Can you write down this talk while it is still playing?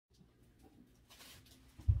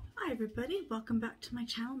everybody, welcome back to my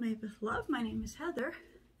channel Made with Love. My name is Heather,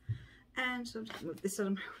 and so I'm just gonna move this out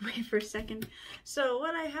of my way for a second. So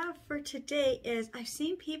what I have for today is I've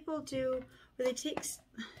seen people do where they take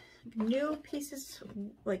new pieces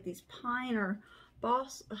like these pine or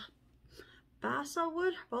balsa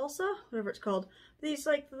wood, whatever it's called, these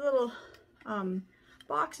like little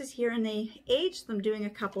boxes here, and they age them doing a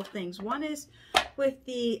couple things. One is with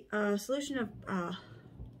the solution of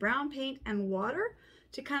brown paint and water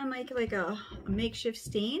to kind of make like a makeshift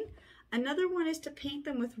stain. Another one is to paint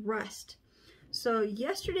them with rust. So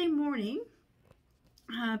yesterday morning,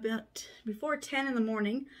 about before 10 in the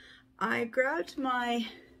morning, I grabbed my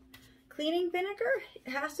cleaning vinegar.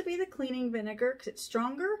 It has to be the cleaning vinegar because it's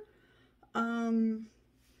stronger.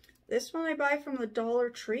 This one I buy from the Dollar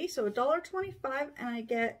Tree, so $1.25, and I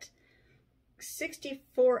get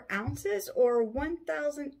 64 ounces or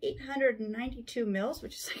 1,892 mils,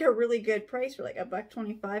 which is like a really good price for like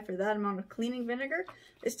 $1.25 for that amount of cleaning vinegar.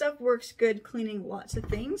 This stuff works good cleaning lots of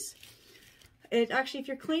things. It actually, if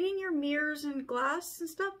you're cleaning your mirrors and glass and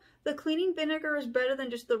stuff, the cleaning vinegar is better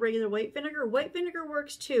than just the regular white vinegar. White vinegar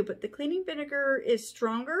works too, but the cleaning vinegar is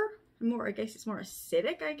stronger, more, I guess it's more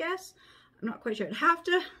acidic, I guess. I'm not quite sure. I'd have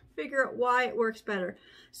to figure out why it works better.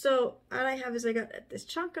 So what I have is I got this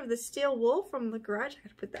chunk of the steel wool from the garage. I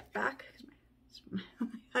gotta put that back because my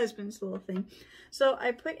husband's little thing. So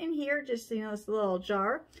I put in here just, you know, this little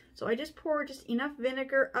jar. So I just pour just enough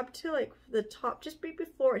vinegar up to like the top, just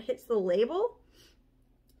before it hits the label.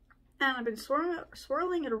 And I've been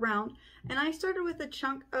swirling it around. And I started with a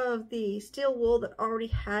chunk of the steel wool that already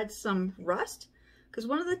had some rust. Because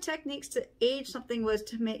one of the techniques to age something was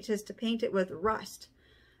to paint it with rust.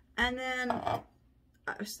 And then I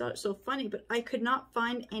thought it so funny, but I could not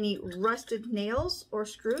find any rusted nails or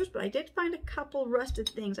screws, but I did find a couple rusted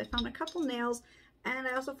things. I found a couple nails, and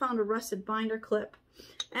I also found a rusted binder clip,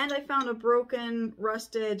 and I found a broken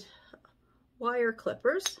rusted wire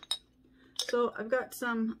clippers. So I've got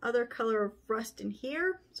some other color of rust in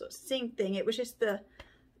here. So same thing. It was just the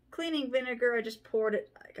cleaning vinegar. I just poured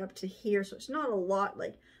it like up to here, so it's not a lot,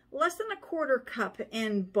 like less than a quarter cup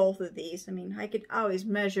in both of these. I mean, I could always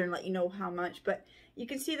measure and let you know how much, but you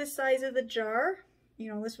can see the size of the jar. You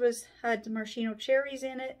know, this had maraschino cherries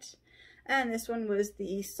in it, and this one was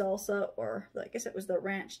the salsa, or I guess it was the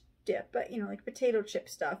ranch dip, but you know, like potato chip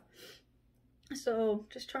stuff. So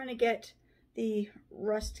just trying to get the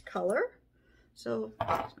rust color. So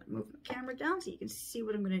I'm just gonna move my camera down so you can see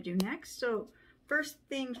what I'm gonna do next. So first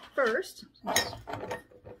things first,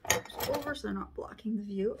 over so they're not blocking the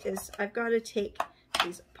view, is I've got to take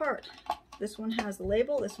these apart. This one has the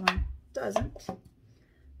label, this one doesn't. I'm just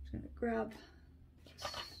going to grab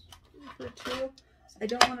a tool. I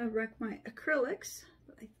don't want to wreck my acrylics,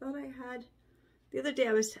 but I thought I had, the other day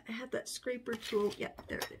I had that scraper tool. Yeah,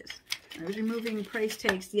 there it is. I was removing price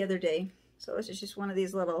tags the other day. So this is just one of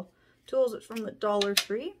these little tools. It's from the Dollar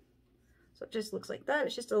Tree. So it just looks like that.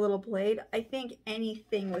 It's just a little blade. I think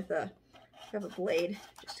anything with a blade,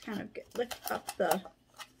 just kind of lift up it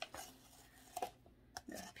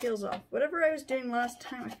peels off. Whatever I was doing last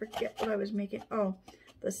time, I forget what I was making. Oh,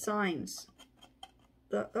 the signs.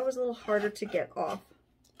 That was a little harder to get off.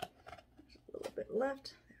 There's a little bit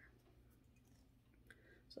left there.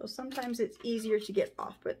 So sometimes it's easier to get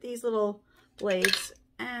off, but these little blades,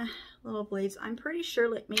 I'm pretty sure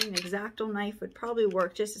like maybe an X-Acto knife would probably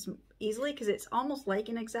work just as easily, because it's almost like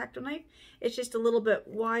an X-Acto knife. It's just a little bit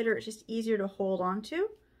wider. It's just easier to hold on to,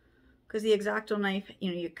 because the X-Acto knife, you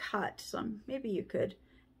know, you cut. So maybe you could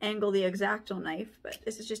angle the X-Acto knife, but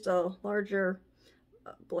this is just a larger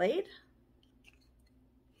blade.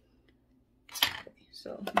 Okay,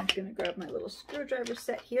 so I'm just gonna grab my little screwdriver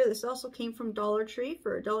set here. This also came from Dollar Tree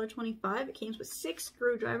for $1.25. It came with 6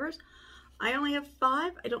 screwdrivers. I only have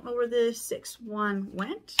 5. I don't know where the 6th one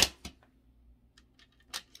went.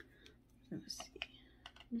 Let's see.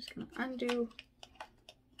 I'm just going to undo.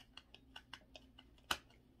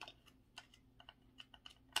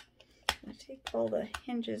 I'm going to take all the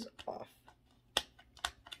hinges off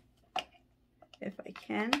if I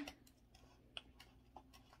can.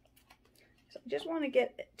 So I just want to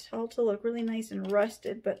get it all to look really nice and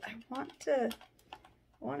rusted, but I want to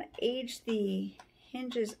age the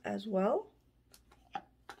hinges as well.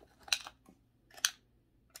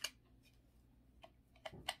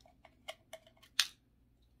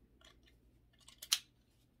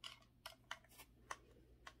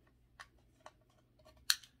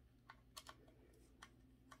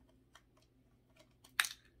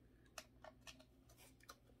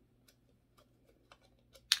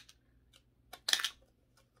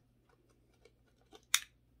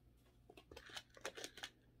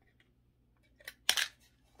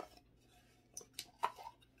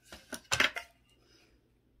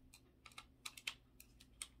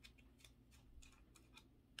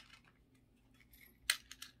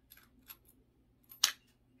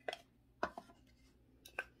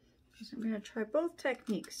 So I'm going to try both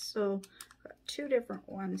techniques. So I've got two different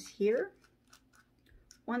ones here.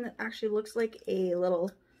 One that actually looks like a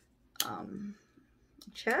little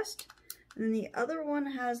chest, and then the other one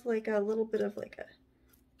has like a little bit of like a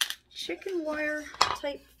chicken wire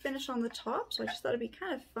type finish on the top. So I just thought it'd be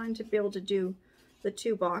kind of fun to be able to do the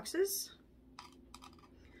two boxes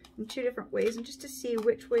in two different ways, and just to see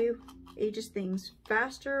which way ages things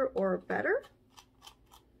faster or better.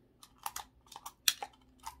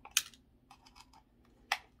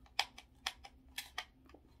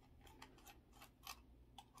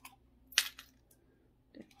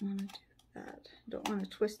 Want to do that. Don't want to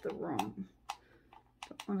twist the wrong.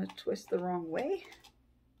 Don't want to twist the wrong way.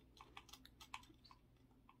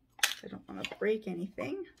 I don't want to break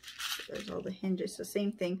anything. There's all the hinges. So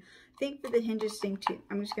same thing. I think for the hinges thing too,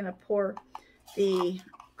 I'm just going to pour the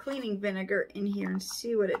cleaning vinegar in here and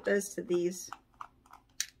see what it does to these.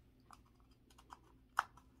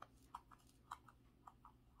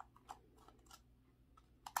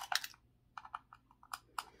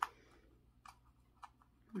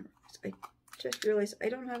 I just realized I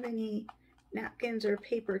don't have any napkins or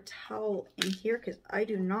paper towel in here because I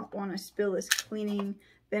do not want to spill this cleaning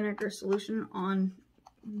vinegar solution on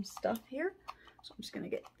stuff here. So I'm just going to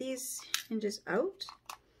get these hinges out,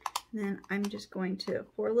 and then I'm just going to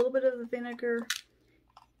pour a little bit of the vinegar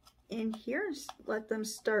in here and let them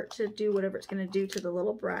start to do whatever it's going to do to the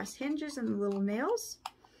little brass hinges and the little nails.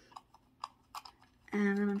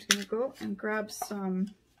 And then I'm just going to go and grab some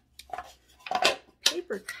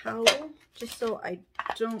paper towel, just so I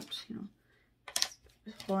don't, you know,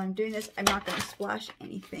 while I'm doing this, I'm not going to splash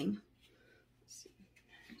anything. Let's see.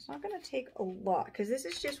 It's not going to take a lot because this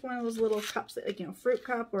is just one of those little cups that, like, you know, fruit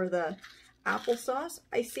cup or the applesauce.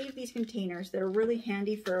 I save these containers. They're really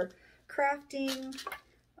handy for crafting.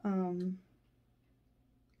 So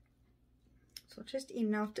just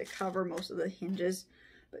enough to cover most of the hinges,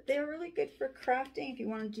 but they're really good for crafting if you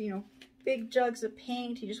want to do, you know, big jugs of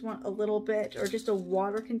paint, you just want a little bit, or just a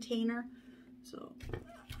water container. So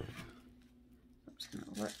I'm just going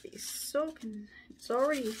to let these soak, and it's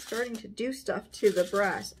already starting to do stuff to the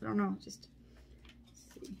brass. I don't know, just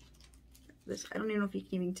see this. I don't even know if you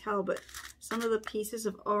can even tell, but some of the pieces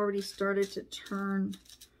have already started to turn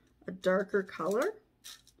a darker color.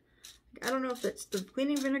 I don't know if it's the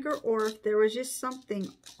cleaning vinegar or if there was just something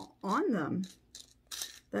on them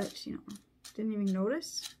that, you know, didn't even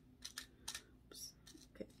notice.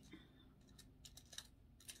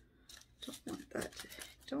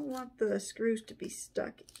 Don't want the screws to be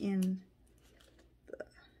stuck in the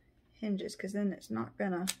hinges, because then it's not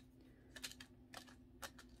gonna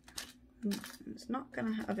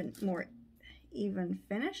have a more even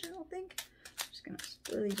finish, I don't think. I'm just gonna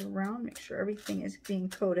split these around, make sure everything is being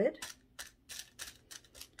coated.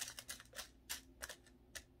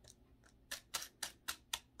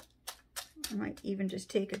 I might even just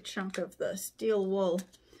take a chunk of the steel wool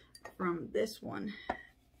from this one.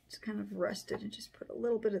 It's kind of rusted, and just put a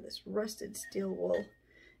little bit of this rusted steel wool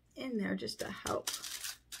in there just to help.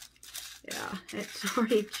 Yeah, it's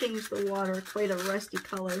already changed the water, quite a rusty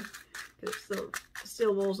color, because the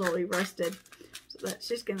steel wool's already rusted. So that's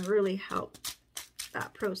just going to really help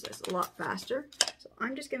that process a lot faster. So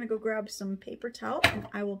I'm just going to go grab some paper towel, and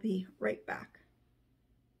I will be right back.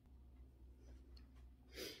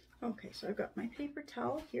 Okay, so I've got my paper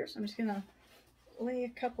towel here, so I'm just going to lay a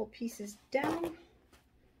couple pieces down.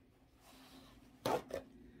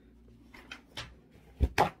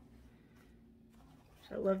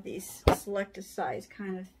 I love these select a size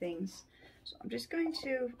kind of things. So I'm just going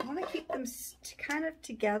to, I want to keep them kind of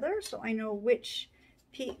together so I know which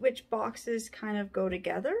boxes kind of go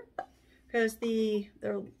together, because the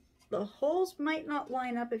holes might not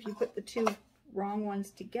line up if you put the two wrong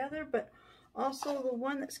ones together, but also the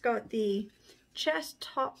one that's got the chest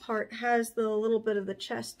top part has the little bit of the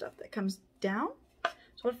chest stuff that comes down.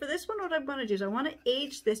 So for this one, what I'm going to do is I want to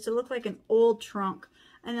age this to look like an old trunk.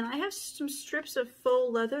 And then I have some strips of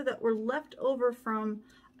faux leather that were left over from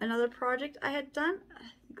another project I had done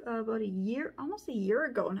about a year, almost a year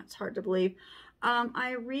ago, and that's hard to believe.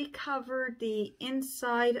 I recovered the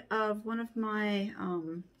inside of one of my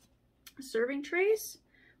serving trays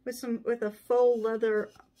with a faux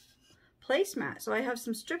leather placemat. So I have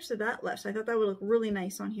some strips of that left. So I thought that would look really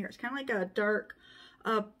nice on here. It's kind of like a dark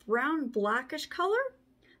brown blackish color.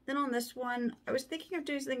 Then on this one, I was thinking of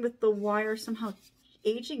doing something with the wire, somehow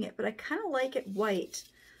aging it, but I kind of like it white,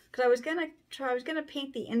 because I was gonna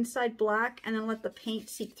paint the inside black and then let the paint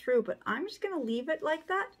seep through, but I'm just gonna leave it like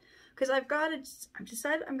that because I've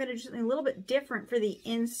decided I'm gonna do something a little bit different for the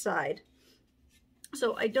inside.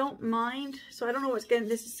 So I don't mind. So I don't know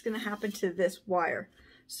this is gonna happen to this wire.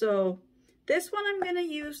 So this one I'm going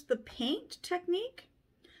to use the paint technique.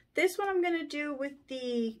 This one I'm going to do with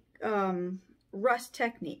the rust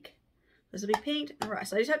technique. This will be paint and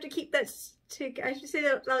rust. I just have to keep that, I should say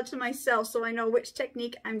that out to myself so I know which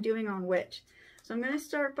technique I'm doing on which. So I'm going to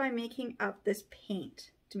start by making up this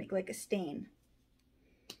paint to make like a stain.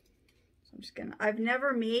 So I'm just going to, I've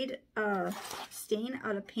never made a stain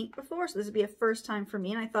out of paint before, so this would be a first time for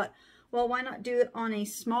me. And I thought, well, why not do it on a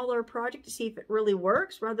smaller project to see if it really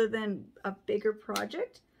works rather than a bigger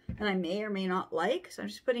project and I may or may not like. So I'm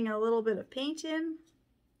just putting a little bit of paint in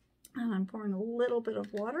and I'm pouring a little bit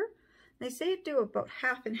of water. They say do about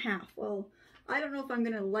half and half. Well, I don't know if I'm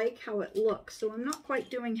going to like how it looks, so I'm not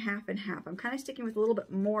quite doing half and half. I'm kind of sticking with a little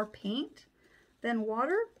bit more paint than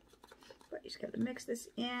water, but you just got to mix this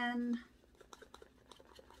in.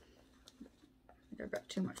 I think I've got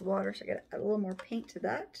too much water, so I got to add a little more paint to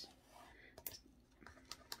that.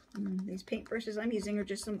 And these paint brushes I'm using are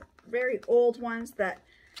just some very old ones that,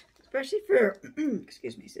 especially for,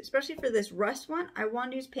 excuse me, especially for this rust one, I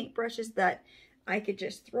want to use paint brushes that I could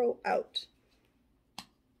just throw out.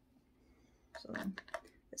 So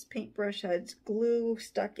this paintbrush has glue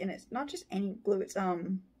stuck in it. It's not just any glue, it's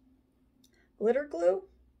glitter glue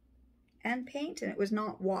and paint, and it was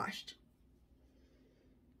not washed.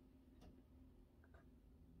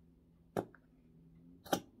 There's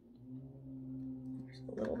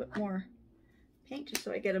a little bit more paint just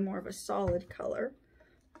so I get a more of a solid color.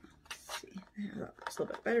 Let's see, yeah, that looks a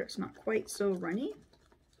little bit better. It's not quite so runny,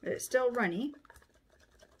 but it's still runny.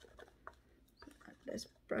 This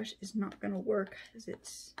brush is not going to work because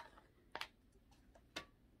it's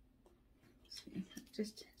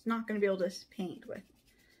not going to be able to paint with.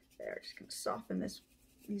 There, just going to soften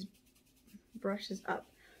these brushes up.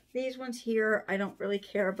 These ones here I don't really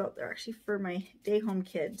care about. They're actually for my day home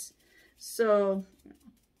kids. So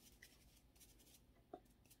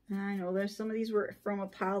I know there's some of these were from a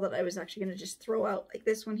pile that I was actually going to just throw out. Like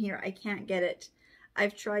this one here, I can't get it.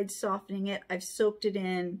 I've tried softening it. I've soaked it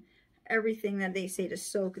in. Everything that they say to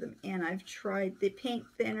soak them in. I've tried the paint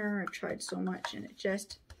thinner. I've tried so much and it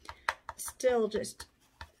just still just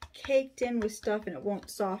caked in with stuff and it won't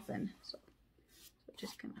soften. So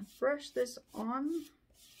just gonna brush this on,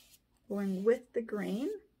 going with the grain.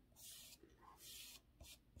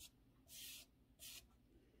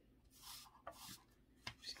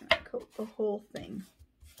 Just gonna coat the whole thing.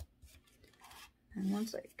 And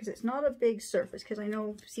once because it's not a big surface, because I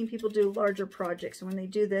know I've seen people do larger projects, and when they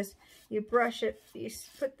do this, you brush it, you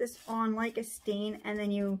put this on like a stain, and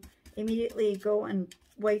then you immediately go and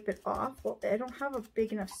wipe it off. Well, I don't have a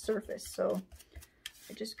big enough surface, so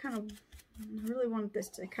I just kind of really want this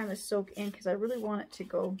to kind of soak in, because I really want it to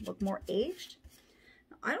go look more aged.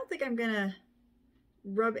 I don't think I'm gonna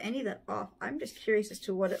rub any of that off. I'm just curious as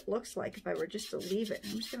to what it looks like if I were just to leave it.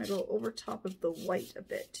 I'm just going to go over top of the white a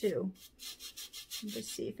bit too, and just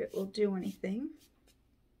see if it will do anything.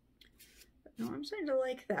 But no, I'm starting to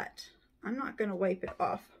like that. I'm not going to wipe it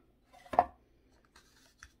off. Like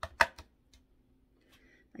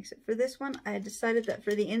I said, for this one, I had decided that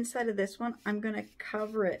for the inside of this one, I'm going to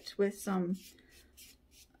cover it with some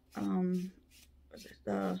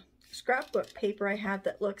the scrapbook paper I have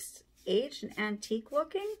that looks aged and antique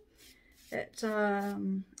looking. It I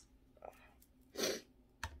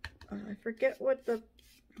forget what the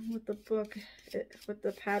book, what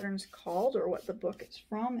the pattern's called, or what the book it's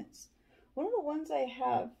from. It's one of the ones I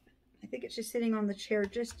have. I think it's just sitting on the chair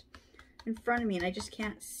just in front of me and I just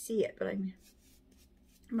can't see it,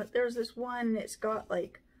 but there's this one and it's got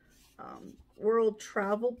like world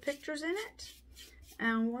travel pictures in it,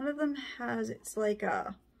 and one of them has, it's like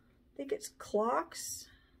I think it's clocks.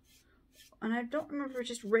 And I don't remember if it's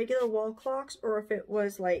just regular wall clocks or if it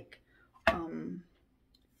was like, what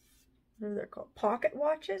are they called? Pocket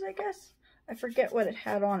watches, I guess. I forget what it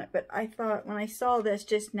had on it, but I thought when I saw this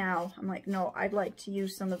just now, I'm like, no, I'd like to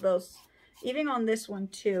use some of those. Even on this one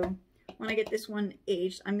too, when I get this one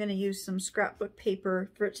aged, I'm going to use some scrapbook paper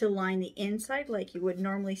for it to line the inside like you would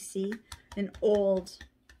normally see in old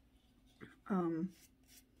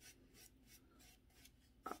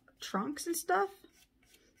trunks and stuff.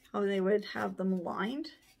 How they would have them lined.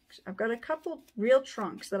 I've got a couple real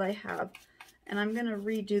trunks that I have, and I'm going to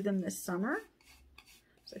redo them this summer.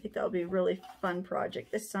 So I think that'll be a really fun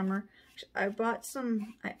project this summer. I bought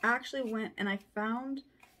some, I actually went and I found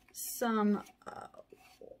some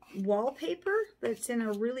wallpaper that's in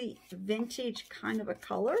a really vintage kind of a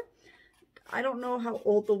color. I don't know how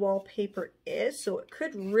old the wallpaper is, so it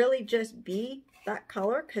could really just be that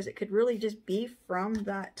color, because it could really just be from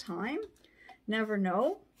that time. Never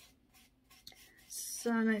know.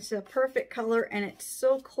 it's a perfect color, and it's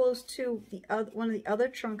so close to the other one of the other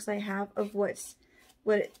trunks I have of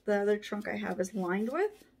the other trunk I have is lined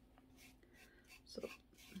with. So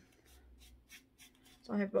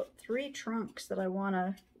I have about 3 trunks that I want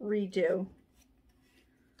to redo.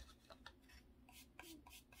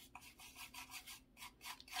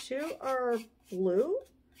 Two are blue,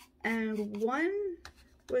 and one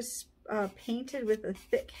was painted with a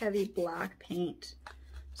thick, heavy black paint.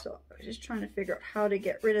 So I was just trying to figure out how to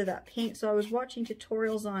get rid of that paint. So I was watching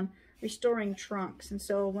tutorials on restoring trunks, and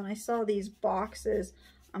so when I saw these boxes,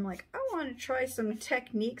 I'm like, I want to try some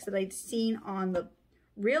techniques that I'd seen on the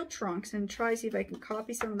real trunks and try to see if I can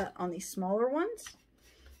copy some of that on these smaller ones.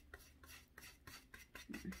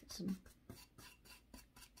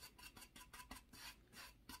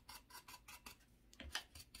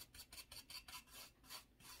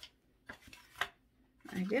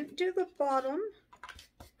 I didn't do the bottom,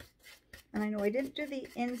 and I know I didn't do the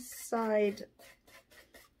inside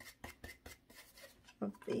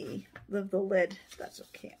of the lid. That's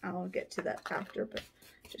okay, I'll get to that after, but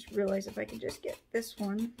just realize if I can just get this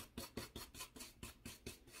one,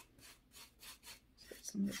 get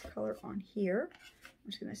some of this color on here.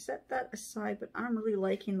 I'm just going to set that aside, but I'm really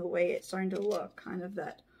liking the way it's starting to look, kind of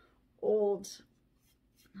that old,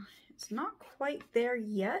 it's not quite there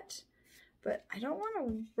yet, but I don't want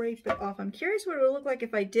to wipe it off. I'm curious what it would look like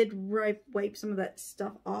if I did wipe some of that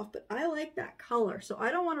stuff off, but I like that color, so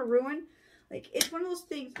I don't want to ruin. Like, it's one of those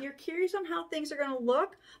things, you're curious on how things are going to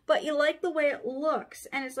look, but you like the way it looks.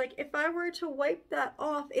 And it's like, if I were to wipe that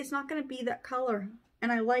off, it's not going to be that color.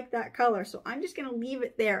 And I like that color, so I'm just going to leave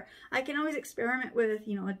it there. I can always experiment with,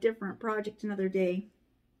 you know, a different project another day.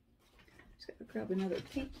 Just going to grab another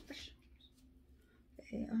paintbrush.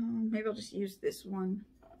 Okay, maybe I'll just use this one.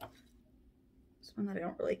 This one that I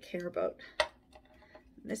don't really care about.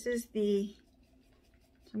 This is the,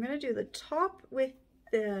 so I'm going to do the top with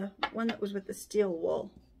the one that was with the steel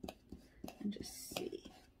wool and just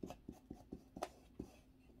see.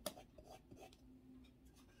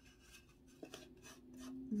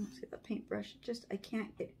 Let's get the paintbrush. Just, I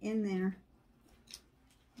can't get in there.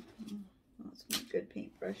 Oh, that's my good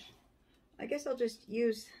paintbrush. I guess I'll just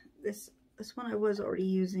use this one I was already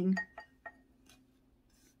using.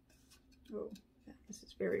 Oh, this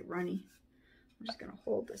is very runny. I'm just going to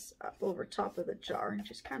hold this up over top of the jar and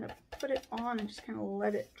just kind of put it on and just kind of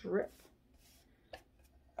let it drip.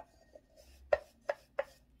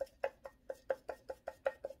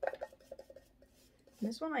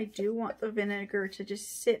 This one I do want the vinegar to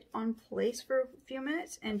just sit on place for a few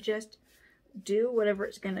minutes and just do whatever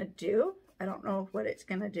it's going to do. I don't know what it's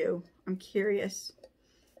going to do. I'm curious.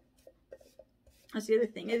 That's the other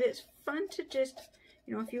thing. It is fun to just,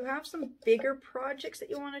 you know, if you have some bigger projects that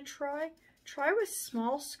you want to try with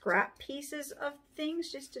small scrap pieces of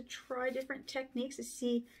things, just to try different techniques to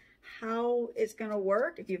see how it's going to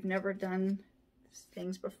work. If you've never done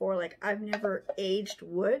things before, like I've never aged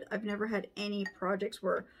wood. I've never had any projects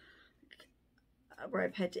where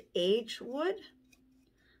I've had to age wood,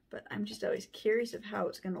 but I'm just always curious of how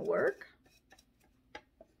it's going to work.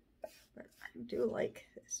 But I do like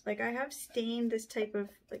this. Like, I have stained this type of,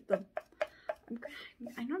 like,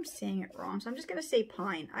 I know I'm saying it wrong, so I'm just going to say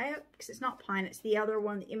pine. Because it's not pine, it's the other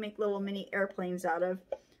one that you make little mini airplanes out of.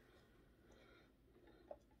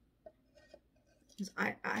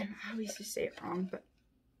 I always just say it wrong, but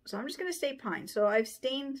so I'm just going to say pine. So I've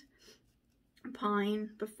stained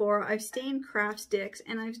pine before. I've stained craft sticks,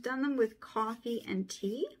 and I've done them with coffee and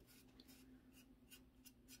tea.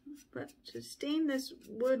 But to stain this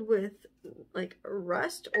wood with like a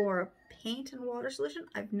rust or a paint and water solution,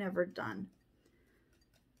 I've never done.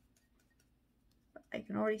 I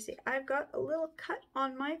can already see I've got a little cut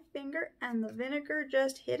on my finger, and the vinegar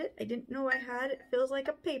just hit it. I didn't know I had it. It feels like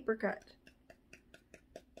a paper cut.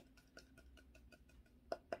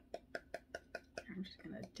 I'm just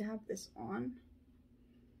going to dab this on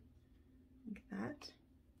like that.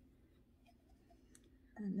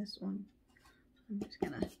 And this one, I'm just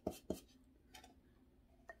going to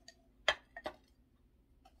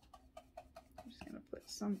put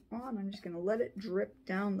some on. I'm just going to let it drip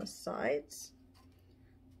down the sides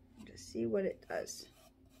and just see what it does.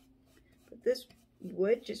 But this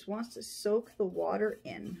wood just wants to soak the water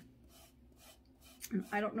in. And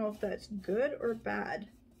I don't know if that's good or bad.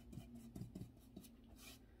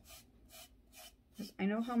 I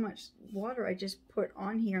know how much water I just put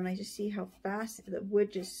on here, and I just see how fast the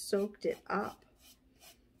wood just soaked it up.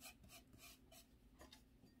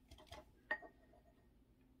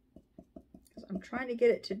 I'm trying to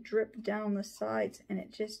get it to drip down the sides, and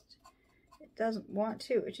it doesn't want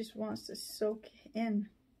to. It just wants to soak in.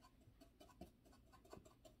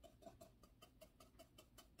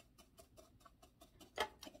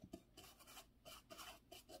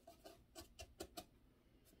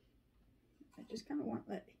 Just kind of want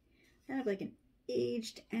that kind of like an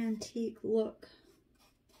aged antique look.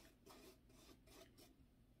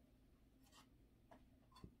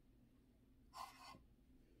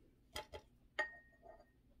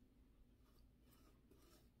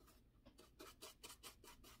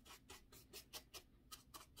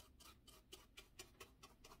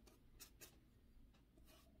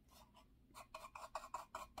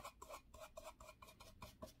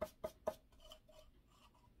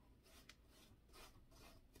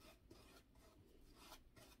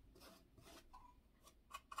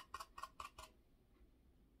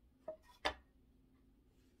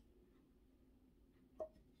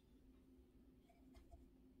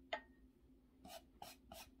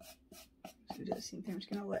 Do the same thing. I'm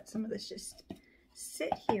just going to let some of this just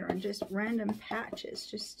sit here on just random patches.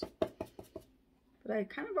 Just, but I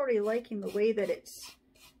kind of already liking the way that it's,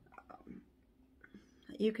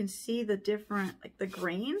 you can see the different, like the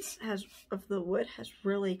grains of the wood has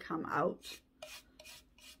really come out.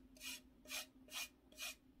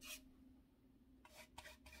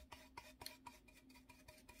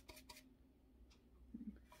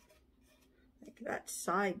 Like that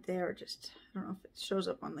side there, just, I don't know if it shows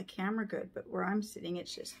up on the camera good, but where I'm sitting,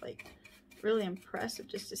 it's just like really impressive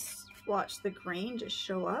just to watch the grain just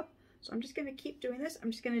show up. So I'm just going to keep doing this.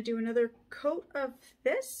 I'm just going to do another coat of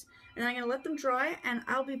this, and I'm going to let them dry, and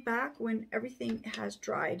I'll be back when everything has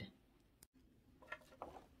dried.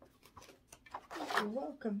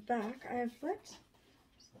 Welcome back. I have let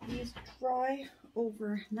these dry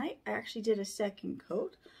overnight. I actually did a second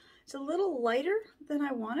coat. It's a little lighter than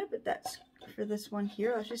I wanted, but that's for this one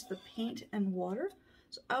here. That's just the paint and water.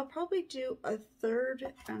 So I'll probably do a third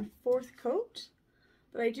and fourth coat,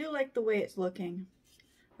 but I do like the way it's looking.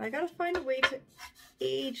 I gotta find a way to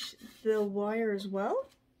age the wire as well.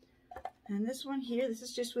 And this one here, this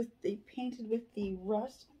is just with the painted with the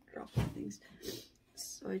rust. Dropping things.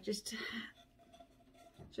 So I just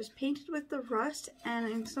painted with the rust,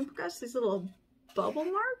 and in some got these little bubble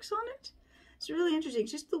marks on it. It's really interesting,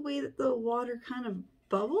 just the way that the water kind of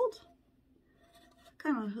bubbled.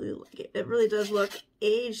 Kind of really like it. It really does look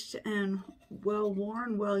aged and well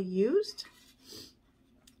worn, well used.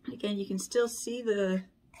 Again, you can still see the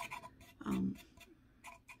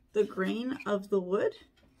grain of the wood,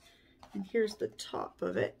 and here's the top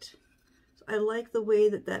of it. So I like the way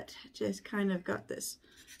that that just kind of got this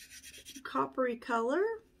coppery color,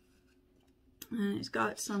 and it's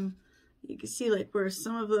got some, you can see like where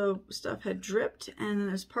some of the stuff had dripped, and then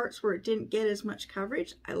there's parts where it didn't get as much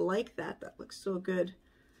coverage. I like that. That looks so good.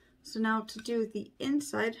 So now to do the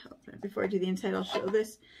inside, before I do the inside, I'll show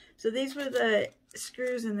this. So these were the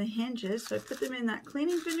screws and the hinges. So I put them in that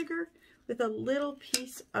cleaning vinegar with a little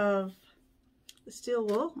piece of the steel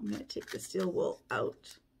wool. I'm going to take the steel wool out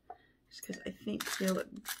just because I think they look,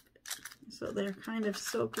 so they're kind of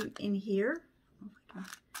soaking in here. So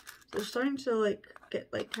they're starting to like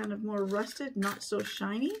get like kind of more rusted, not so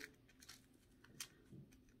shiny,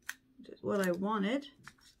 which is what I wanted.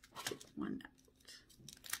 Take one out.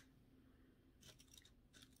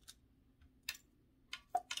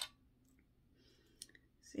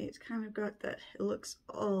 See, it's kind of got that, it looks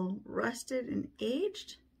all rusted and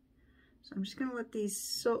aged. So I'm just going to let these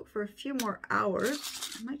soak for a few more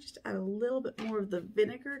hours. I might just add a little bit more of the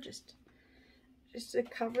vinegar just to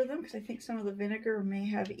cover them, because I think some of the vinegar may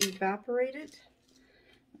have evaporated.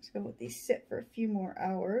 Let's go let these sit for a few more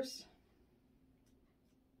hours.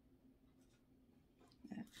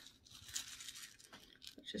 Yeah.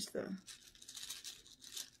 Just the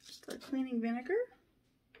cleaning vinegar.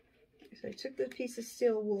 So I took the piece of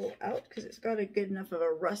steel wool out because it's got a good enough of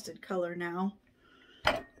a rusted color now.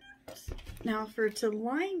 Now to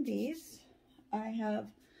line these, I have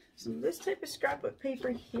this type of scrapbook paper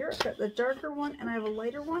here. I've got the darker one and I have a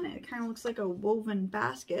lighter one, and it kind of looks like a woven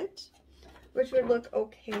basket, which would look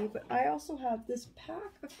okay. But I also have this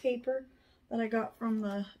pack of paper that I got from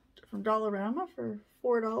Dollarama for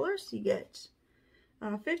 $4. You get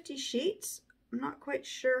 50 sheets. I'm not quite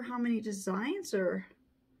sure how many designs or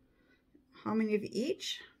how many of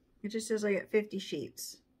each. It just says I get 50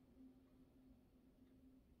 sheets.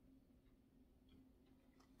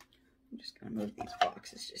 I'm just going to move these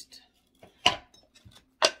boxes just.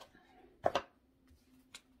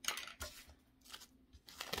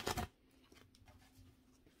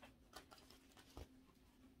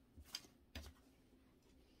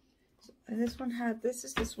 And this one had,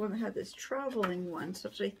 this one that had this traveling one,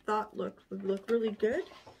 which I thought would look really good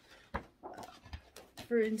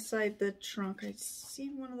for inside the trunk. I'd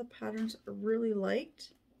seen one of the patterns I really liked.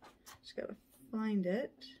 Just gotta find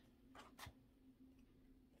it.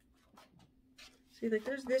 See, like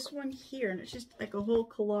there's this one here, and it's just like a whole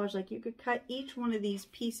collage. Like you could cut each one of these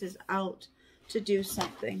pieces out to do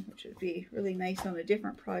something, which would be really nice on a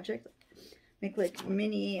different project. Make like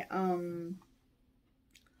mini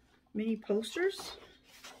posters.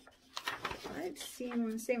 I've seen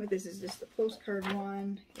one. Same with this. Is just the postcard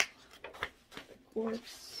one. The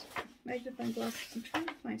quartz magnifying glass. I'm trying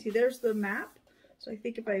to find. See, there's the map. So I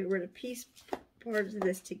think if I were to piece parts of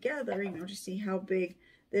this together, you know, to see how big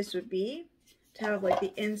this would be, to have like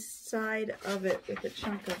the inside of it with a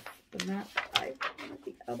chunk of the map. I want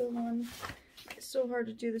the other one. It's so hard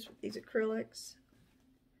to do this with these acrylics.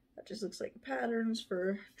 That just looks like patterns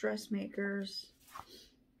for dressmakers.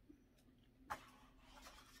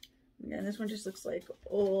 Again, this one just looks like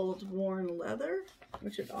old worn leather,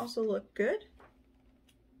 which would also look good.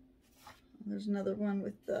 There's another one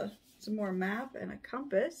with some more map and a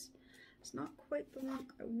compass. It's not quite the one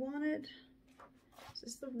I wanted. Is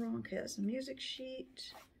this the wrong? Okay, that's a music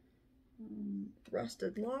sheet.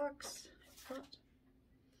 Rusted locks.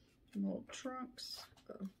 Some old trunks.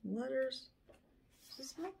 Letters. Is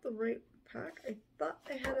this not the right pack? I thought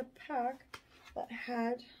I had a pack that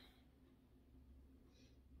had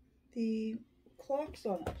the clocks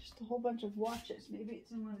on it. Just a whole bunch of watches. Maybe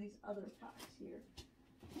it's in one of these other packs here.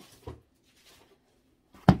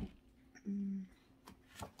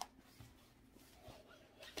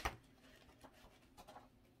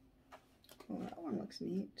 Oh, that one looks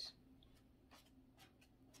neat.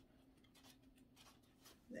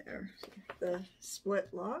 There, the split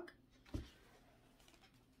lock.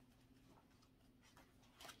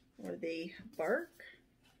 Or the bark.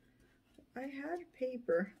 I had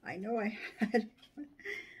paper. I know I had.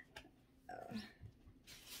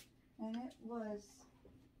 And it was.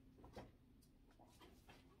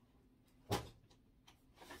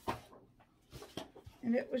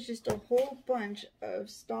 And it was just a whole bunch of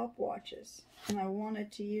stopwatches. And I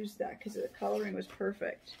wanted to use that because the coloring was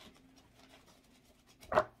perfect.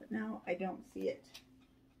 But now I don't see it.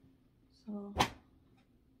 So, okay.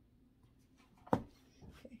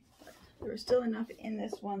 But there was still enough in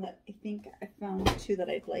this one that I think I found two that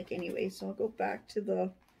I'd like anyway. So I'll go back to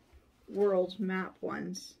the world map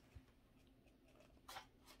ones.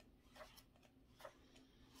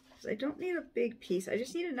 I don't need a big piece. I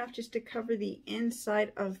just need enough just to cover the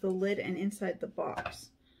inside of the lid and inside the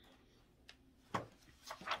box. So,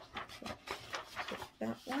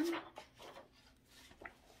 that one.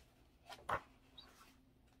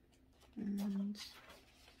 And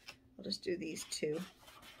I'll just do these two.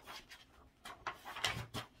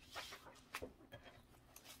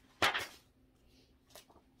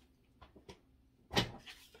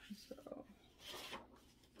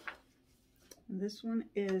 This one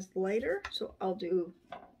is lighter, so I'll do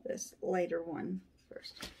this lighter one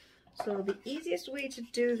first. So the easiest way to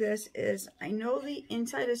do this is, I know the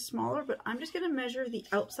inside is smaller, but I'm just going to measure the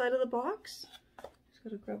outside of the box. Just got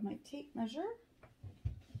to grab my tape measure.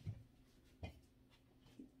 I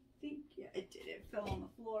think, yeah, it did. It fell on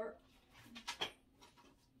the floor.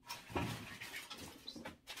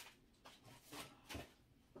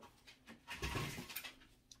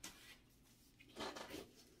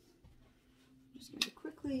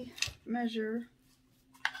 Measure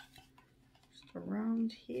just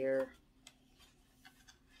around here,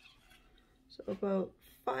 so about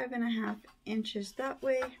 5.5 inches that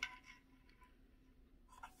way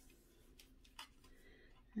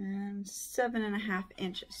and 7.5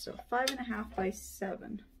 inches, so 5.5 by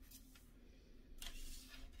 7.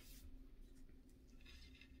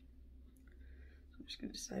 I'm just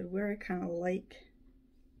going to decide where I kind of like.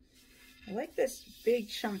 I like this big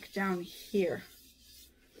chunk down here.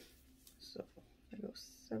 So I go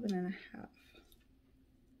 7.5.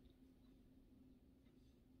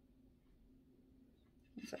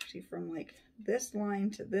 It's actually from like this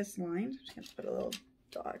line to this line. I'm just going to put a little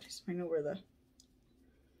dot just so I know where the.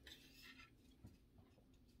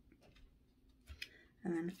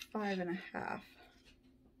 And then 5.5.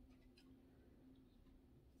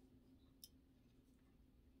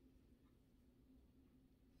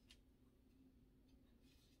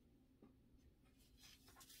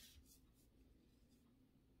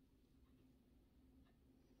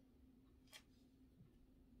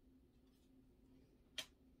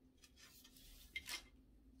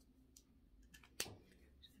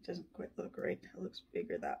 It doesn't quite look right. It looks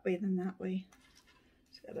bigger that way than that way.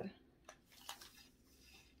 Just gotta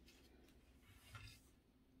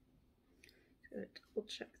double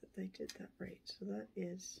check that they did that right. So that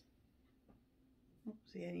is, oh,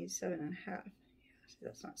 see, I need 7.5. Yeah, see,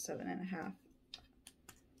 that's not 7.5.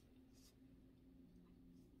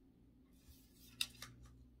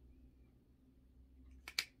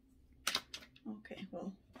 Okay,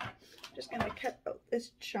 well, I'm just gonna cut out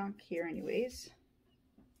this chunk here anyways.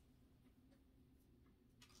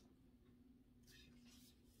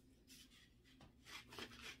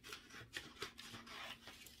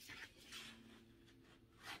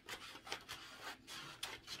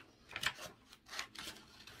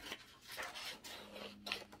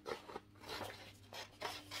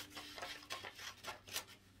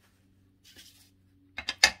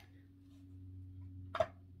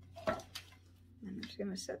 I'm just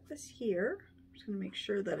gonna set this here. I'm just gonna make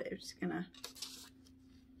sure that it's gonna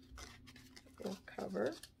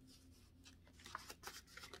cover.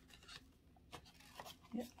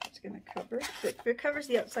 Yep, it's gonna cover. If it covers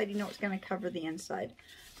the outside, you know it's gonna cover the inside.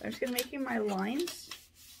 I'm just gonna make my lines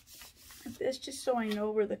like this, just so I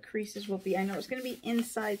know where the creases will be. I know it's gonna be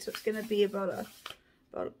inside, so it's gonna be about a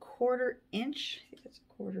 1/4 inch. I think it's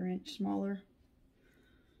a 1/4 inch smaller.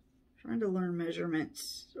 Trying to learn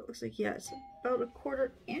measurements. So it looks like, yeah, it's about a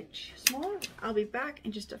 1/4 inch smaller. I'll be back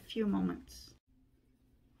in just a few moments.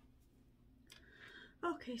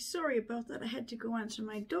 Okay, sorry about that. I had to go answer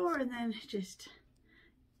my door and then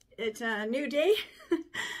it's a new day.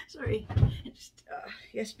 Sorry,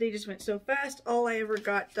 yesterday just went so fast. All I ever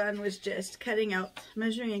got done was just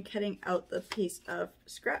measuring and cutting out the piece of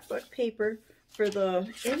scrapbook paper for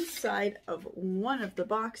the inside of one of the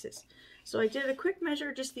boxes. So I did a quick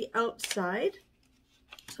measure, just the outside.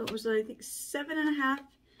 So it was, I think, 7.5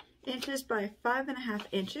 inches by 5.5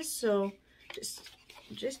 inches. So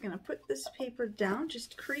I'm just gonna put this paper down,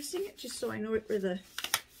 just creasing it, just so I know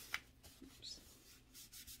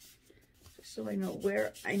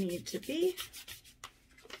where I need to be.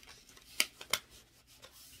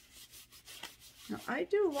 Now I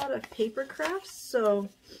do a lot of paper crafts, so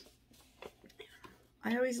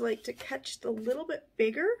I always like to cut just a little bit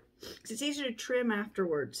bigger because it's easier to trim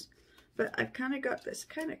afterwards. But I've kind of got this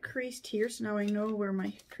kind of creased here, so now I know where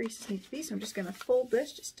my creases need to be. So I'm just going to fold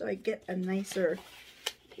this just so I get a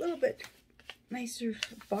little bit nicer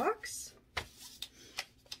box.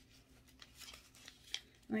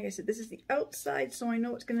 Like I said, this is the outside, so I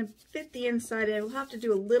know it's going to fit the inside. I will have to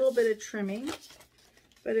do a little bit of trimming,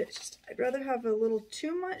 but it's just, I'd rather have a little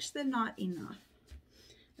too much than not enough.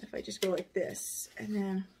 If I just go like this and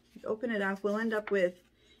then open it up, we'll end up with,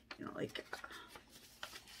 you know, like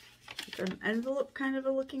an envelope kind of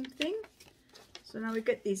a looking thing. So now we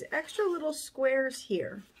get these extra little squares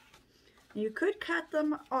here. You could cut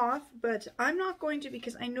them off, but I'm not going to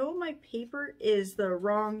because I know my paper is the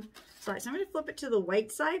wrong side. So I'm going to flip it to the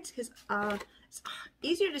white sides because it's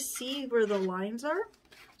easier to see where the lines are.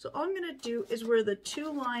 So all I'm going to do is where the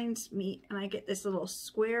two lines meet and I get this little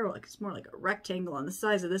square, like it's more like a rectangle on the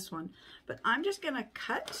size of this one. But I'm just going to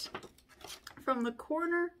cut from the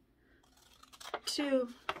corner to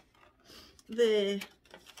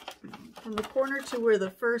where the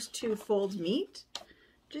first two folds meet.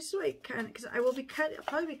 Just so I kind of, because I'll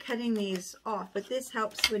probably be cutting these off, but this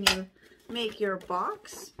helps when you make your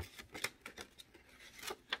box.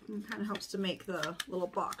 It kind of helps to make the little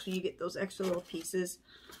box when you get those extra little pieces.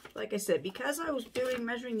 Like I said, because I was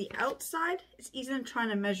measuring the outside, it's easier than trying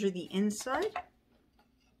to measure the inside.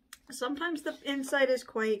 Sometimes the inside is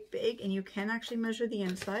quite big and you can actually measure the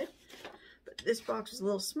inside. But this box is a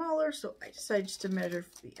little smaller, so I decided just to measure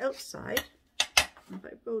for the outside. If I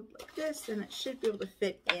go like this, then it should be able to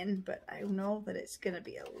fit in, but I know that it's going to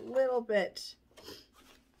be a little bit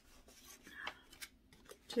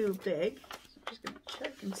too big. So I'm just going to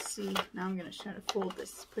check and see. Now I'm going to try to fold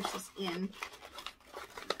this, push this in.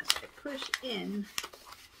 As I push in,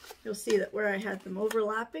 you'll see that where I had them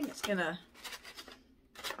overlapping, it's going to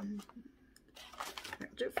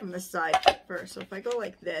do it from the side first. So if I go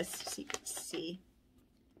like this, so you can see.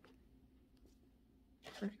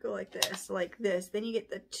 If you go like this, then you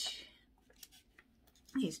get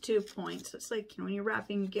these 2 points. So it's like, you know, when you're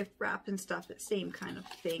wrapping gift wrap and stuff, it's the same kind of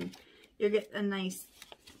thing. You'll get a nice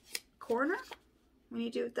corner when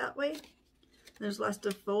you do it that way. There's less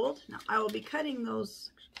to fold. Now I will be cutting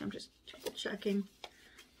those. I'm just double checking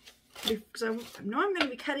because I know I'm going to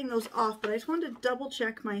be cutting those off, but I just wanted to double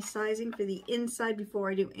check my sizing for the inside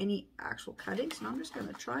before I do any actual cutting. So I'm just going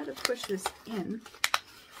to try to push this in.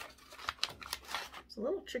 It's a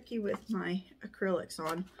little tricky with my acrylics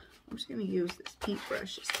on. I'm just going to use this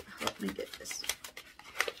paintbrush just to help me get this.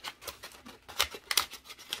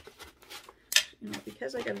 You know,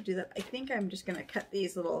 because I got to do that, I think I'm just going to cut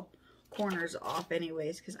these little corners off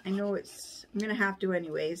anyways, because I know I'm going to have to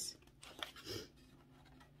anyways.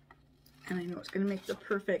 And I know it's going to make the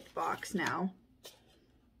perfect box now.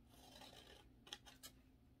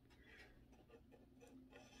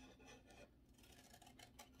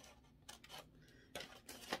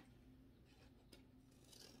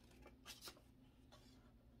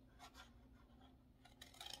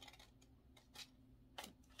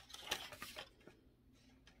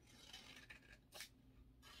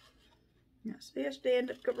 So yesterday I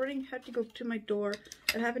ended up had to go to my door.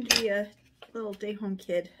 It happened to be a little day home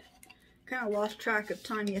kid. Kind of lost track of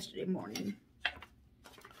time yesterday morning.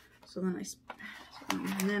 So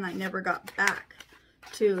then I never got back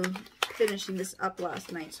to finishing this up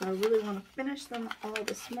last night. So I really want to finish them all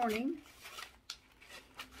this morning.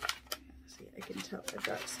 See, I can tell I've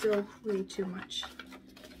got still way too much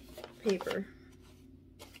paper.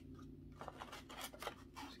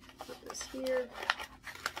 Put this here.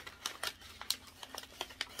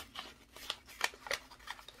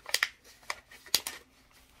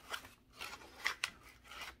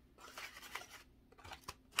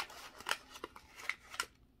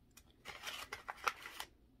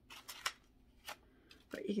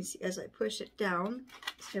 But you can see as I push it down,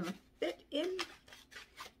 it's going to fit in.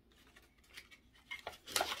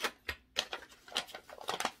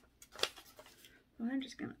 I'm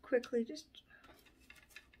just going to quickly just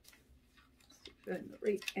at the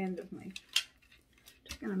right end of my,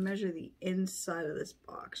 just going to measure the inside of this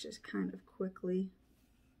box just kind of quickly.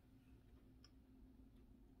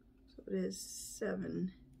 So it is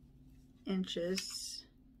 7 inches,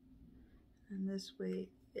 and this way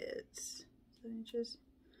it's 7 inches.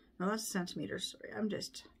 No, that's centimeters. Sorry,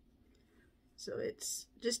 so it's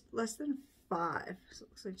just less than 5. So it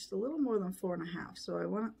looks like just a little more than 4.5. So I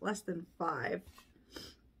want less than 5.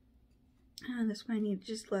 And this one I need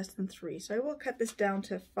just less than 3. So I will cut this down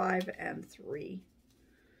to 5 and 3.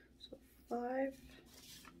 So 5.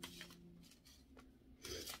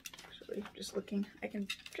 Actually, just looking, I can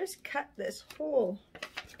just cut this whole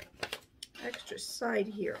extra side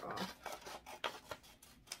here off.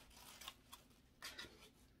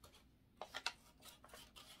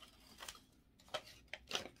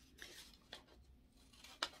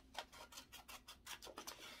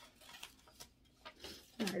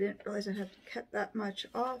 I didn't realize I'd have to cut that much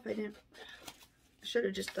off. I should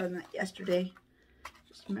have just done that yesterday.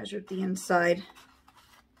 Just measured the inside.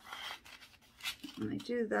 When I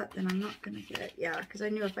do that, then I'm not going to get, yeah, because I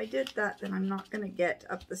knew if I did that, then I'm not going to get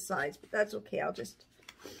up the sides, but that's okay. I'm just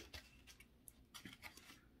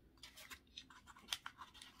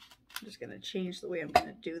going to change the way I'm going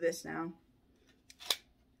to do this now.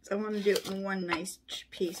 I want to do it in one nice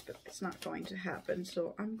piece, but it's not going to happen.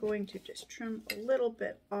 So I'm going to just trim a little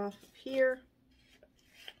bit off of here.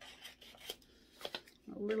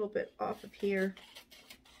 A little bit off of here.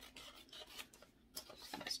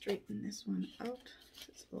 Just going to straighten this one out.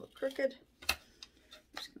 It's a little crooked. I'm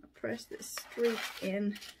just going to press this straight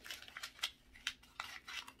in.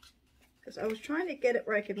 Because I was trying to get it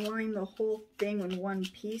where I could line the whole thing in one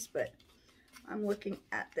piece, but I'm looking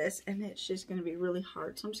at this and it's just going to be really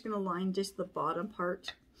hard. So I'm just going to line just the bottom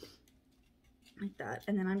part like that.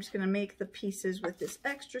 And then I'm just going to make the pieces with this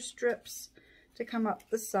extra strips to come up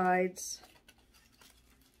the sides.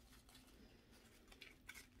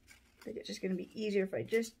 I think it's just going to be easier if I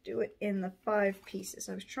just do it in the 5 pieces.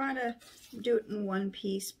 I was trying to do it in one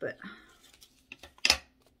piece, but I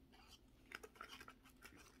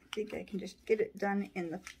think I can just get it done in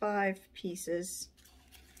the 5 pieces.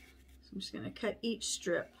 I'm just going to cut each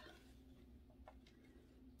strip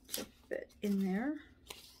to fit in there.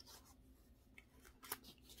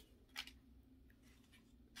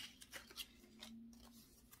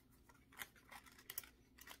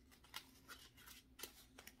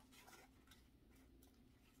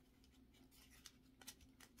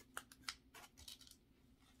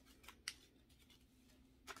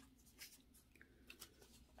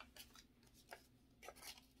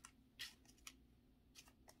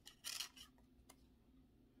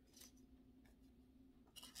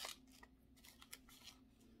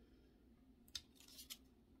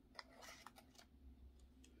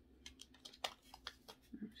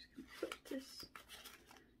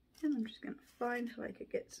 And I'm just going to find how I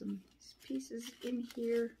could get some pieces in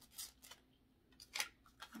here.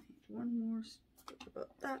 I need one more strip about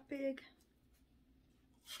that big.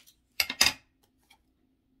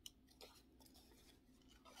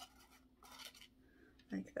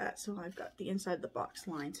 Like that. So I've got the inside of the box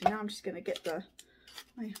lined. So now I'm just going to get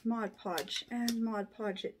my Mod Podge and Mod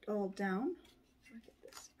Podge it all down. So I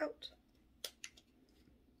get this out.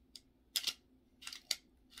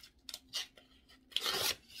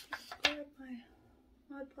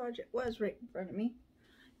 Mod Podge, it was right in front of me.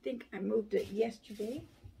 I think I moved it yesterday.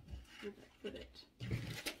 Where did I put it?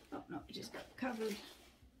 Oh no, it just got covered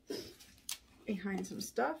behind some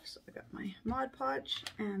stuff. So I got my Mod Podge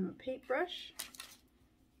and my paintbrush.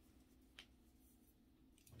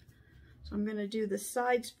 So I'm going to do the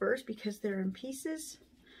sides first because they're in pieces.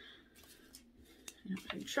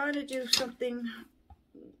 I'm trying to do something.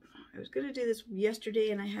 was going to do this yesterday,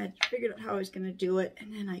 and I had figured out how I was going to do it,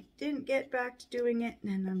 and then I didn't get back to doing it,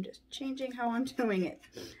 and then I'm just changing how I'm doing it.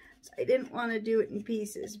 So I didn't want to do it in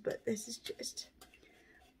pieces, but this is just,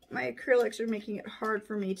 my acrylics are making it hard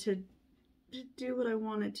for me to do what I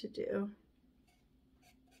wanted to do.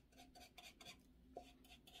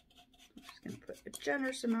 I'm just going to put a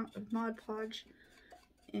generous amount of Mod Podge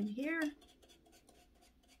in here.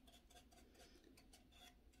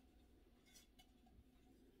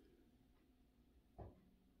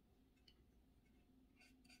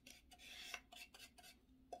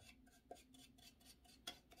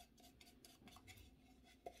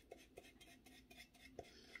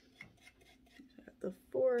 The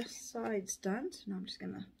 4 sides done, so now I'm just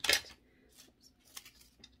gonna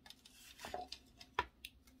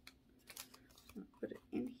put it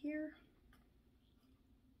in here.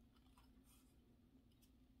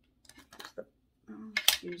 I'll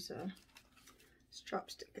use this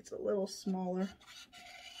chopstick, it's a little smaller.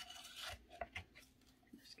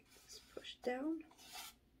 Just get this pushed down.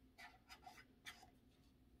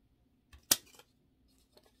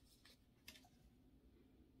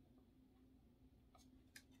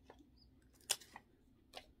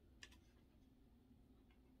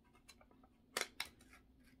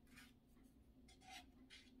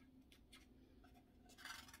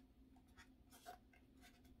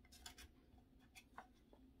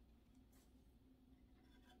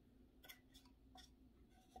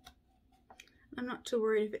 I'm not too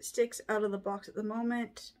worried if it sticks out of the box at the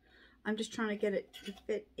moment. I'm just trying to get it to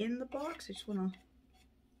fit in the box. I just want to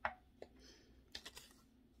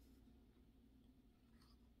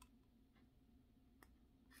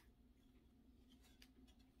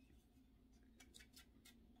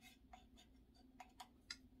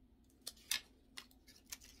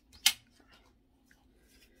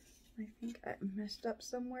I think I messed up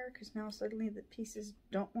somewhere because now suddenly the pieces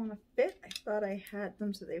don't want to fit. I thought I had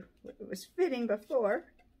them so it was fitting before.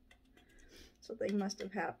 Something must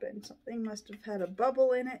have happened. Something must have had a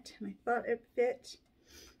bubble in it and I thought it fit.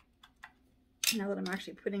 Now that I'm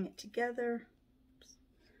actually putting it together, oops,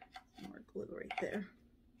 more glue right there.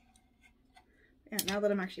 Yeah, now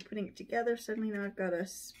that I'm actually putting it together, suddenly now I've got a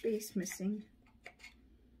space missing.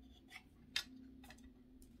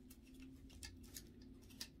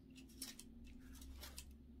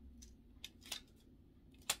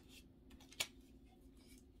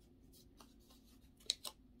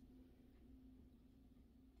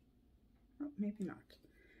 Maybe not.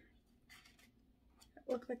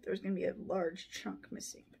 It looked like there was going to be a large chunk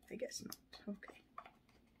missing, but I guess not. Okay.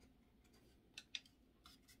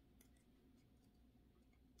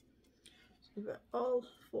 So we've got all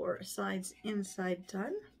 4 sides inside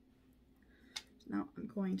done. So now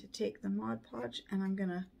I'm going to take the Mod Podge and I'm going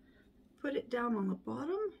to put it down on the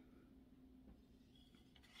bottom.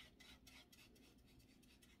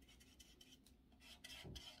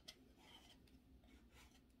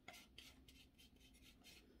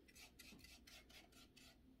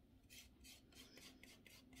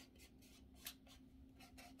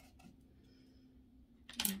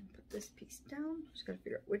 This piece down. Just gotta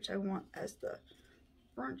figure out which I want as the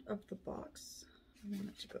front of the box. I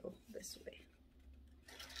want it to go this way.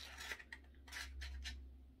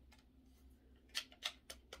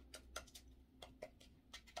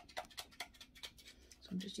 So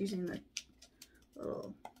I'm just using the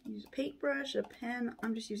little, use a paintbrush, a pen.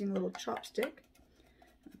 I'm just using a little chopstick.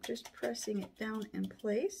 I'm just pressing it down in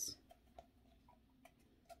place.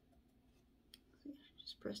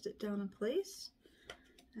 Just pressed it down in place.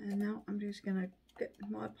 And now I'm just going to get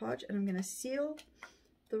Mod Podge and I'm going to seal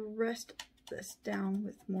the rest of this down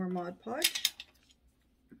with more Mod Podge.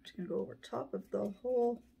 I'm just going to go over top of the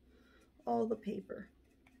whole, all the paper.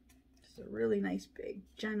 Just a really nice big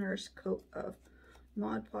generous coat of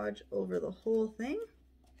Mod Podge over the whole thing.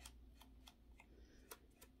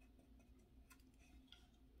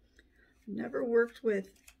 I've never worked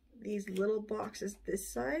with these little boxes this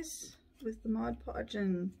size with the Mod Podge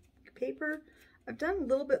and paper. I've done a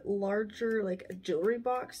little bit larger, like a jewelry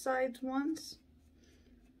box size ones,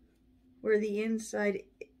 where the inside,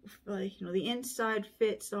 like, you know, the inside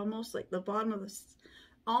fits almost like the bottom of this,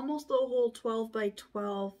 almost the whole 12 by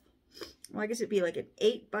 12. Well, I guess it'd be like an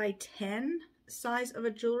 8 by 10 size of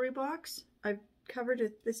a jewelry box. I've covered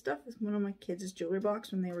this stuff with one of my kids' jewelry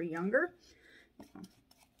box when they were younger.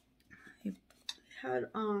 I had,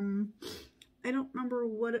 I don't remember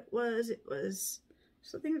what it was. It was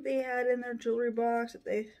something that they had in their jewelry box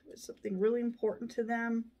that was something really important to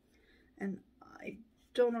them, and I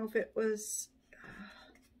don't know if it was,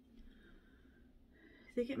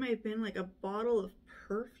 I think it might have been like a bottle of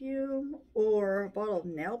perfume or a bottle of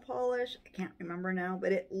nail polish. I can't remember now,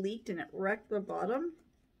 but it leaked and it wrecked the bottom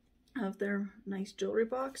of their nice jewelry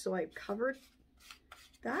box. So I covered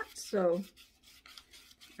that. So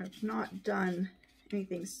I've not done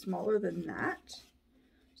anything smaller than that.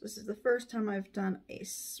 So this is the first time I've done a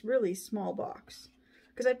really small box.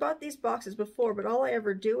 Because I bought these boxes before, but all I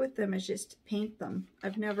ever do with them is just paint them.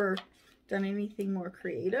 I've never done anything more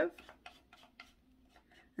creative.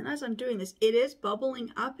 And as I'm doing this, it is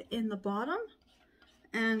bubbling up in the bottom.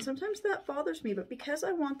 And sometimes that bothers me, but because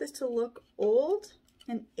I want this to look old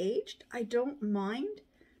and aged, I don't mind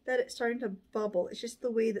that it's starting to bubble. It's just the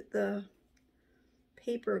way that the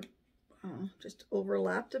paper just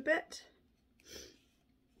overlapped a bit.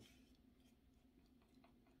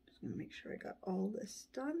 Just gonna make sure I got all this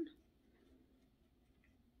done.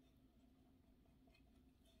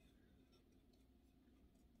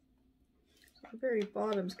 So the very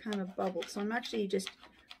bottom's kind of bubbled. So I'm actually just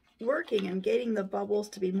working and getting the bubbles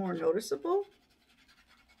to be more noticeable.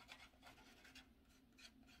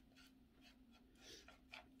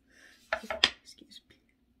 Excuse me.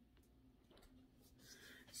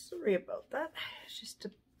 Sorry about that. It's just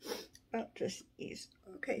about to sneeze.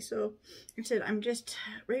 Okay, so like I said, I'm just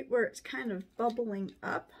right where it's kind of bubbling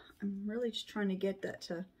up. I'm really just trying to get that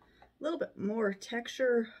to a little bit more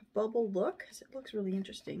texture bubble look, because it looks really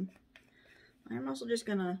interesting. I'm also just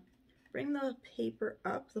gonna bring the paper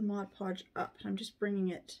up, the Mod Podge up, and I'm just bringing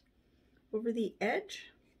it over the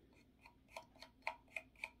edge.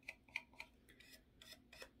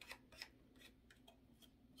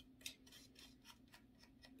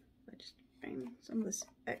 I just bring some of this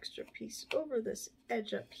extra piece over this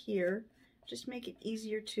edge up here, just make it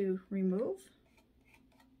easier to remove.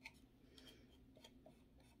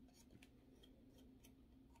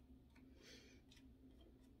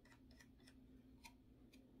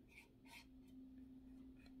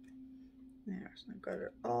 There, so I've got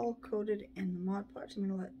it all coated in the Mod Podge. I'm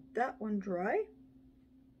going to let that one dry.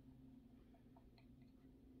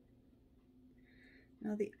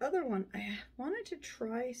 Now the other one, I wanted to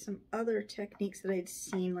try some other techniques that I'd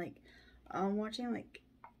seen, like watching like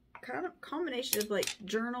kind of combination of like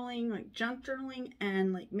journaling, like junk journaling,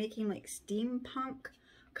 and like making like steampunk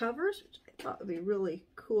covers, which I thought would be really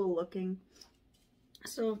cool looking.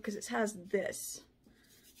 So, because it has this.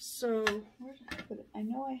 So, where did I put it? I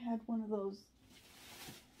know I had one of those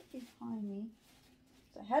behind me.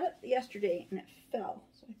 So I had it yesterday and it fell.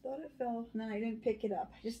 So I thought it fell and then I didn't pick it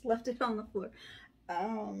up. I just left it on the floor.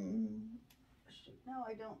 Now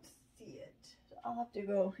I don't see it. So I'll have to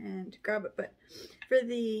go and grab it. But for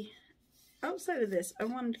the outside of this, I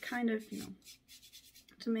wanted kind of, you know,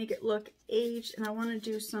 to make it look aged, and I want to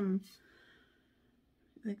do some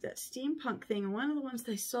like that steampunk thing. And one of the ones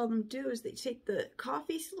that I saw them do is they take the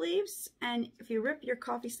coffee sleeves, and if you rip your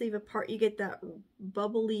coffee sleeve apart, you get that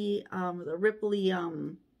bubbly, the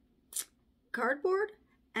ripply cardboard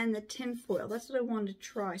and the tin foil. That's what I wanted to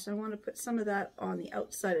try. So I want to put some of that on the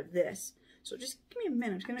outside of this. So just give me a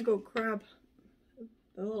minute. I'm just going to go grab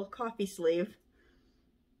the little coffee sleeve.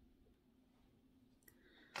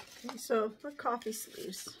 Okay, so for coffee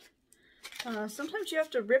sleeves, sometimes you have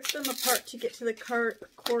to rip them apart to get to the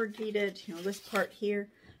corrugated, you know, this part here.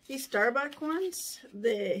 These Starbucks ones,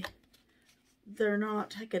 they're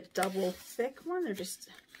not like a double thick one. They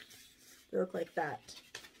look like that.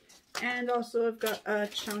 And also I've got a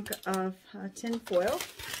chunk of tin foil.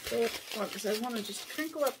 So I want to just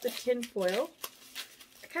crinkle up the tin foil.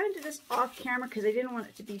 I kind of did this off camera because I didn't want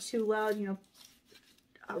it to be too loud. You know,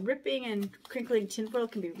 ripping and crinkling tin foil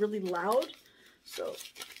can be really loud. So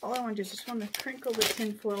all I want to do is just want to crinkle the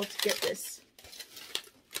tin foil to get this,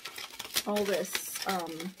 all this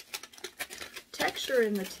texture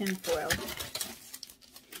in the tin foil.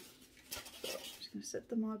 I'm going to set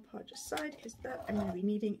the Mod Podge aside because that I'm going to be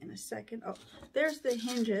needing in a second. Oh, there's the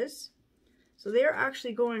hinges. So they're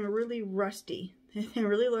actually going really rusty. They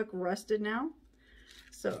really look rusted now.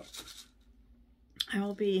 So I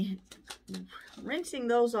will be rinsing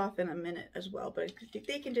those off in a minute as well. But I think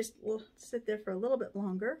they can just sit there for a little bit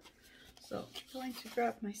longer. So I'm going to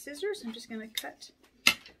grab my scissors. I'm just going to cut.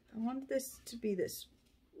 I want this to be this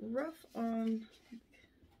rough on.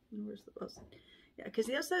 Where's the box? Yeah, because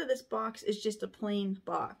the outside of this box is just a plain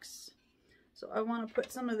box. So I want to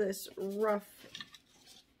put some of this rough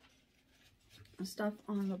stuff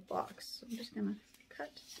on the box. So I'm just going to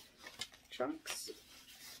cut chunks.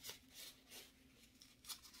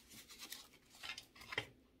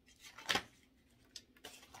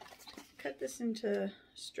 Cut this into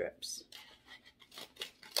strips.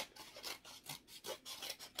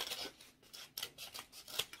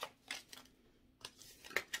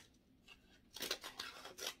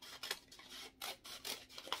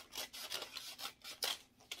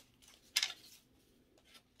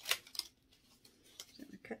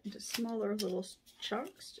 into smaller little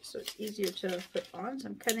chunks, just so it's easier to put on. So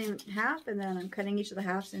I'm cutting in half, and then I'm cutting each of the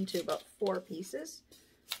halves into about 4 pieces.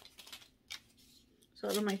 So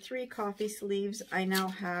out of my 3 coffee sleeves, I now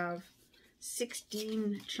have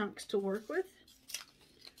 16 chunks to work with,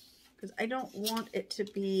 because I don't want it to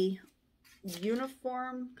be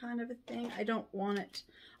uniform kind of a thing. I don't want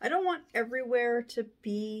everywhere to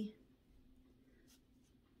be,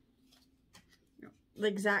 you know, the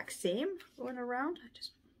exact same going around.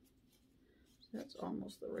 That's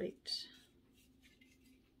almost the right,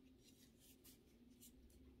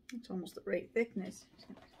 it's almost the right thickness.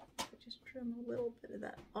 Just trim a little bit of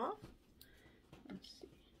that off. Let's see.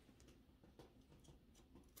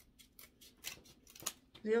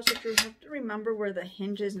 You also have to remember where the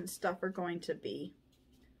hinges and stuff are going to be.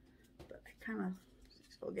 But I kind of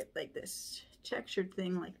will get like this textured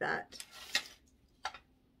thing like that.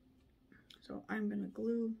 So I'm going to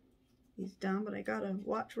glue these down, but I gotta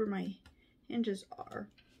watch where my hinges are.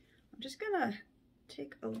 I'm just going to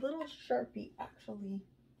take a little Sharpie, actually.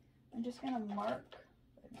 I'm just going to mark.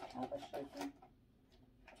 I have a Sharpie.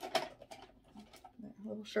 A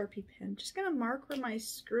little Sharpie pen. Just going to mark where my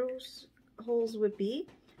screws holes would be,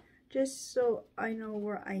 just so I know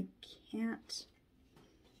where I can't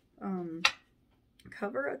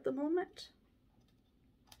cover at the moment.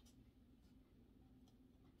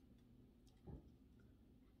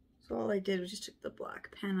 So all I did was just took the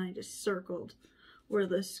black pen and I just circled where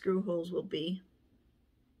the screw holes will be.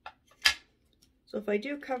 So if I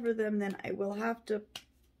do cover them, then I will have to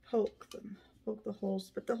poke the holes,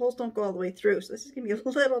 but the holes don't go all the way through, so this is going to be a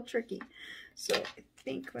little tricky. So I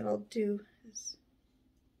think what I'll do is,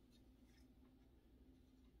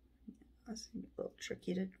 that's going to be a little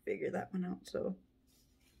tricky to figure that one out, so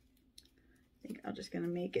I think I'm just going to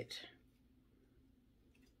make it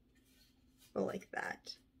go like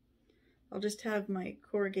that. I'll just have my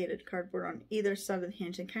corrugated cardboard on either side of the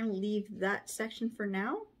hinge and kind of leave that section for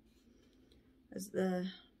now, as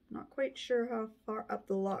not quite sure how far up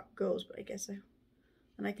the lock goes, but I guess and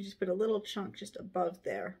I can just put a little chunk just above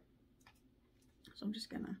there. So I'm just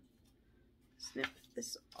gonna snip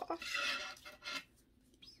this off.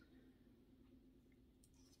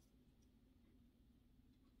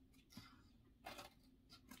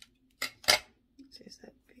 Let's see, is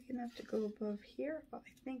that big enough to go above here? Oh,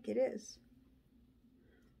 I think it is.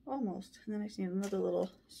 Almost. And then I just need another little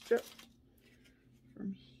strip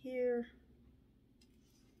from here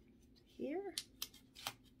to here.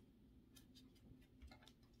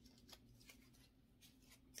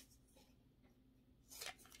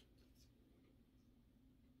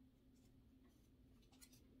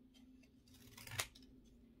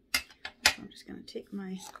 I'm just going to take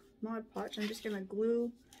my Mod Podge. I'm just going to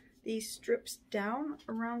glue these strips down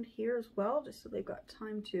around here as well, just so they've got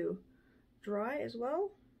time to dry as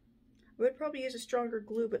well. I would probably use a stronger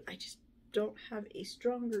glue, but I just don't have a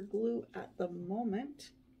stronger glue at the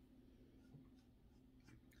moment.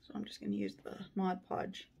 So I'm just going to use the Mod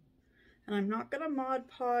Podge. And I'm not going to Mod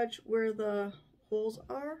Podge where the holes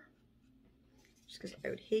are, just because I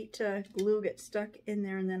would hate to glue get stuck in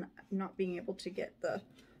there and then not being able to get the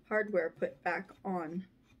hardware put back on.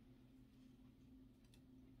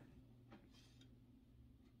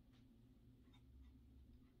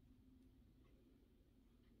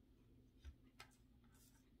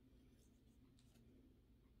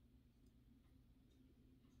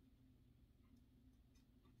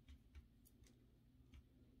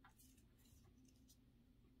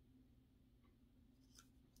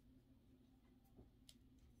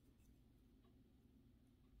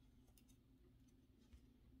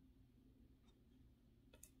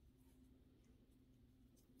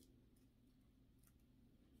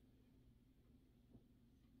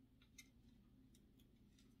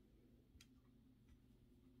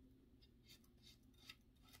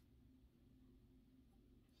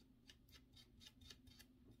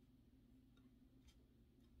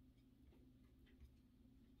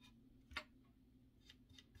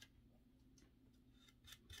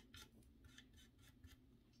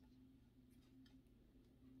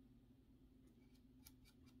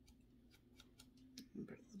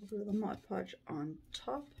 Put a little bit of the Mod Podge on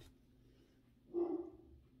top.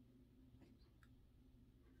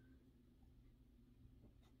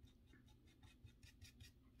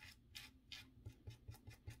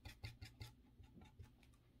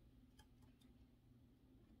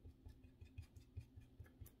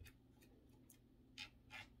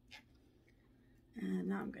 And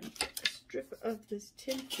now I'm going to put a strip of this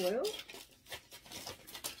tin foil .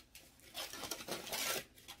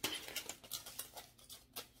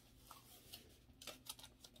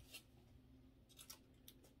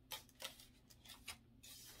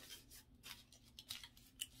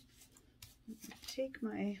 take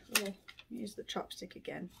my little, use the chopstick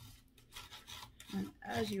again, and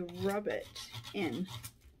as you rub it in,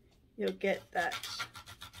 you'll get that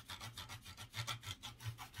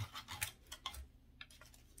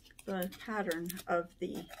the pattern of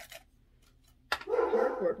the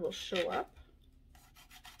cardboard will show up.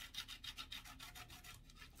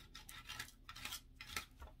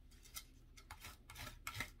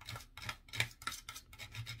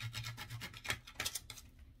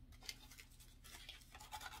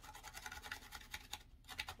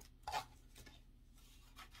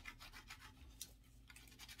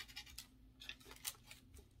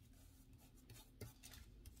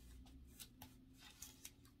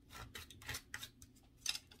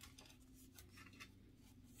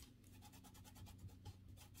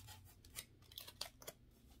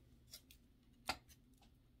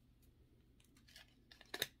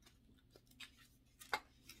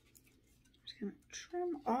 Going to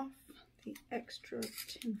trim off the extra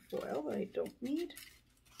tin foil that I don't need.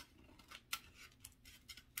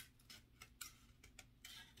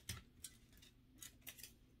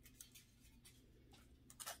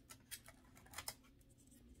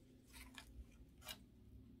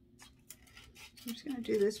 I'm just going to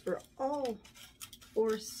do this for all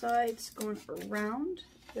 4 sides going around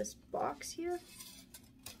this box here.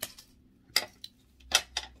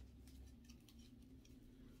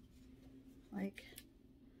 Like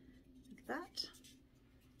that.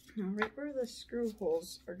 Now right where the screw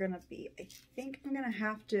holes are going to be, I think I'm going to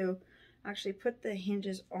have to actually put the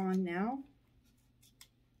hinges on now.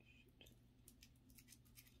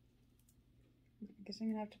 I guess I'm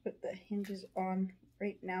going to have to put the hinges on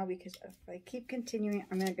right now, because if I keep continuing,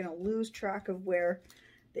 I'm going to lose track of where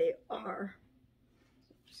they are.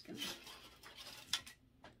 So I'm just going to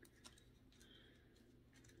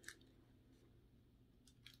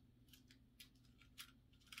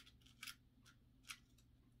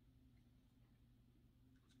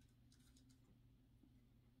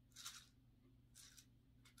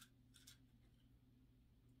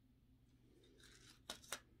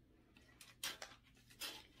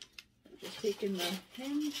taking the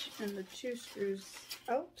hinge and the 2 screws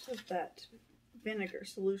out of that vinegar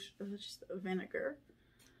solution, just the vinegar.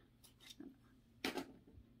 I'm gonna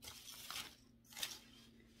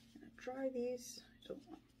dry these. I don't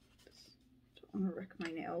want to wreck my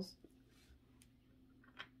nails.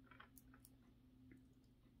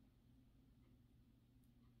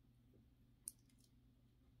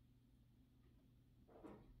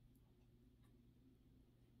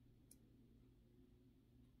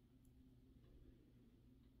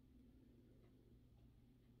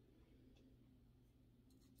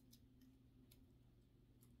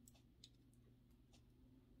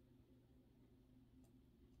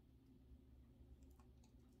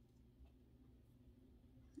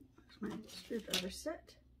 My screwdriver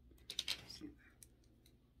set.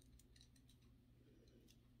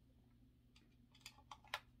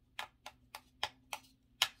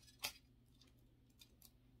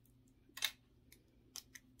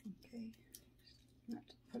 Okay, not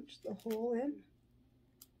to punch the hole in.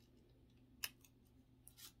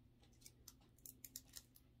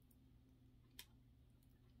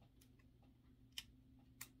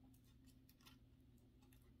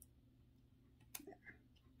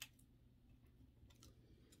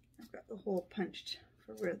 Got the hole punched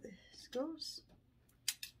for where this goes.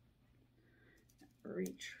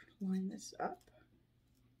 Line this up.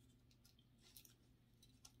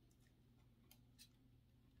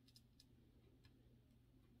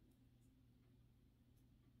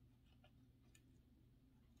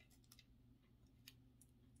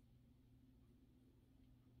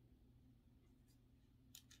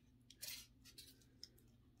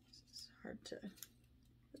 It's hard to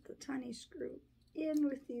put the tiny screw in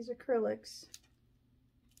with these acrylics.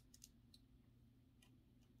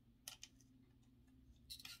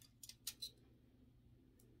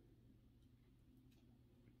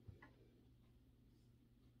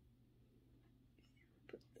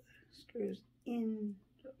 Put the screws in,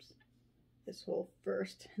 oops, this hole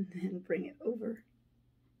first and then bring it over.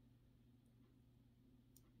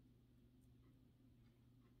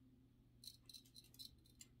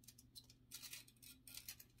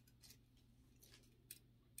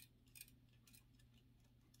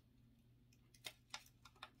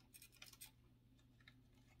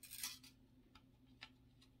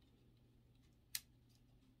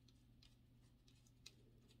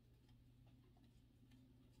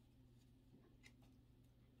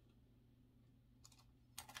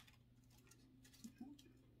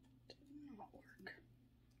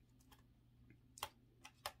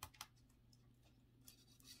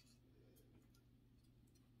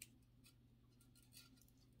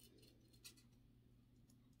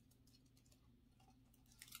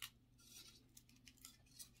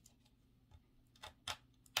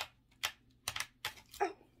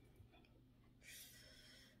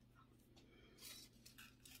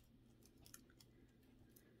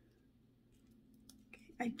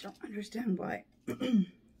 I don't understand why. Got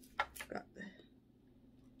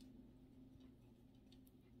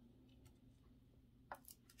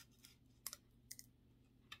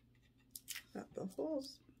the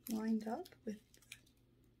holes lined up with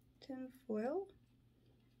tin foil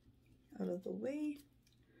out of the way.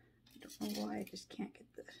 I don't know why I just can't get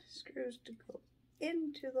the screws to go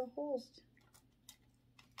into the holes.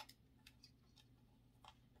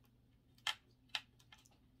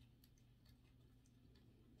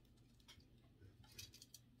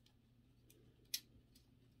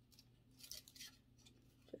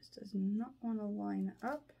 Just does not want to line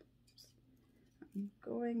up. I'm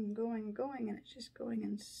going, and it's just going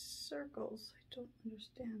in circles. I don't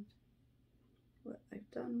understand what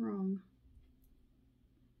I've done wrong.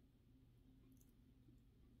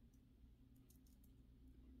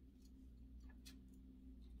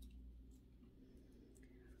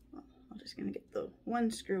 Well, I'm just going to get the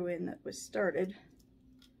one screw in that was started.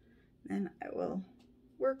 Then I will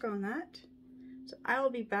work on that. So I'll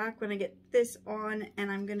be back when I get this on,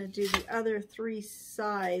 and I'm going to do the other 3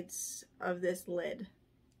 sides of this lid.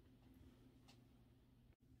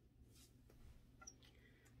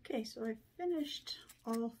 Okay, so I finished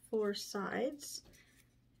all 4 sides.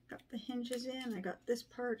 Got the hinges in, I got this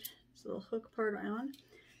part, this little hook part on.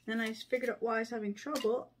 Then I figured out why I was having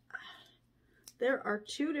trouble. There are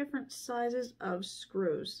 2 different sizes of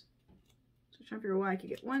screws. So I'm trying to figure out why I could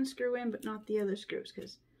get one screw in but not the other screws,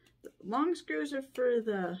 because the long screws are for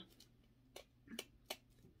the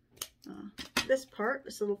this part,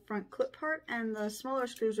 this little front clip part, and the smaller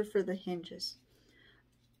screws are for the hinges.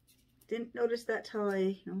 Didn't notice that till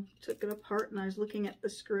I took it apart and I was looking at the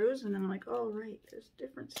screws, and then I'm like, oh right, there's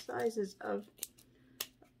different sizes of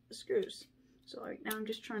the screws. So now I'm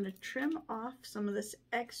just trying to trim off some of this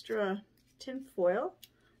extra tin foil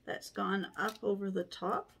that's gone up over the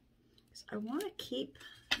top. So I want to keep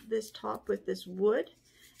this top with this wood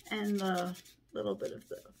and the little bit of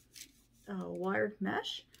the wired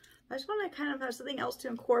mesh. I just want to kind of have something else to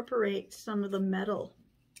incorporate some of the metal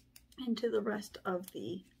into the rest of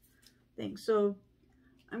the thing. So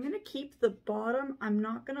I'm going to keep the bottom. I'm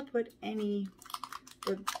not going to put any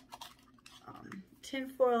tin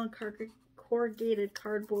foil and corrugated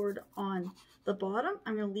cardboard on the bottom.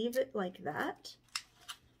 I'm going to leave it like that.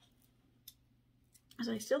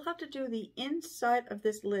 So I still have to do the inside of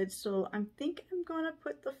this lid, so I think I'm going to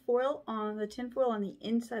put the foil on, the tin foil on the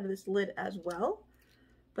inside of this lid as well,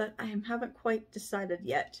 but I haven't quite decided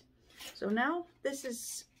yet. So now this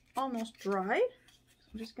is almost dry.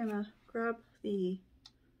 I'm just going to grab I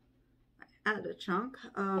added a chunk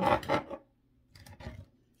of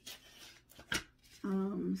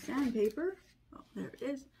sandpaper. Oh, there it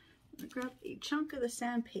is. I'm going to grab a chunk of the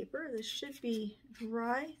sandpaper. This should be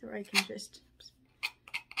dry, or I can just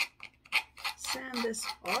sand this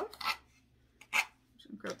off. I'm just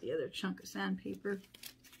going to grab the other chunk of sandpaper.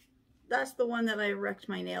 That's the one that I wrecked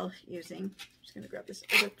my nail using. I'm just going to grab this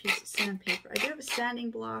other piece of sandpaper. I do have a sanding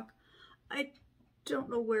block. I don't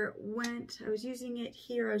know where it went. I was using it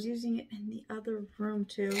here. I was using it in the other room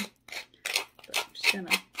too. But I'm just going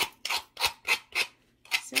to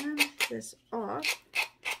sand this off.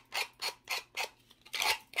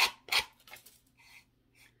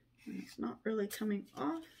 And it's not really coming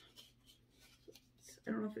off.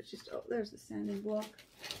 I don't know if it's just, oh, there's the sanding block.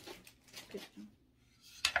 Okay.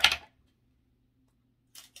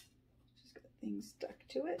 Just got things stuck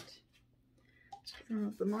to it. I don't know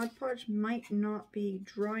if the Mod Podge might not be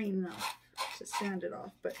dry enough to sand it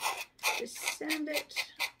off, but just sand it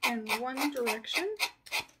in one direction.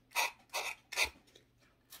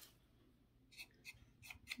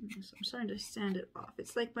 So I'm starting to sand it off.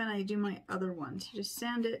 It's like when I do my other ones. You just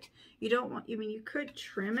sand it. You don't want, I mean, you could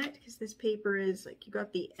trim it because this paper is like, you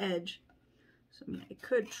got the edge. So I mean, I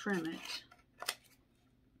could trim it.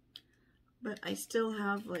 But I still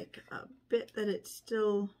have like a bit that it's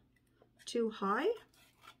still too high.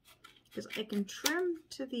 Because I can trim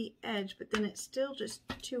to the edge, but then it's still just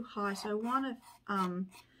too high. So I want to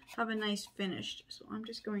have a nice finish. So I'm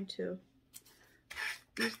just going to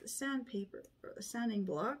use the sandpaper or the sanding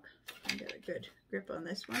block and get a good grip on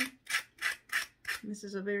this one. And this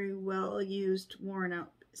is a very well used, worn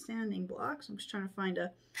out sanding block. So I'm just trying to find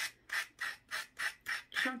a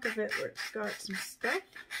chunk of it where it's got some stuff.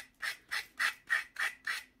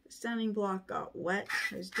 The sanding block got wet.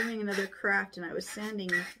 I was doing another craft and I was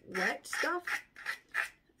sanding wet stuff,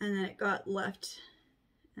 and then it got left,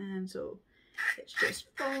 and so it's just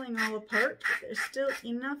falling all apart. But there's still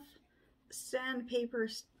enough sandpaper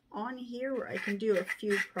on here where I can do a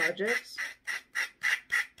few projects.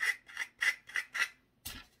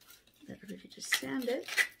 There, if you just sand it,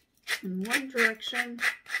 in one direction,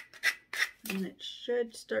 and it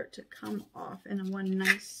should start to come off in one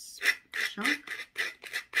nice chunk.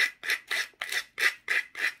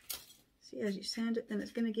 See, as you sand it, then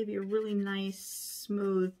it's going to give you a really nice,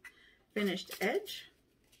 smooth, finished edge.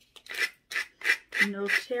 No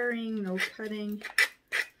tearing, no cutting.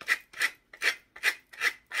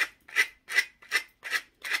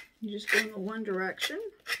 You just go in the one direction.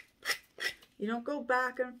 You don't go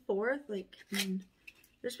back and forth. Like, I mean,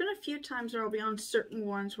 there's been a few times where I'll be on certain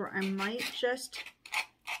ones where I might just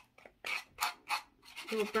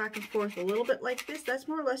go back and forth a little bit like this. That's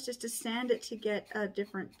more or less just to sand it to get a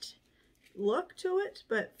different look to it.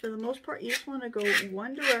 But for the most part, you just want to go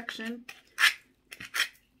one direction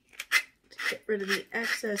to get rid of the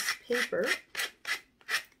excess paper.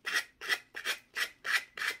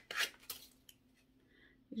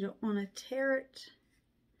 You don't want to tear it.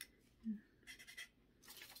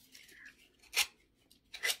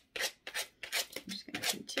 I'm just going to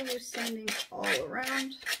continue sanding all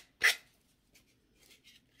around.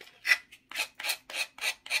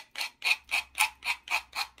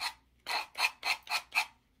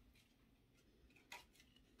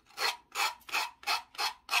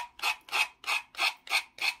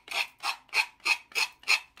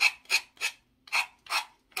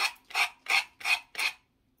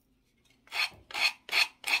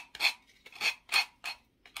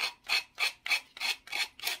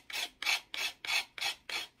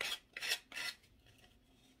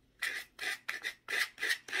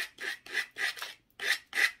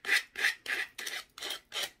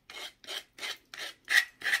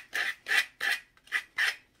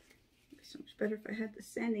 Better if I had the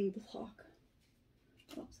sanding block.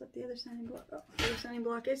 Oh, is that the other sanding block? Oh, the other sanding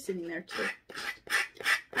block is sitting there too.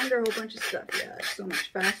 Under a whole bunch of stuff. Yeah, it's so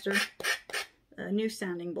much faster. A new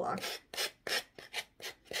sanding block.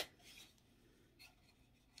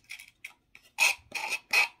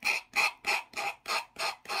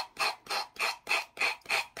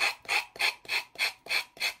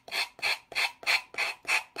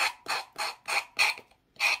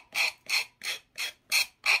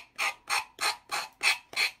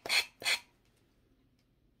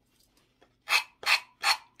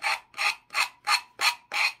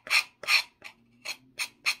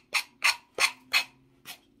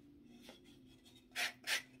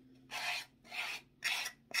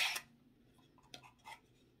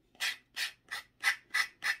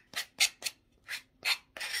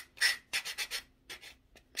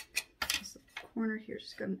 Corner here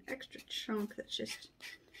just got an extra chunk that's just,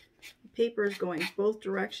 the paper is going both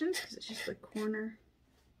directions because it's just the corner.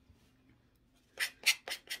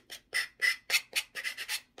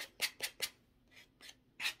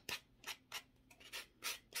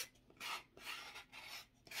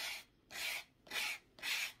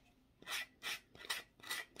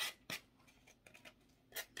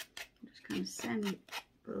 I'm just kind of sanding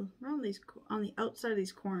around these, on the outside of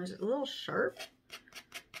these corners. It's a little sharp.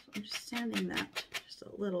 I'm just sanding that just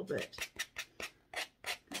a little bit.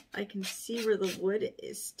 I can see where the wood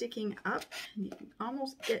is sticking up, and you can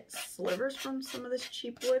almost get slivers from some of this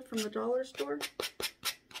cheap wood from the dollar store.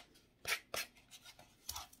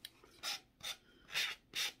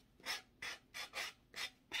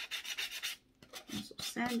 And so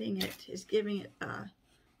sanding it is giving it a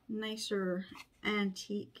nicer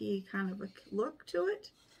antique-y kind of a look to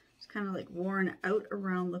it. It's kind of like worn out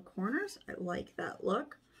around the corners. I like that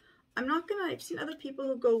look. I'm not gonna, I've seen other people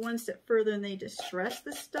who go one step further and they distress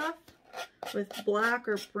the stuff with black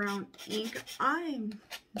or brown ink. I'm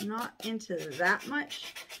not into that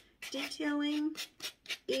much detailing,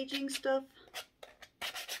 aging stuff.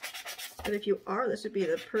 But if you are, this would be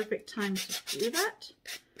the perfect time to do that.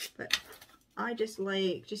 But I just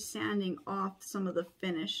like just sanding off some of the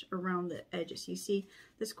finish around the edges. You see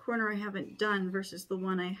this corner I haven't done versus the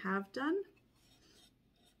one I have done.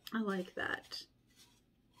 I like that.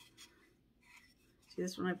 See,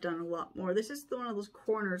 this one I've done a lot more. This is one of those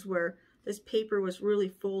corners where this paper was really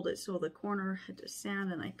folded, so the corner had to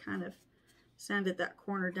sand, and I kind of sanded that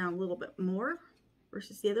corner down a little bit more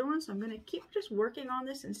versus the other one. So I'm going to keep just working on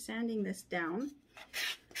this and sanding this down.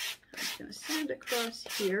 I'm just going to sand across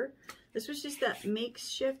here. This was just that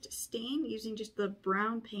makeshift stain using just the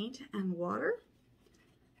brown paint and water.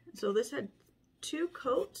 So this had 2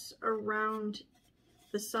 coats around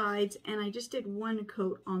the sides, and I just did 1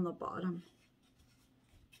 coat on the bottom.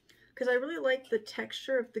 Because I really like the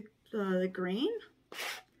texture of the grain.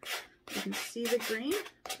 You can see the grain.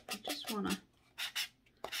 I just want to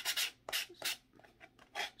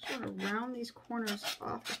round these corners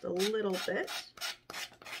off just a little bit.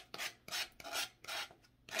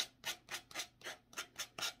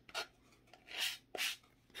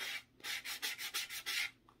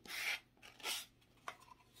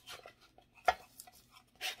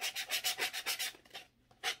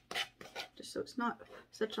 not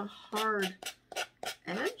such a hard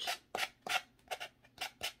edge.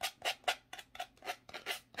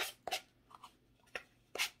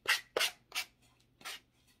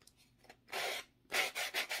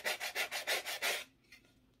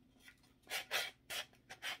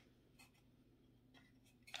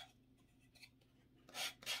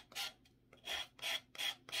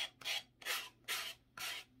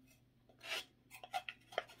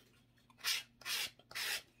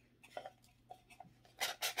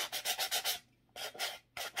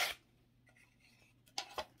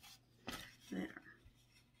 There.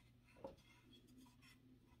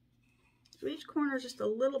 So each corner is just a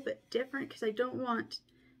little bit different because I don't want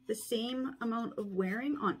the same amount of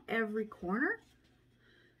wearing on every corner.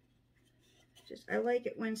 Just, I like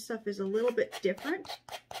it when stuff is a little bit different.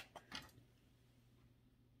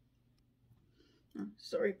 Oh,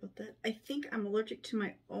 sorry about that. I think I'm allergic to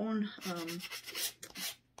my own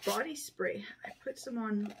body spray. I put some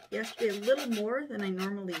on yesterday, a little more than I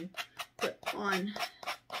normally put on.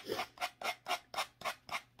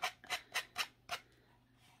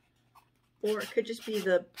 Or it could just be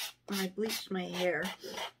when I bleached my hair.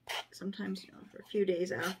 Sometimes, you know, for a few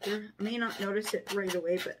days after. I may not notice it right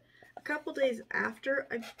away, but a couple days after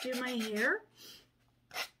I do my hair,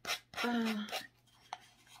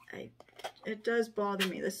 it does bother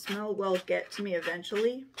me. The smell will get to me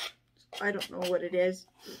eventually. I don't know what it is.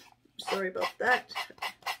 Sorry about that.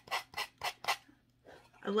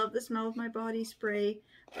 I love the smell of my body spray,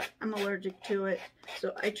 but I'm allergic to it.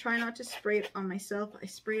 So I try not to spray it on myself. I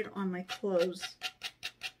spray it on my clothes.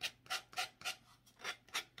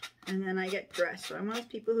 And then I get dressed. So I'm one of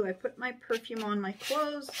those people who I put my perfume on my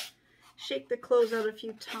clothes, shake the clothes out a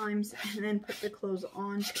few times, and then put the clothes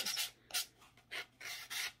on. So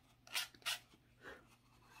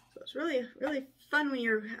it's really, really fun when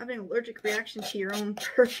you're having an allergic reaction to your own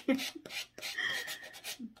perfume.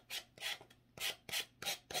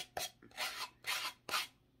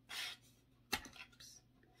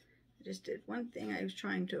 I just did one thing I was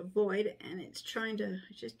trying to avoid, and it's trying to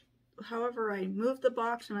just, however, I moved the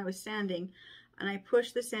box when I was sanding, and I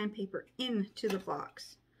pushed the sandpaper into the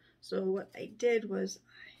box. So what I did was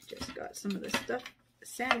I just got some of the stuff,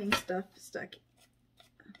 sanding stuff stuck,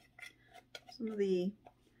 some of the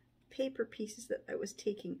paper pieces that I was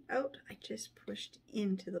taking out, I just pushed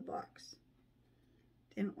into the box.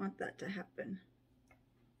 Didn't want that to happen.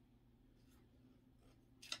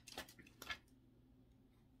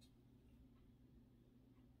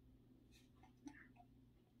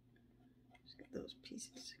 Just get those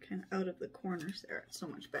pieces kind of out of the corners there. It's so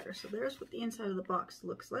much better. So there's what the inside of the box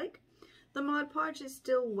looks like. The Mod Podge is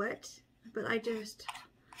still wet, but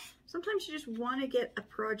sometimes you just want to get a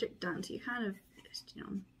project done. So you kind of just, you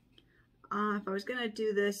know, if I was going to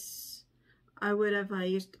do this, I would have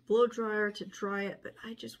used a blow dryer to dry it, but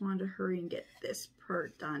I just wanted to hurry and get this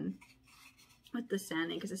part done with the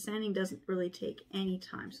sanding, because the sanding doesn't really take any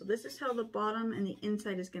time. So this is how the bottom and the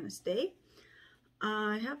inside is going to stay.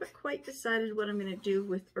 I haven't quite decided what I'm going to do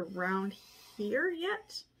with around here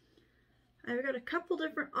yet. I've got a couple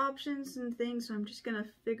different options and things, so I'm just going to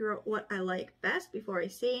figure out what I like best before I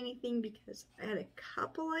say anything, because I had a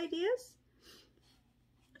couple ideas.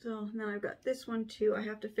 So now I've got this one too. I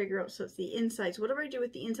have to figure out, so it's the inside. So whatever I do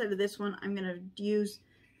with the inside of this one, I'm going to use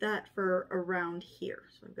that for around here.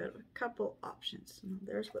 So I've got a couple options. And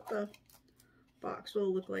there's what the box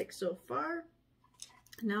will look like so far.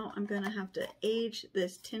 Now I'm going to have to age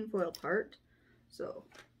this tinfoil part. So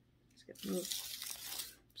let's get moved.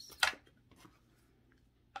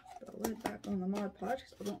 Put the lid back on the Mod Podge,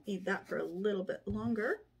 because I don't need that for a little bit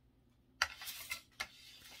longer.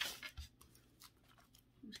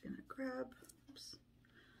 I'm just going to grab, oops.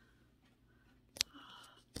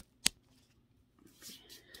 Okay,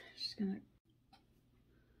 just going to,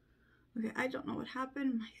 okay, I don't know what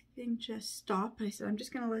happened. My thing just stopped. I said, I'm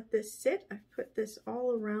just going to let this sit. I've put this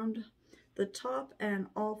all around the top and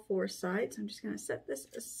all four sides. I'm just going to set this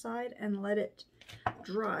aside and let it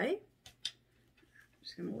dry. I'm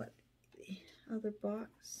just going to let the other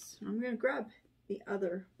box, I'm going to grab the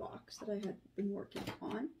other box that I had been working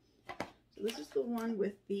on. So this is the one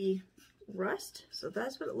with the rust. So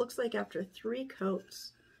that's what it looks like after 3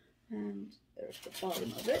 coats. And there's the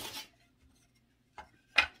bottom of it.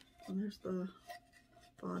 And there's the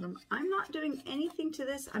bottom. I'm not doing anything to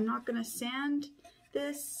this. I'm not going to sand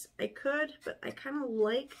this. I could, but I kind of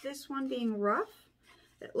like this one being rough.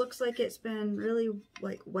 It looks like it's been really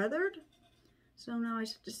like weathered. So now I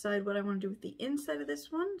just decide what I want to do with the inside of this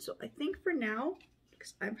one. So I think for now,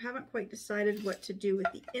 because I haven't quite decided what to do with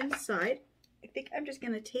the inside, I think I'm just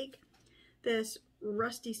going to take this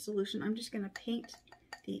rusty solution. I'm just going to paint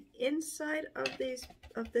the inside of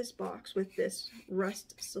this box with this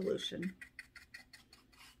rust solution.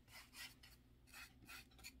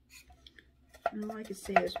 And all I can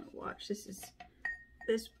say is, watch,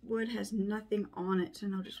 this wood has nothing on it,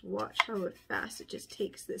 and I'll just watch how fast it just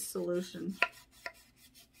takes this solution.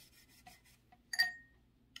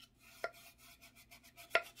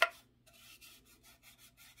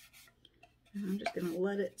 And I'm just going to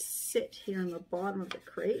let it sit here in the bottom of the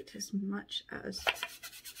crate as much as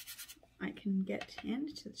I can get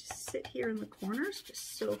in, to just sit here in the corners,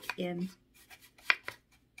 just soak in.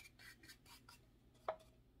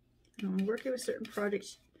 And when working with certain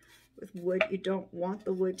projects with wood, you don't want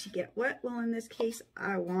the wood to get wet. Well, in this case,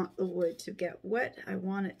 I want the wood to get wet. I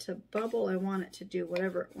want it to bubble. I want it to do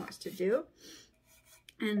whatever it wants to do.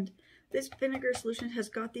 And this vinegar solution has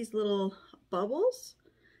got these little bubbles.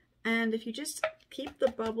 And if you just keep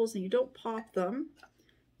the bubbles and you don't pop them,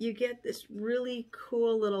 you get this really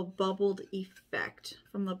cool little bubbled effect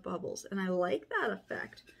from the bubbles. And I like that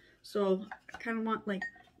effect. So I kind of want like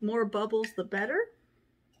more bubbles, the better.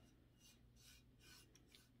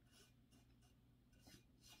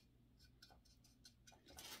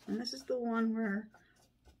 And this is the one where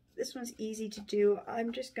this one's easy to do.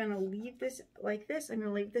 I'm just going to leave this like this. I'm going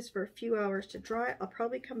to leave this for a few hours to dry. I'll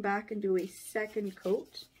probably come back and do a second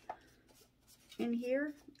coat in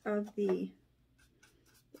here of the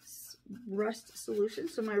rust solution.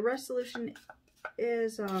 So my rust solution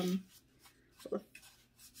is a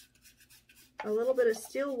little bit of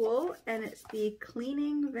steel wool, and it's the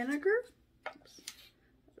cleaning vinegar. Oops,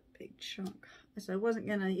 a big chunk. So I wasn't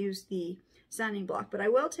going to use the sanding block, but I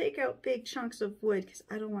will take out big chunks of wood because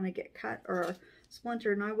I don't want to get cut or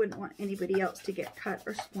splintered, and I wouldn't want anybody else to get cut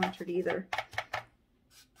or splintered either.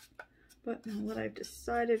 But now what I've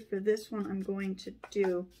decided for this one I'm going to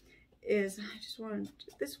do is I just want to do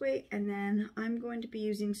it this way, and then I'm going to be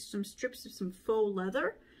using some strips of some faux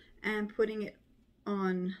leather and putting it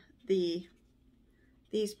on these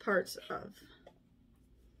parts of,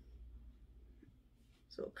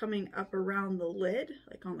 so coming up around the lid,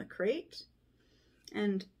 like on the crate.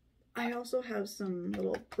 And I also have some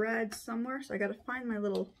little brads somewhere, so I got to find my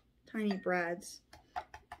little tiny brads.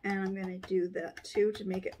 And I'm going to do that too to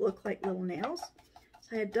make it look like little nails.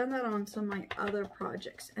 So I had done that on some of my other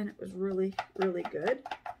projects, and it was really, really good.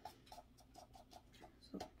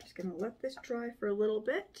 So I'm just going to let this dry for a little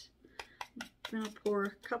bit. I'm going to pour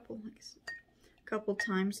a couple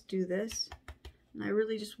times, do this. And I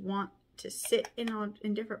really just want to sit in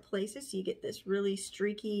different places so you get this really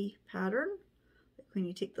streaky pattern. Like when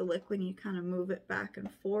you take the liquid and you kind of move it back and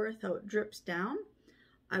forth, how it drips down.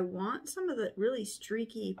 I want some of the really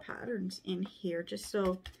streaky patterns in here just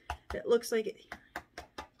so it looks like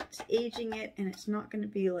it's aging it, and it's not going to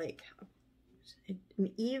be like an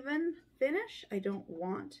even finish. I don't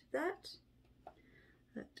want that.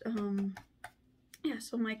 But yeah,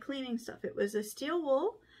 so my cleaning stuff, it was a steel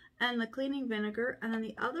wool and the cleaning vinegar, and then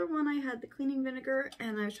the other one I had the cleaning vinegar,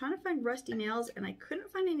 and I was trying to find rusty nails, and I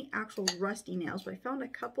couldn't find any actual rusty nails, but I found a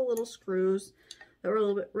couple little screws that were a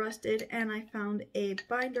little bit rusted, and I found a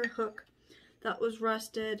binder hook that was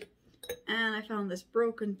rusted, and I found this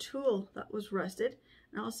broken tool that was rusted.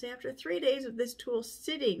 And I'll say after 3 days of this tool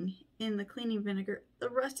sitting in the cleaning vinegar, the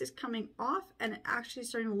rust is coming off and it actually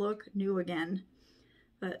starting to look new again.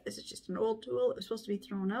 But this is just an old tool. It was supposed to be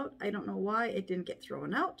thrown out. I don't know why it didn't get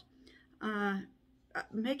thrown out.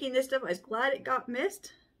 Making this stuff, I was glad it got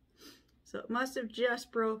missed. So it must have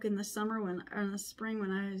just broke in the summer or in the spring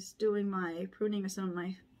when I was doing my pruning of some of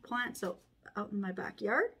my plants out in my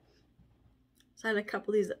backyard. So I had a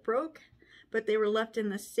couple of these that broke, but they were left in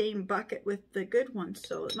the same bucket with the good ones.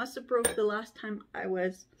 So it must have broke the last time I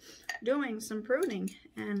was doing some pruning,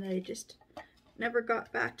 and I just never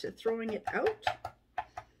got back to throwing it out.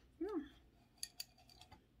 Yeah.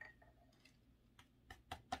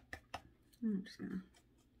 I'm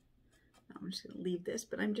just gonna leave this,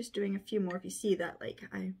 but I'm just doing a few more. If you see that, like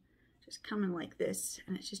I just coming like this,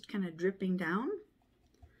 and it's just kind of dripping down.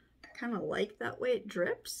 I kind of like that way it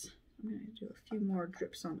drips. I'm gonna do a few more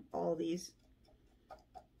drips on all these.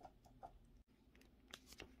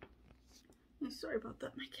 Sorry about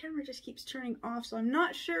that. My camera just keeps turning off, so I'm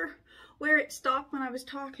not sure where it stopped when I was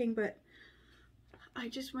talking, but I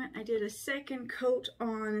did a second coat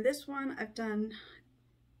on this one. I've done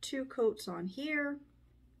 2 coats on here.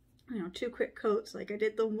 You know, 2 quick coats. Like I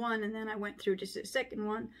did the one, and then I went through just a second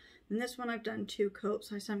one. And this one I've done 2 coats.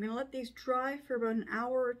 So I'm going to let these dry for about an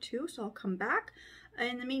hour or 2, so I'll come back.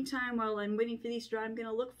 In the meantime, while I'm waiting for these to dry, I'm going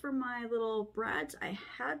to look for my little brads. I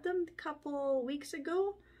had them a couple weeks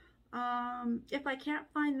ago. If I can't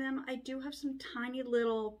find them, I do have some tiny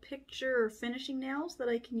little picture or finishing nails that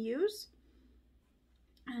I can use.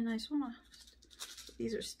 And I just want to,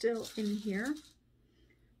 these are still in here.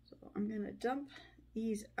 So I'm going to dump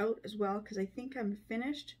these out as well because I think I'm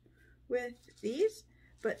finished with these.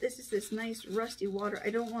 But this is this nice rusty water.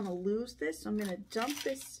 I don't want to lose this, so I'm going to dump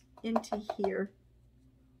this into here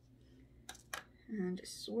and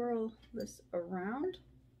swirl this around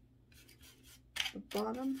the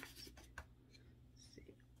bottom. Let's see.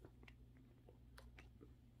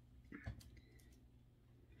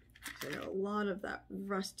 I got a lot of that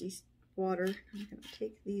rusty water. I'm going to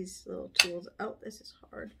take these little tools out. This is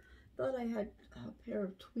hard. Thought I had a pair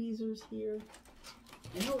of tweezers here.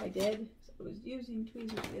 I know I did. I was using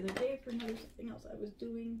tweezers the other day for another something else I was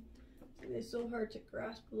doing. It's so hard to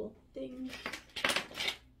grasp little things.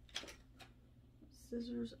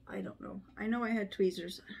 Scissors, I don't know. I know I had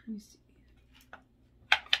tweezers. Let me see.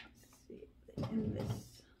 Let's see in this.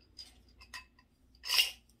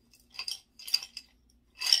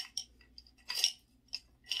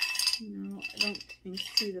 No, I don't even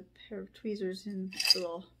see the pair of tweezers in this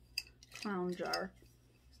little clown jar.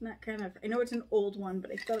 Not kind of, I know it's an old one, but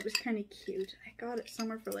I thought it was kind of cute. I got it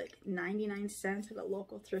somewhere for like 99 cents at a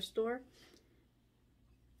local thrift store.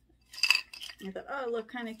 I thought, oh, it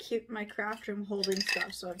looked kind of cute in my craft room holding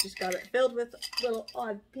stuff, so I've just got it filled with little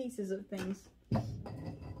odd pieces of things.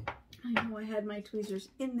 I know I had my tweezers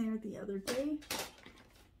in there the other day.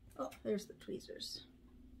 Oh, there's the tweezers.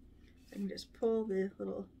 I can just pull the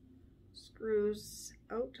little screws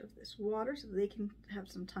out of this water so they can have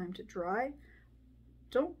some time to dry.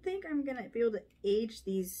 Don't think I'm gonna be able to age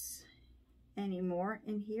these anymore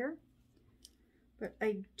in here, but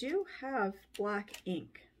I do have black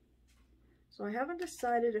ink. So I haven't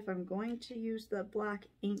decided if I'm going to use the black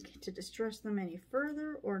ink to distress them any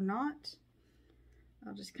further or not.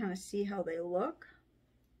 I'll just kind of see how they look.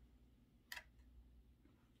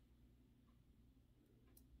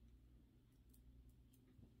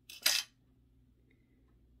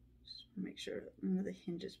 Make sure that none of the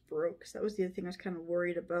hinges broke, because that was the other thing I was kind of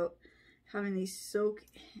worried about, having these soak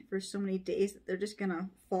for so many days that they're just gonna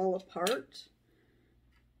fall apart.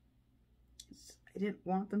 I didn't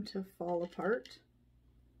want them to fall apart.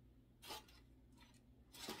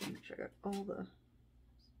 Make sure I got all the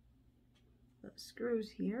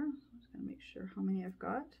screws here. I'm just gonna make sure how many I've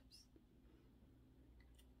got.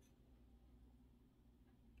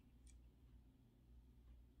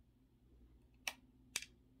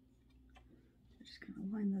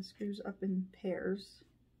 Line the screws up in pairs.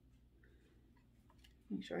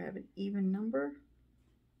 Make sure I have an even number.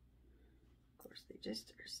 Of course, they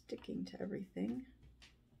just are sticking to everything.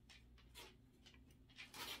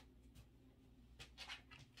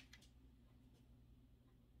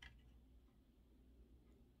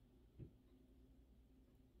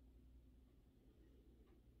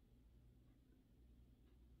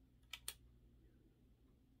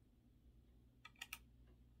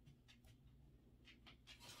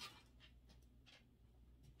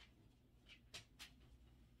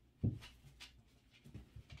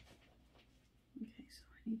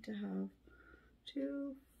 Need to have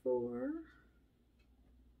 2, 4,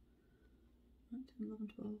 11,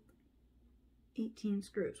 12, 18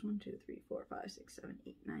 screws. 1, 2, 3, 4, 5, 6, 7,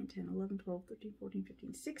 8, 9, 10, 11, 12, 13, 14,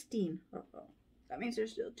 15, 16. Uh-oh. That means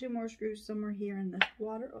there's still 2 more screws somewhere here in the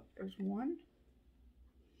water. Oh, there's 1.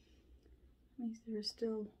 That means there's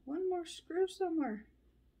still 1 more screw somewhere.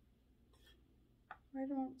 I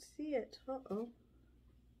don't see it. Uh-oh.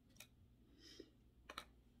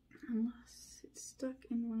 Unless it's stuck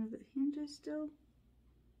in one of the hinges still.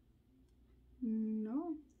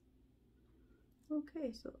 No.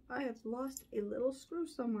 Okay, so I have lost a little screw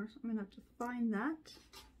somewhere, so I'm gonna have to find that,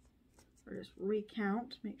 or just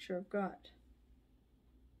recount, make sure I've got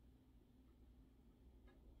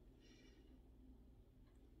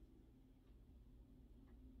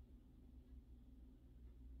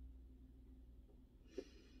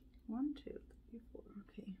one, 2, 3, 4.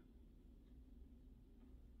 Okay.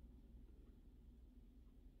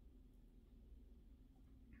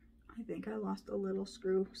 I think I lost a little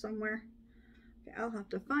screw somewhere. Okay, I'll have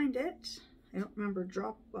to find it. I don't remember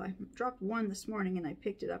I dropped one this morning and I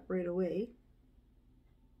picked it up right away.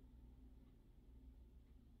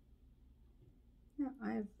 Yeah,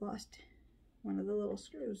 I have lost one of the little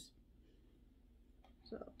screws.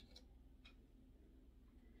 So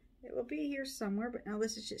it will be here somewhere, but now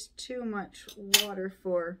this is just too much water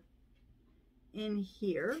for in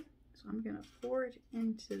here. So I'm gonna pour it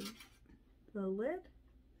into the lid.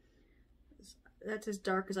 That's as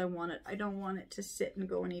dark as I want it. I don't want it to sit and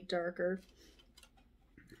go any darker.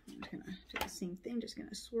 I'm just gonna do the same thing, just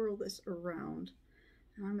gonna swirl this around.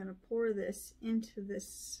 And I'm gonna pour this into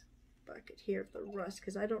this bucket here of the rust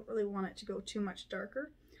because I don't really want it to go too much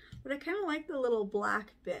darker. But I kind of like the little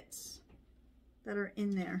black bits that are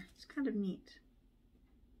in there. It's kind of neat.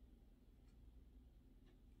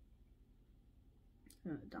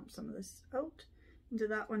 I'm gonna dump some of this out into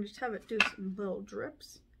that one, just have it do some little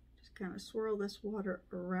drips. Just kind of swirl this water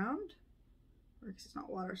around. Or it's not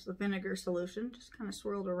water, it's the vinegar solution. Just kind of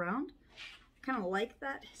swirled around. I kind of like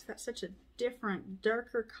that. It's got such a different,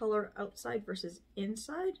 darker color outside versus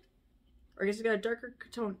inside. Or I guess it's got a darker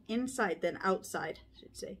tone inside than outside, I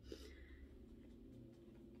should say.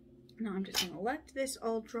 Now I'm just going to let this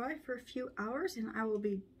all dry for a few hours and I will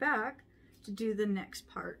be back to do the next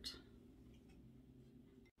part.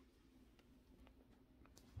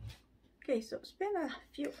 Okay, so it's been a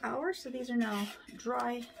few hours, so these are now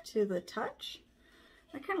dry to the touch.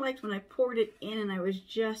 I kind of liked when I poured it in and I was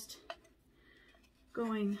just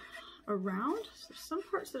going around. So there's some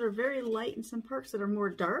parts that are very light and some parts that are more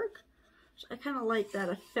dark. So I kind of like that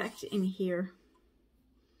effect in here.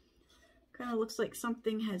 Kind of looks like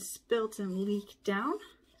something has spilt and leaked down.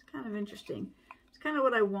 It's kind of interesting. It's kind of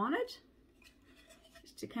what I wanted,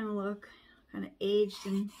 just to kind of look kind of aged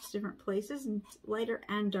in different places and lighter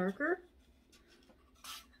and darker.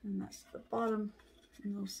 And that's the bottom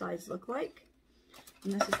and those sides look like.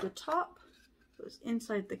 And this is the top, so it's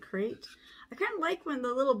inside the crate. I kind of like when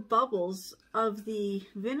the little bubbles of the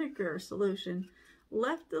vinegar solution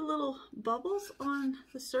left the little bubbles on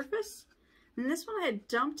the surface. And this one I had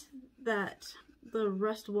dumped the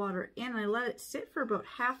rust water in. I let it sit for about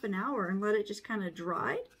half an hour and let it just kind of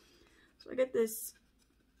dry. So I get this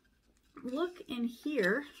look in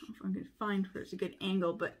here. I don't know if I'm going to find where it's a good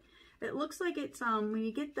angle, but it looks like it's when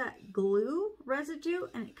you get that glue residue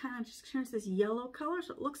and it kind of just turns this yellow color.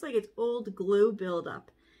 So it looks like it's old glue buildup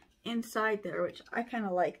inside there, which I kind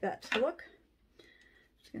of like that look.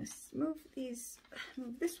 I'm just going to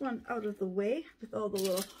move this one out of the way with all the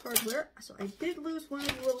little hardware. So I did lose one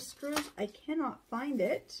of the little screws. I cannot find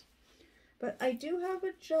it, but I do have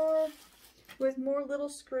a jar with more little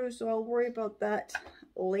screws, so I'll worry about that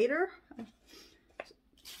later.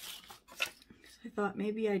 I thought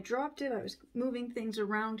maybe I dropped it. I was moving things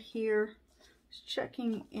around here, just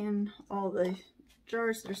checking in all the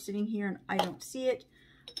jars that are sitting here and I don't see it.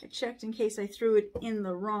 I checked in case I threw it in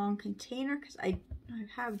the wrong container because I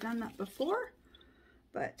have done that before.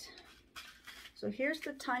 But so here's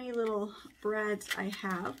the tiny little brads I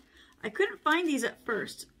have. I couldn't find these at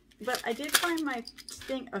first, but I did find my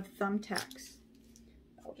thing of thumbtacks.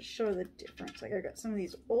 I'll just show the difference. Like I got some of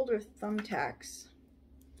these older thumbtacks,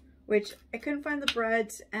 which I couldn't find the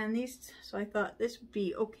brads and these, so I thought this would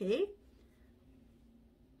be okay.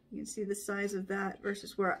 You can see the size of that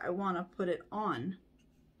versus where I want to put it on.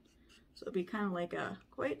 So it'll be kind of like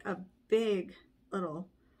quite a big little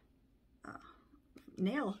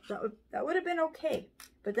nail. That would have been okay.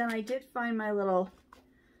 But then I did find my little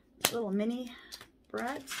mini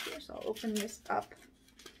brads here, so I'll open this up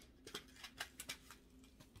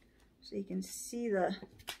so you can see the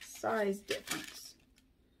size difference.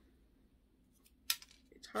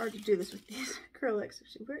 It's hard to do this with these acrylics.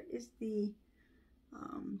 Actually, where is the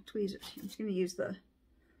tweezers? I'm just going to use the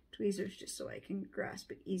tweezers just so I can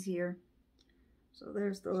grasp it easier. So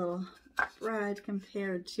there's the little brad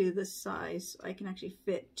compared to the size. So I can actually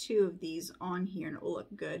fit two of these on here and it will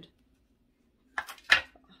look good.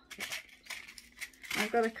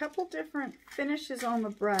 I've got a couple different finishes on the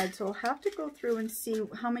brad, so I'll have to go through and see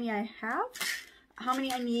how many I have, how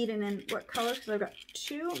many I need, and then what colors, because I've got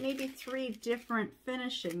 2, maybe 3 different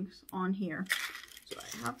finishings on here. So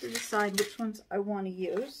I have to decide which ones I want to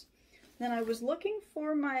use. Then I was looking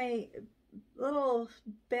for my little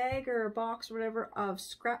bag or box or whatever of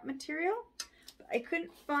scrap material, but I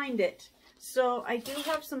couldn't find it. So I do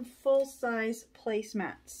have some full-size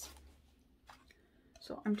placemats.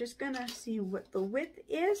 So I'm just gonna see what the width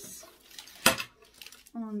is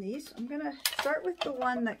on these. I'm gonna start with the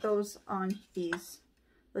one that goes on these,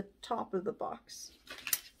 the top of the box.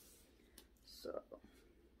 So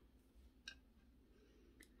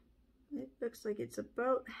it looks like it's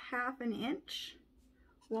about ½ an inch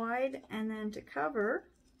wide, and then to cover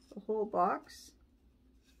the whole box,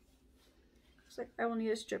 looks like I will need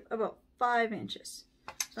a strip about 5 inches.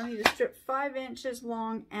 So I need a strip 5 inches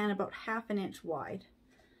long and about ½ an inch wide.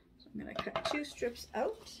 So I'm going to cut 2 strips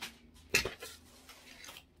out.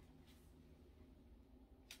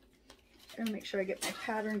 I'm going to make sure I get my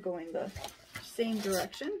pattern going the same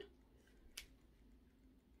direction.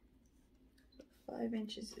 So 5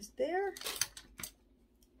 inches is there.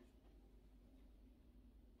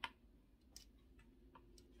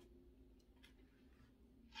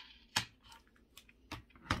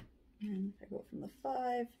 And if I go from the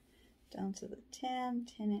 5 down to the 10,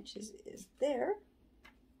 10 inches is there.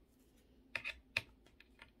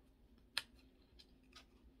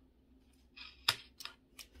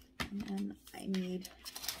 And then I need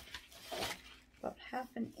about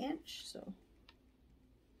 1/2 inch, so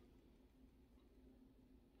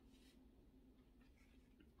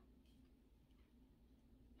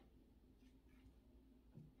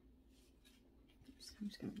I'm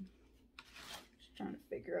just trying to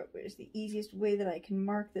figure out what is the easiest way that I can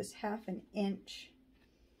mark this 1/2 inch,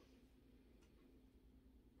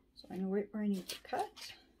 so I know right where I need to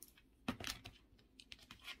cut.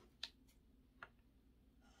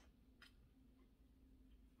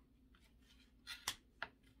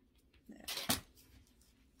 There.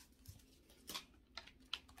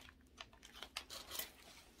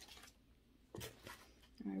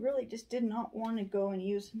 I really just did not want to go and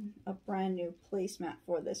use a brand new placemat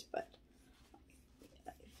for this, but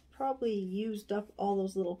I probably used up all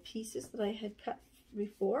those little pieces that I had cut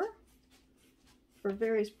before for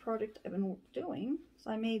various projects I've been doing.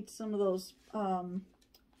 So I made some of those,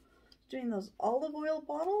 doing those olive oil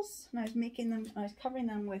bottles, and I was making them, I was covering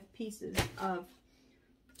them with pieces of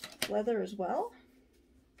leather as well.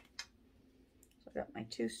 So I got my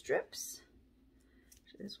 2 strips.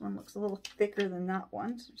 This one looks a little thicker than that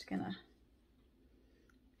one, so I'm just gonna,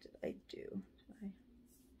 what did I do?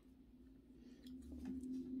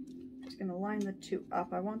 I'm just gonna line the 2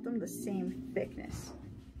 up. I want them the same thickness.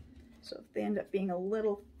 So if they end up being a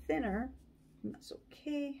little thinner, that's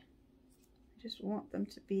okay. I just want them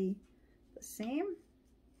to be the same.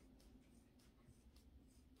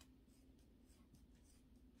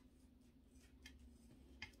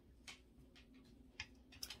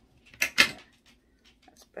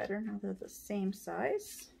 Better now they're the same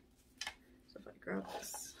size. So if I grab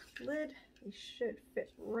this lid, they should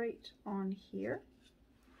fit right on here.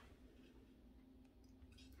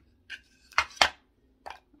 That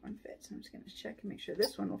one fits. I'm just going to check and make sure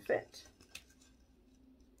this one will fit.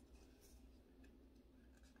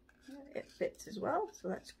 Yeah, it fits as well, so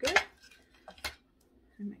that's good.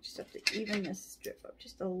 I might just have to even this strip up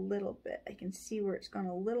just a little bit. I can see where it's gone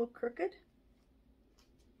a little crooked.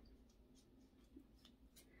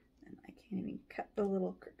 Can't even cut the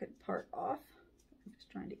little crooked part off. I'm just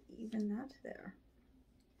trying to even that there.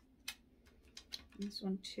 And this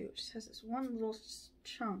one too, it just has this one little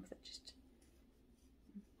chunk that just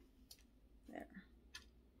there.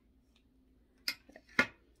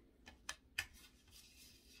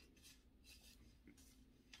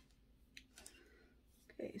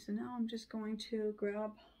 Okay, so now I'm just going to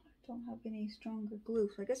grab, I don't have any stronger glue,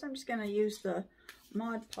 so I guess I'm just going to use the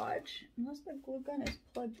Mod Podge, unless the glue gun is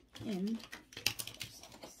plugged in.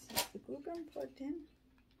 Is the glue gun plugged in?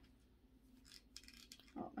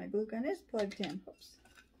 Oh, my glue gun is plugged in. Oops.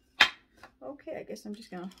 Okay, I guess I'm just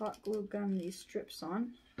going to hot glue gun these strips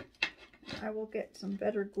on. I will get some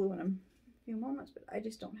better glue in a few moments, but I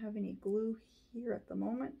just don't have any glue here at the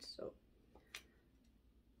moment, so.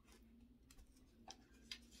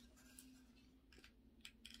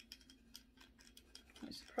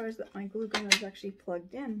 I'm surprised that my glue gun is actually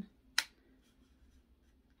plugged in.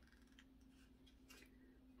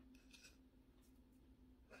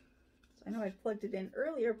 So I know I plugged it in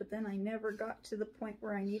earlier, but then I never got to the point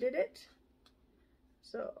where I needed it.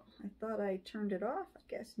 So I thought I turned it off. I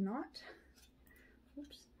guess not.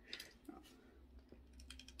 Oops. Oh.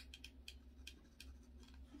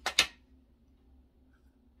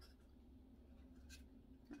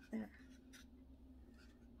 There.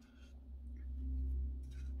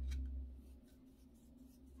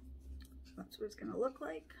 That's what it's going to look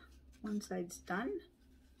like. One side's done.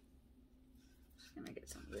 Just going to get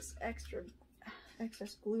some of this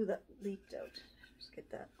excess glue that leaked out. Just get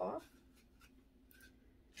that off.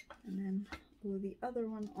 And then glue the other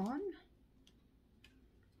one on.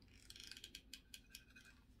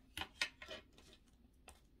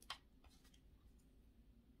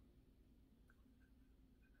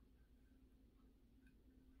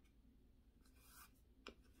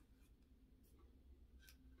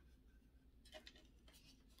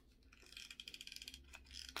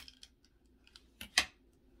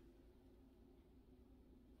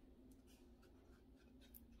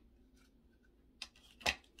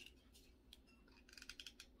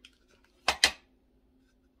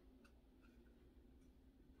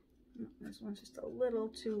 This one's just a little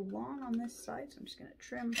too long on this side, so I'm just going to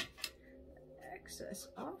trim the excess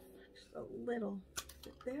off. Just a little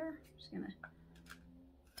bit there.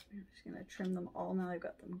 I'm just gonna trim them all now. I've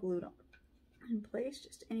got them glued on in place,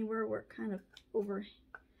 just anywhere where it kind of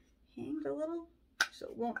overhangs a little, so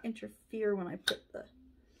it won't interfere when I put the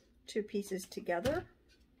 2 pieces together.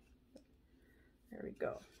 There we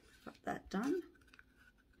go. Got that done.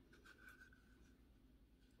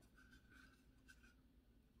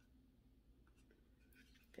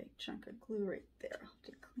 Big chunk of glue right there. I'll have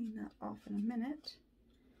to clean that off in a minute.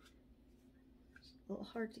 It's a little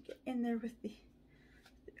hard to get in there with the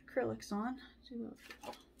acrylics on. Do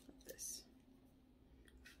this.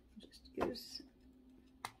 Just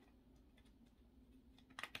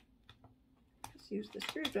use the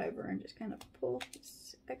screwdriver and just kind of pull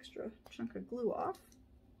this extra chunk of glue off.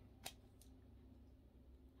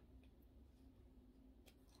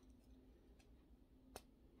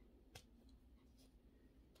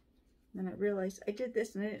 Then I realized I did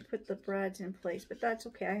this and I didn't put the brads in place, but that's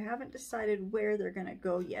okay. I haven't decided where they're gonna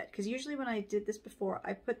go yet, because usually when I did this before,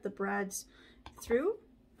 I put the brads through,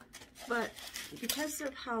 but because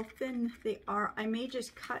of how thin they are, I may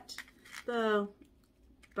just cut the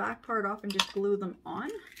back part off and just glue them on.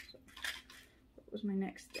 So that was my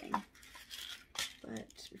next thing. But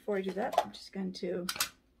before I do that, I'm just going to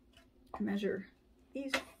measure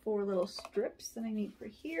these 4 little strips that I need for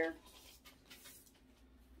here.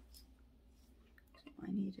 So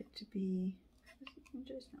I need it to be,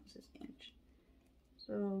 inches? No, it says inch.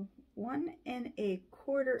 So 1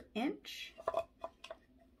 1/4 inch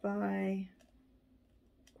by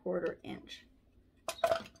 1/4 inch.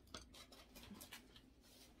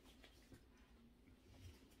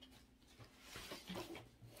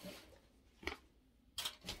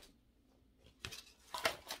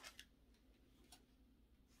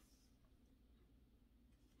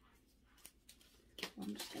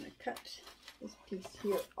 I'm just going to cut this piece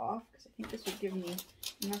here off because I think this would give me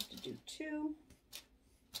enough to do 2.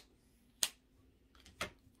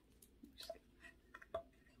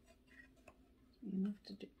 Enough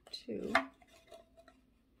to do 2.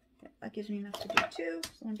 Yeah, that gives me enough to do 2.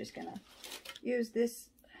 So I'm just going to use this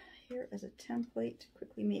here as a template to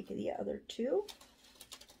quickly make the other 2.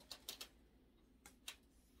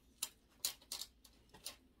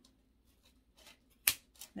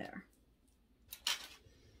 There.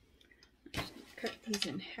 Cut these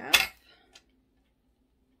in half.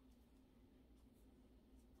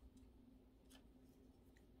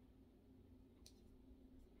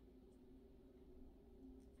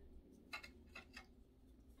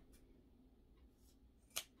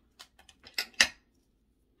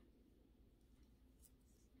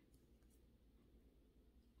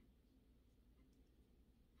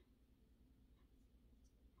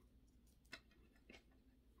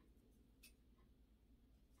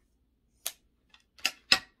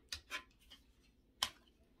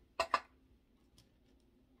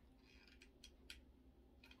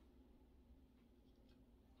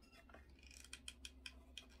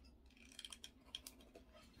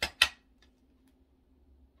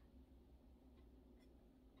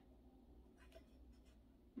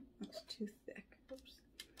 That's too thick. Oops.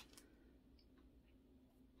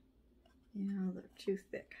 Yeah, they're too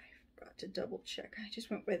thick. I forgot to double check. I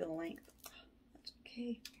just went by the length. That's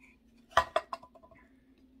okay.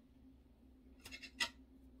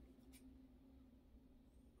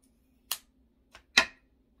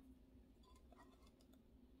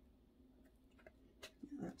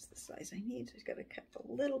 That's the size I need. So I've got to cut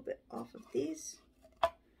a little bit off of these.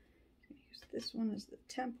 Use this one as the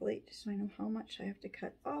template just so I know how much I have to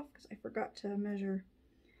cut off, because I forgot to measure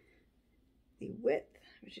the width.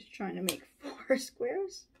 I was just trying to make 4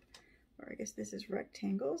 squares, or I guess this is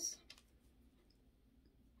rectangles.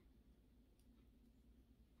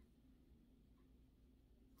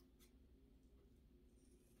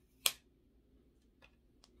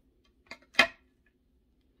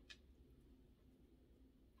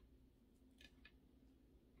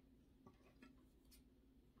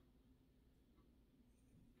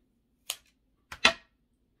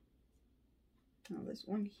 Now this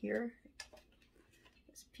one here,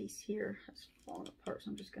 this piece here has fallen apart,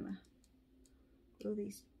 so I'm just gonna glue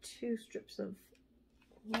these 2 strips of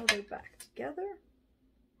leather back together.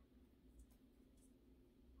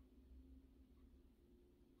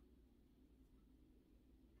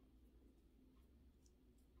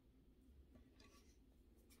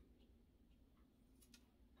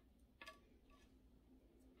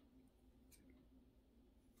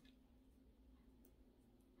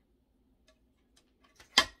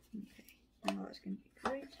 Now that's going to be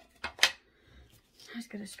great. I just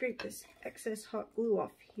got to scrape this excess hot glue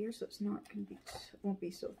off here so it's not going to be, it won't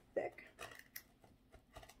be so thick.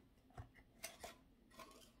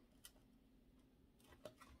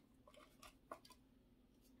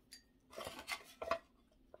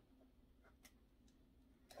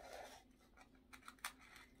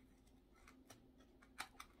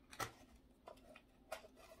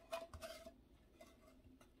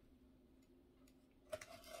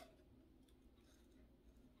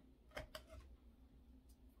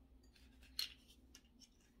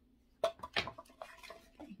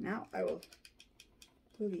 now I will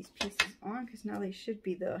glue these pieces on because now they should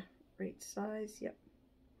be the right size. Yep.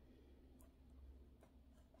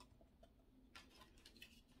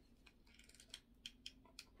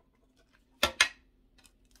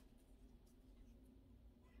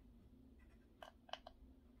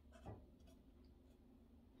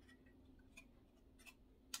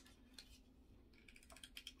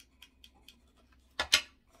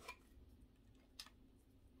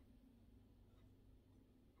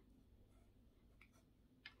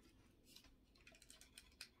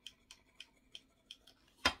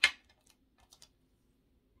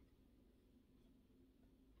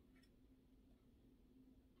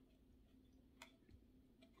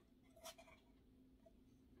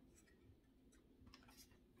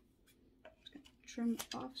 Trim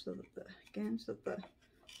off so that the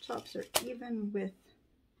tops are even with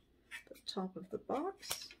the top of the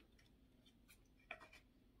box.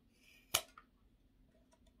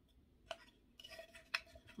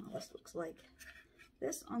 Well, this looks like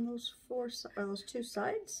this on those those two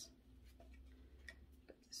sides.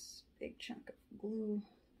 Got this big chunk of glue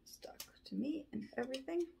stuck to me and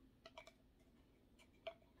everything.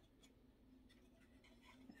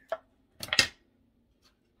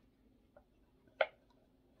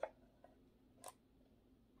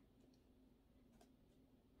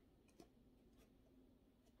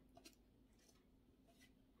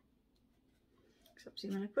 Except see,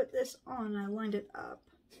 when I put this on, I lined it up.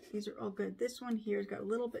 These are all good. This one here has got a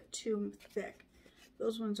little bit too thick.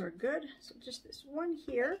 Those ones are good. So just this one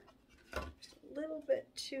here, just a little bit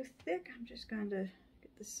too thick. I'm just going to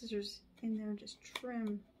get the scissors in there and just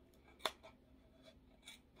trim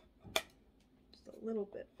just a little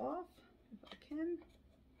bit off if I can.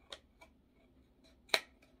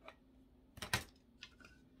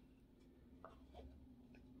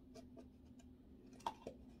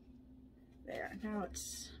 There, now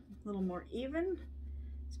it's a little more even.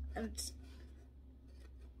 I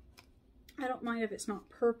don't mind if it's not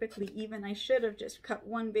perfectly even. I should have just cut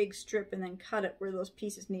one big strip and then cut it where those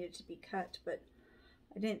pieces needed to be cut, but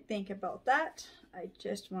I didn't think about that. I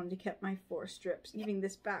just wanted to keep my 4 strips. Even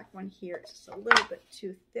this back one here, it's just a little bit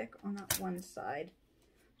too thick on that one side.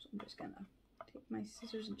 So I'm just gonna take my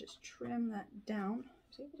scissors and just trim that down. I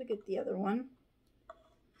was able to get the other one.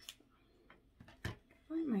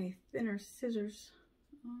 Find my thinner scissors.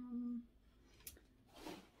 I don't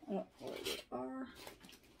know where they are.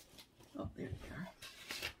 Oh, there they are.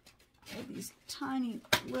 All these tiny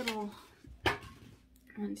little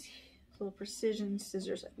ones, little precision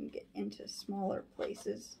scissors I can get into smaller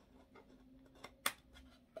places.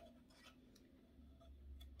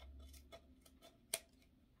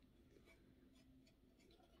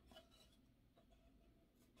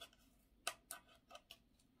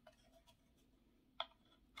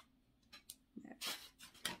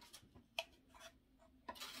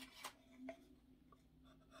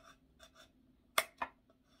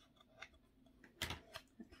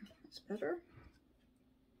 Better.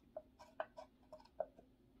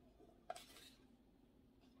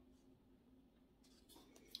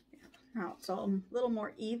 Yeah, now it's all a little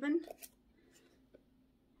more even.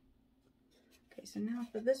 Okay, so now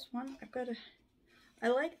for this one, I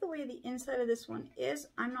like the way the inside of this one is.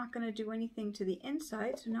 I'm not going to do anything to the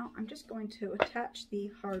inside, so now I'm just going to attach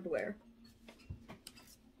the hardware.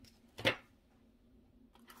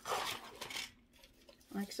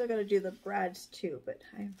 I still got to do the brads too, but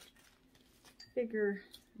I figure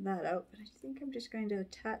that out. But I think I'm just going to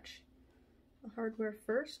attach the hardware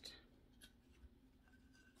first.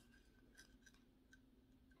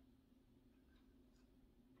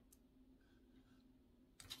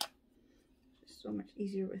 Just so much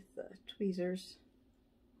easier with the tweezers.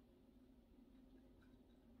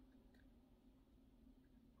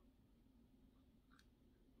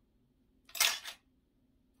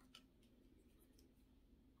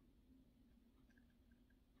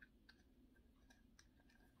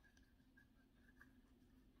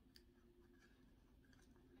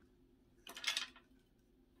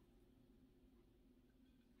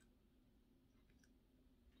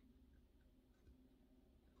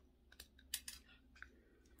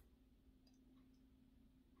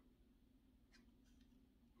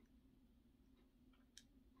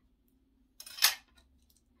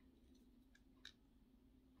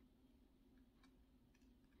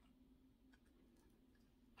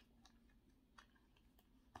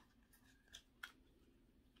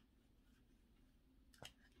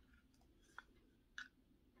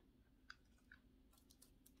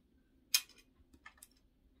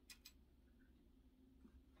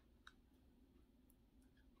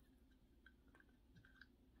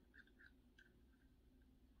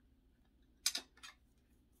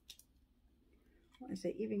 I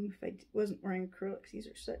say, even if I wasn't wearing acrylics, these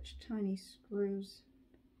are such tiny screws.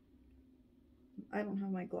 I don't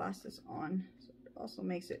have my glasses on, so it also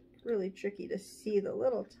makes it really tricky to see the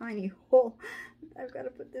little tiny hole that I've got to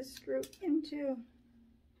put this screw into.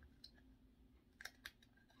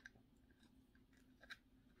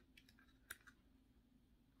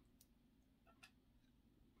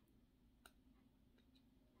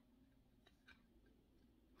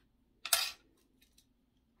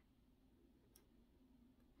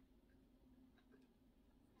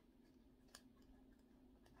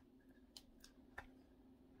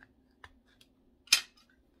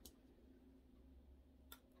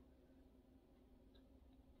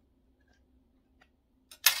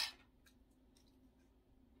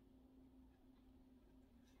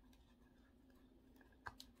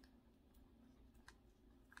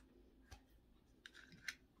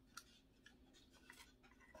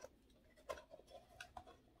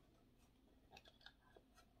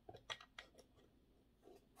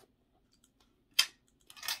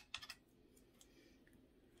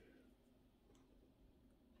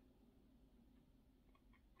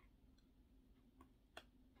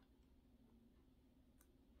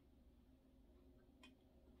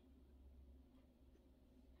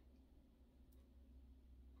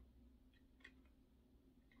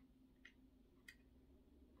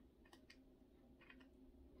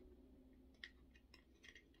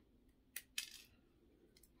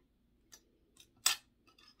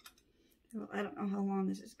 Well, I don't know how long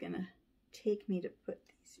this is gonna take me to put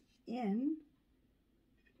these in.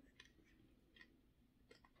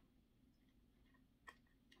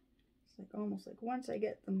 It's like almost like once I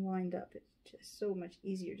get them lined up, it's just so much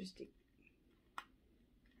easier just to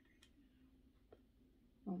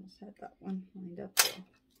almost had that one lined up there.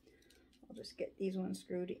 I'll just get these ones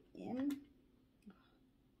screwed in.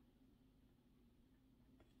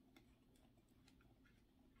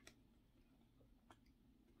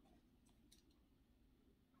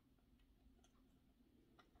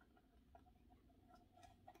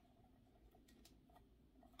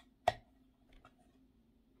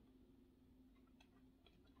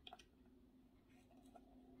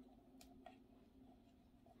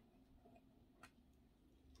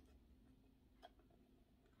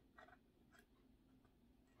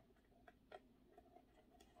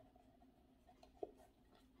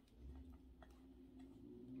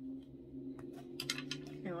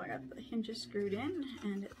 I got the hinges screwed in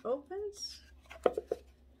and it opens.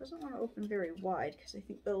 Doesn't want to open very wide because I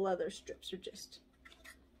think the leather strips are just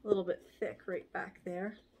a little bit thick right back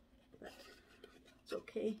there, but it's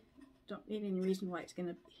okay. Don't need any reason why it's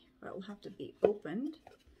gonna be, well, it'll have to be opened.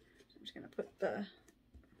 So I'm just gonna put the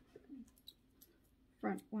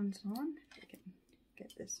front ones on. I can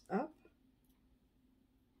get this up.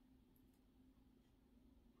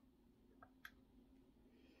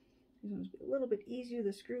 These ones be a little bit easier.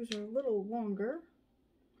 The screws are a little longer.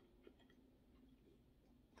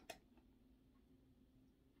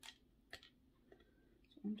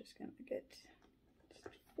 So I'm just going to get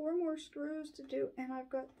 4 more screws to do, and I've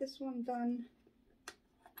got this one done.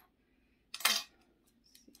 Let's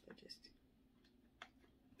see if I just...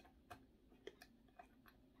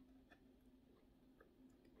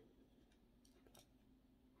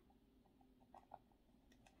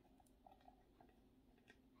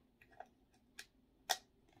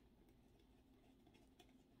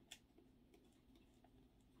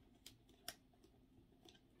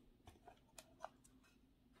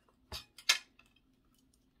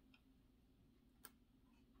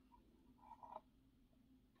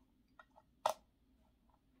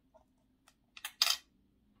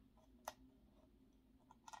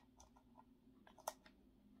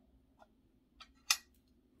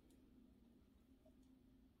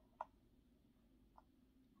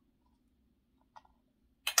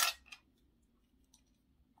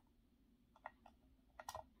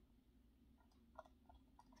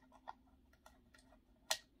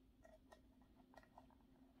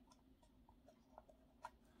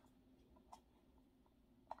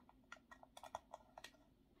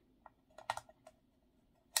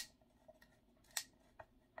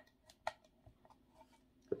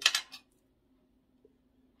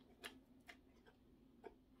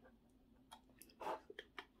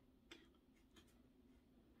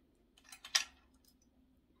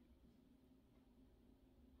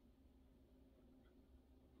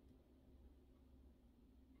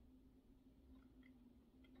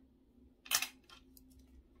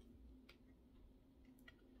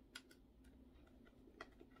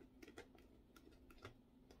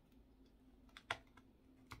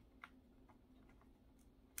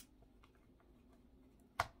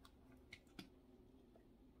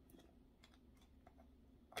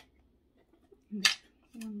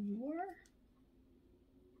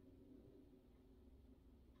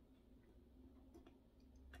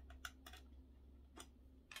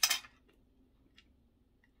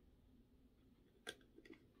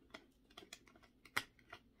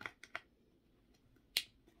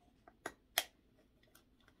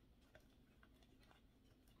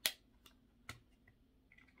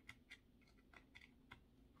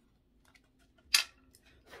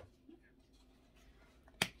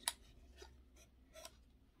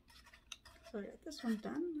 So I got this one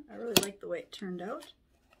done. I really like the way it turned out.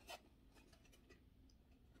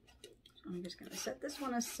 So I'm just going to set this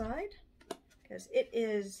one aside because it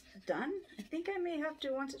is done. I think I may have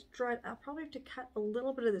to, once it's dried, I'll probably have to cut a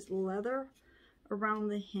little bit of this leather around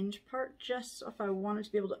the hinge part just so if I wanted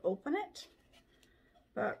to be able to open it.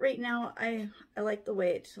 But right now I like the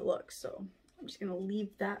way it looks, so I'm just going to leave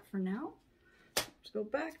that for now. Let's go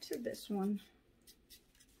back to this one.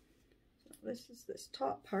 So this is this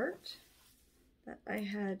top part that I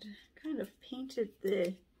had kind of painted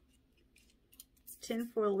the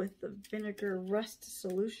tinfoil with the vinegar rust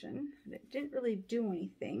solution. And it didn't really do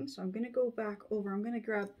anything, so I'm going to go back over. I'm going to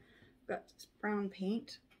grab, I've got this brown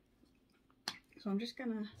paint. So I'm just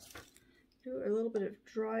going to do a little bit of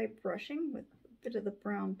dry brushing with a bit of the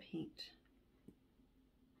brown paint.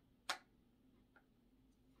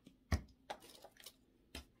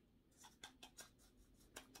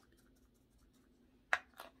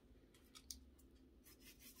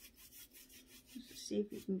 Just see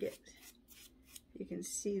if you can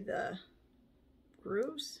see the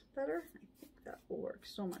grooves better. I think that will work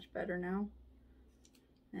so much better now.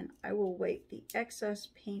 And I will wipe the excess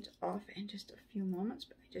paint off in just a few moments,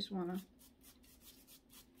 but I just want to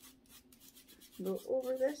go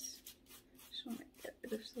over this. Just want to get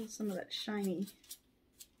rid of some of that shininess,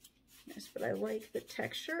 but I like the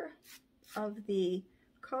texture of the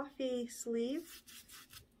coffee sleeve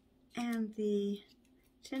and the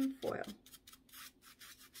tin foil.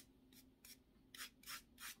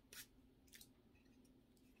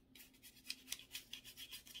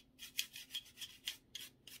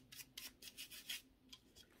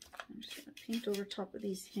 Paint over top of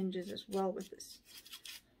these hinges as well with this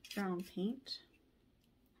brown paint.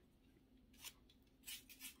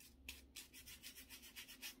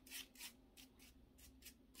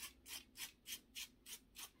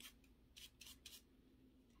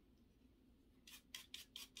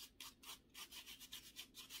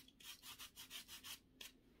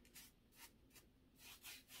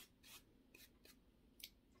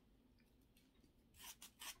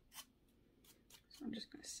 I'm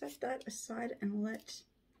just going to set that aside and let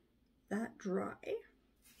that dry.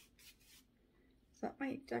 So that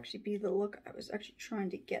might actually be the look I was actually trying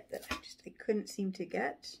to get that I couldn't seem to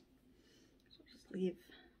get. So I'll just leave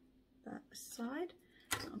that aside.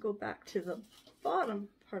 I'll go back to the bottom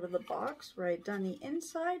part of the box where I'd done the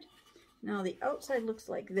inside. Now the outside looks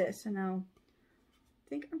like this, and now I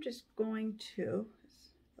think I'm just going to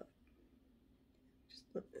just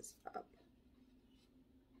lift this up.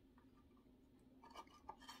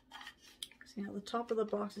 See how the top of the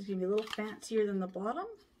box is going to be a little fancier than the bottom.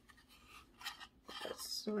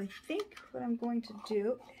 So I think what I'm going to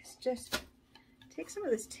do is just take some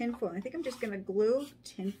of this tin foil. I think I'm just going to glue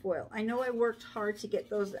tin foil. I know I worked hard to get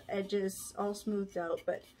those edges all smoothed out,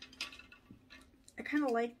 but I kind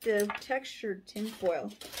of like the textured tin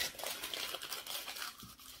foil.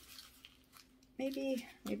 Maybe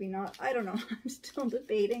not. I don't know. I'm still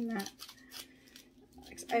debating that.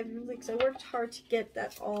 I worked hard to get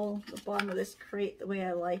that all the bottom of this crate the way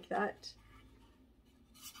I like that.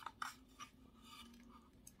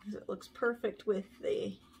 It looks perfect with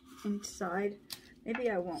the inside. Maybe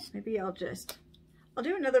I won't. Maybe I'll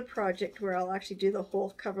do another project where I'll actually do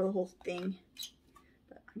cover the whole thing.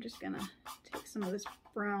 But I'm just gonna take some of this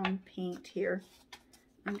brown paint here.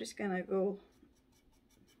 I'm just gonna go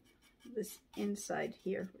this inside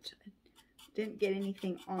here, which I didn't get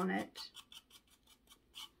anything on it.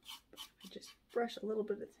 Just brush a little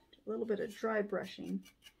bit of dry brushing.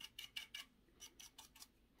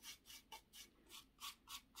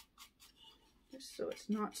 Just so it's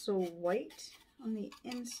not so white on the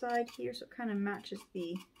inside here, so it kind of matches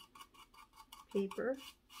the paper.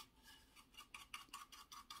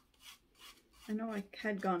 I know I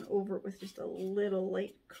had gone over it with just a little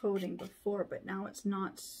light coating before, but now it's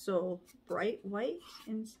not so bright white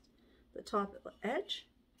in the top edge.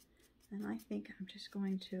 And I think I'm just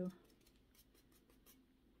going to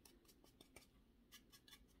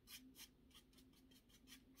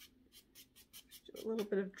a little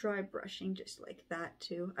bit of dry brushing just like that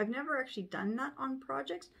too. I've never actually done that on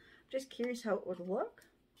projects. I'm just curious how it would look.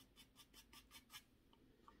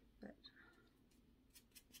 But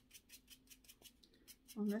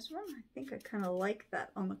on this one, I think I kind of like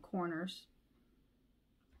that on the corners.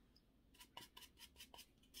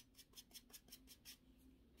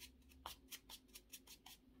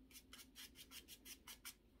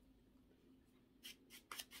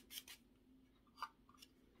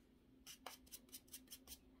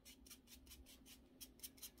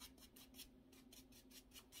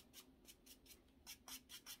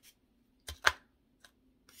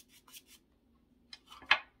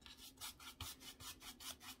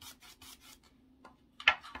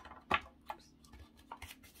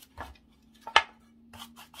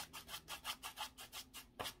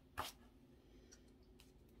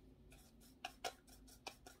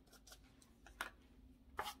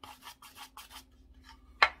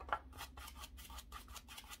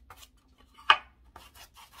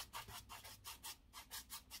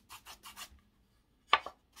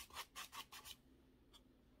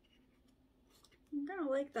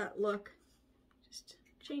 like that look. Just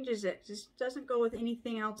changes it. Just doesn't go with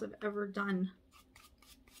anything else I've ever done.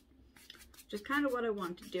 Which is kind of what I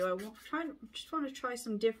want to do. Just want to try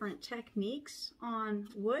some different techniques on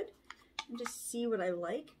wood and just see what I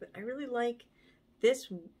like. But I really like this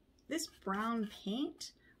brown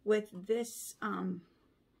paint with this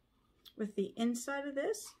with the inside of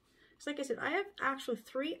this. So like I said, I have actually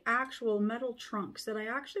 3 actual metal trunks that I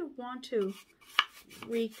actually want to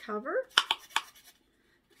recover.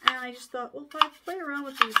 And I just thought, well, if I play around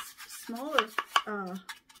with these smaller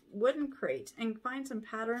wooden crates and find some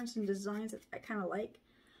patterns and designs that I kind of like,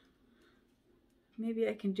 maybe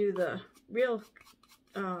I can do the real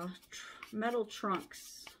metal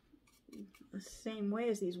trunks the same way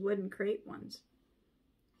as these wooden crate ones.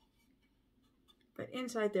 But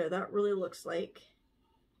inside there, that really looks like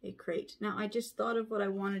a crate. Now, I just thought of what I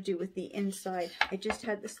want to do with the inside. I just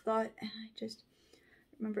had this thought, and I just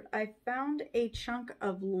remembered I found a chunk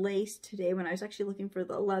of lace today when I was actually looking for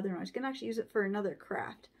the leather, and I was going to actually use it for another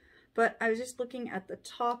craft. But I was just looking at the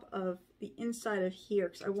top of the inside of here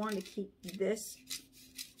because I wanted to keep this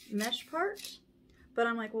mesh part. But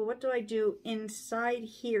I'm like, well, what do I do inside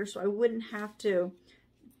here so I wouldn't have to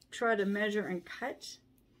try to measure and cut?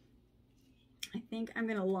 I think I'm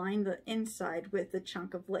going to line the inside with the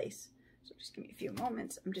chunk of lace. So just give me a few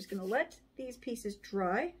moments. I'm just going to let these pieces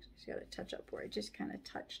dry. Just got to touch up where I just kind of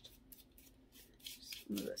touched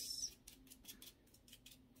some of this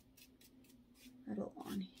metal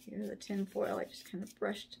on here. The tin foil, I just kind of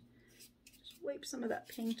brushed, just wipe some of that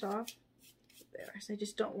paint off there. So I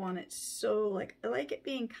just don't want it so, like, I like it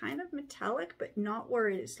being kind of metallic, but not where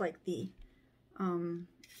it's like the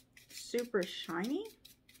super shiny.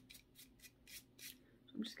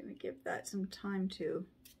 I'm just going to give that some time to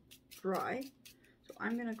dry. So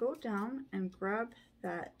I'm going to go down and grab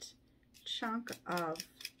that chunk of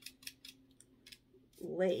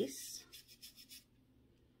lace.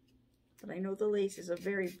 But I know the lace is a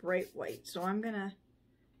very bright white, so I'm going to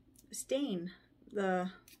stain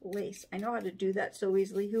the lace. I know how to do that so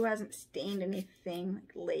easily. Who hasn't stained anything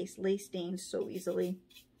like lace? Lace stains so easily.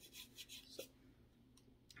 So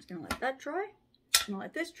I'm just going to let that dry. I'm going to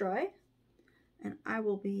let this dry. And I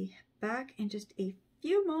will be back in just a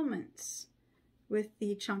few moments with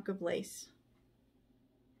the chunk of lace.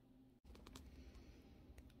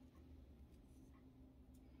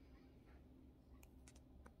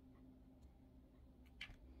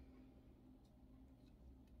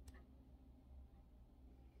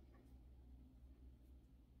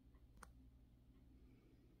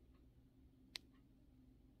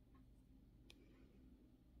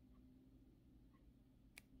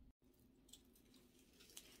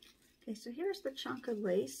 Okay, so here's the chunk of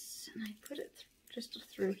lace, and I put it just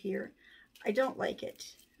through here. I don't like it.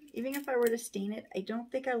 Even if I were to stain it, I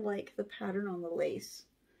don't think I like the pattern on the lace.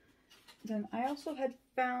 Then I also had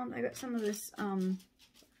found, I got some of this, it's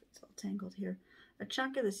all tangled here, a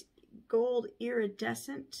chunk of this gold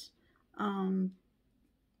iridescent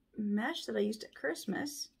mesh that I used at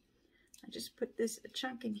Christmas. I just put this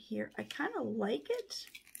chunk in here. I kind of like it,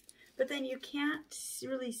 but then you can't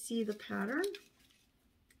really see the pattern.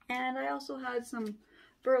 And I also had some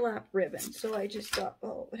burlap ribbon. So I just thought,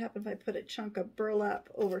 oh, what happened if I put a chunk of burlap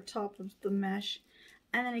over top of the mesh?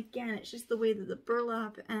 And then again, it's just the way that the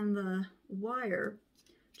burlap and the wire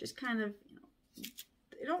just kind of, you know,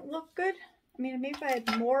 they don't look good. I mean, maybe if I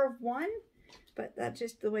had more of one, but that's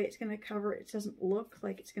just the way it's going to cover it. It doesn't look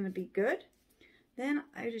like it's going to be good. Then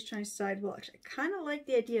I was just trying to decide, well, actually, I kind of like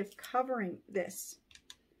the idea of covering this.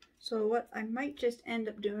 So what I might just end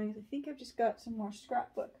up doing is I think I've just got some more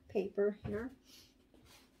scrapbook paper here.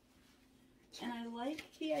 And I like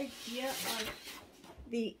the idea of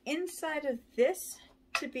the inside of this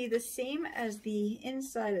to be the same as the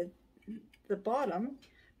inside of the bottom,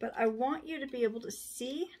 but I want you to be able to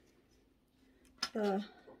see the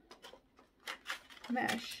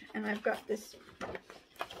mesh. And I've got this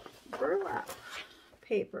burlap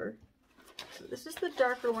paper. So this is the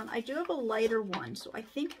darker one. I do have a lighter one, so I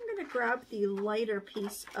think I'm going to grab the lighter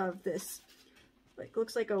piece of this, like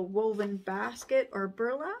looks like a woven basket or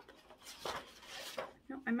burlap.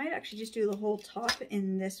 No, I might actually just do the whole top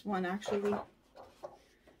in this one actually.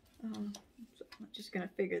 So I'm just going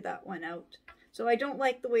to figure that one out. So I don't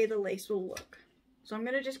like the way the lace will look. So I'm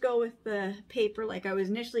going to just go with the paper like I was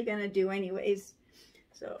initially going to do anyways.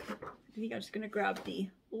 So I think I'm just going to grab the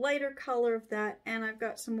lighter color of that, and I've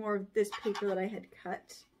got some more of this paper that I had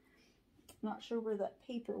cut. Not sure where that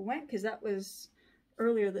paper went because that was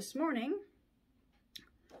earlier this morning.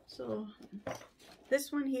 So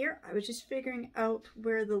this one here, I was just figuring out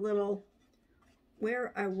where the little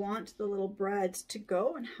where I want the little brads to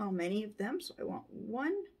go and how many of them. So I want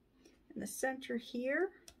one in the center here,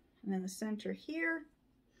 and in the center here.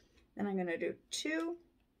 Then I'm going to do 2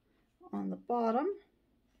 on the bottom.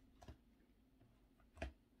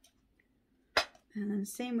 And then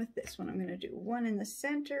same with this one. I'm going to do 1 in the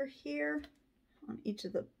center here on each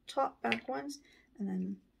of the top back ones, and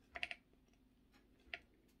then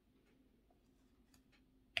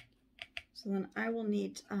so then I will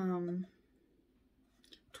need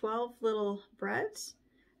 12 little brads,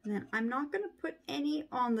 and then I'm not going to put any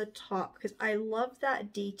on the top because I love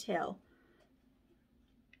that detail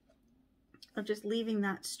of just leaving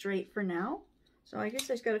that straight for now. So I guess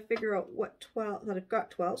I just got to figure out what 12, that I've got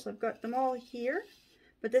 12. So I've got them all here,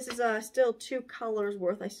 but this is still 2 colors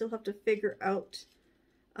worth. I still have to figure out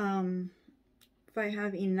if I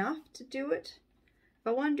have enough to do it. If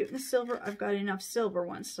I want to do it in the silver, I've got enough silver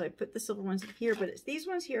ones. So I put the silver ones in here, but it's these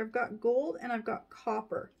ones here. I've got gold and I've got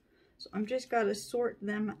copper. So I'm just got to sort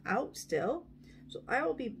them out still. So I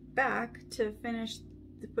will be back to finish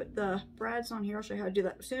to put the brads on here. I'll show you how to do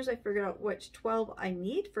that as soon as I figure out which 12 I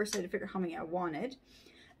need. First I had to figure out how many I wanted,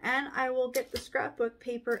 and I will get the scrapbook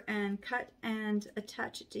paper and cut and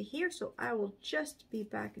attach it to here. So I will just be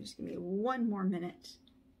back, and just give me 1 more minute.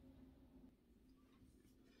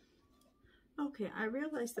 Okay, I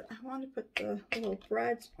realized that I want to put the little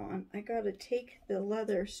brads on. I gotta take the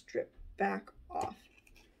leather strip back off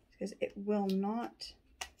because it will not,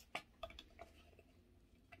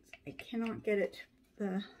 I cannot get it,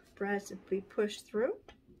 the brads to be pushed through.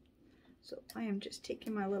 So I am just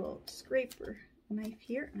taking my little scraper knife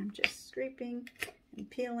here, and I'm just scraping and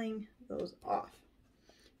peeling those off.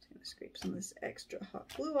 Just gonna scrape some of this extra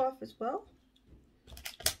hot glue off as well.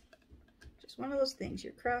 Just one of those things,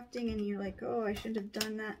 you're crafting and you're like, oh, I shouldn't have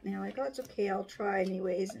done that, and you're like, oh, it's okay, I'll try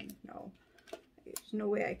anyways. And no, there's no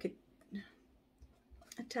way I could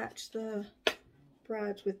attach the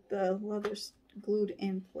brads with the leather glued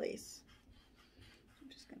in place. I'm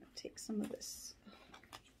just going to take some of this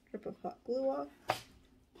strip of hot glue off.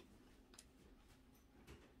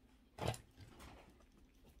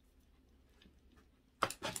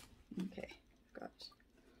 Okay, got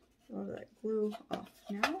a lot of that glue off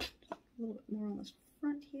now. A little bit more on this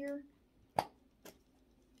front here.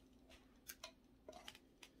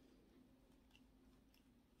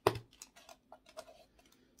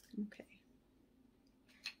 Okay.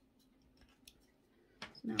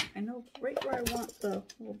 So now I know right where I want the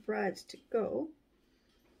little brads to go.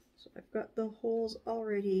 So I've got the holes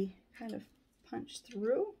already kind of punched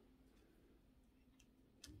through.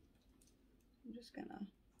 I'm just gonna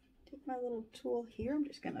take my little tool here. I'm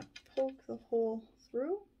just gonna poke the hole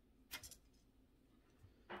through.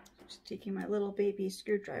 Just taking my little baby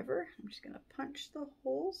screwdriver, I'm just gonna punch the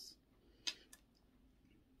holes.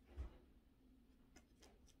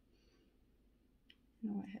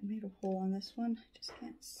 No, I had made a hole on this one. I just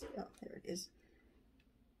can't see. Oh, there it is.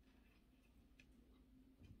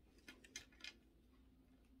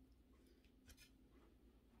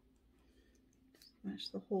 Just smash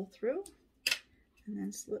the hole through, and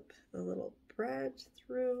then slip the little brads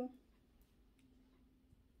through.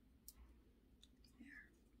 There.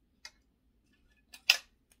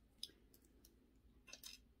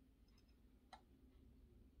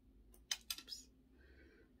 Oops.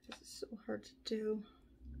 This is so hard to do.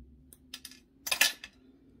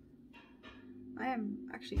 I am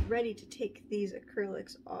actually ready to take these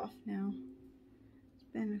acrylics off now. It's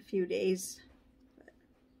been a few days.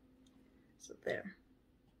 So there.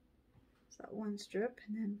 It's that one strip,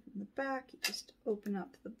 and then from the back you just open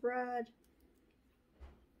up the brad.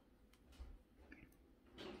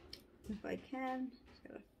 If I can, just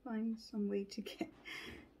gotta find some way to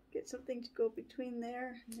get something to go between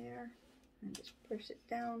there and there, and just push it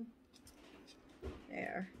down.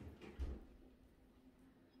 There.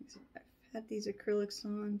 I've had these acrylics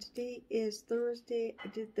on. Today is Thursday. I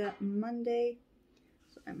did that Monday,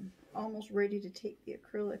 so I'm almost ready to take the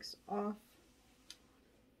acrylics off.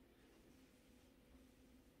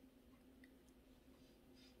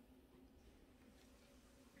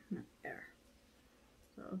 There.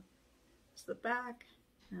 So it's the back,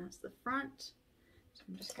 and that's the front. So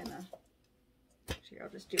I'm just gonna, actually I'll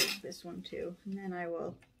just do this one too, and then I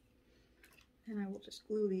will just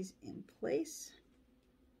glue these in place.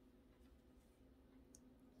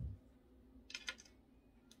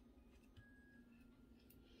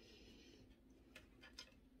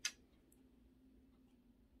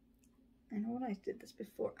 I know when I did this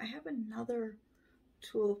before, I have another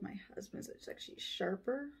tool of my husband's that's actually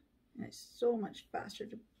sharper, and it's so much faster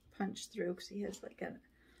to punch through because he has like a,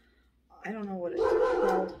 I don't know what it's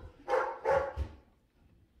called.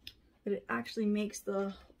 but it actually makes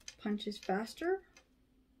the punches faster.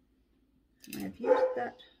 And I've used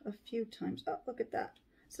that a few times. Oh, look at that.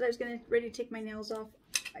 So I was ready to take my nails off.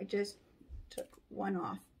 I just took one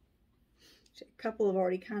off. A couple have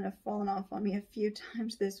already kind of fallen off on me a few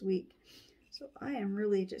times this week. So I am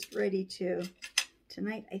really just ready to,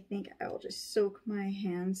 tonight I think I will just soak my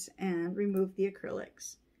hands and remove the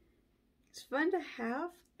acrylics. It's fun to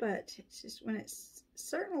have, but it's just when it's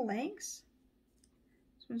certain lengths,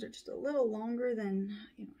 these ones are just a little longer than,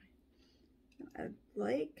 you know, I'd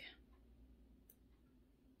like.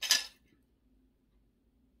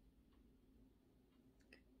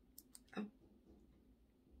 Oh.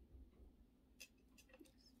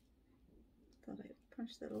 Thought I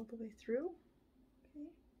punched that all the way through. Okay.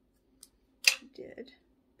 I did.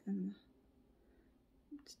 Then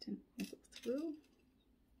it just didn't make it through.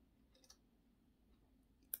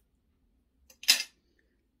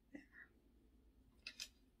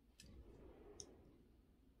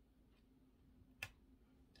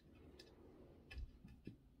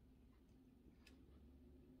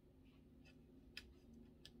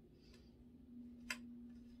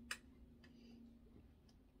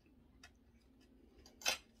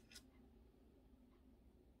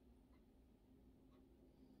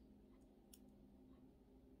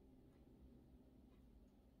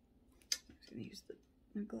 I'm going to use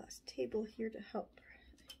the glass table here to help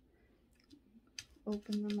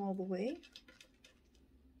open them all the way.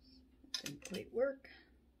 Didn't quite work.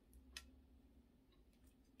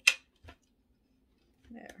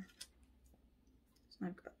 There. So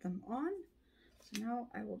I've got them on. So now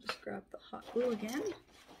I will just grab the hot glue again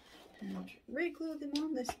and re-glue them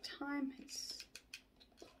on. This time it's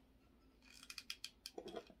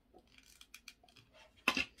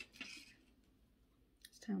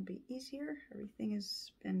will be easier. Everything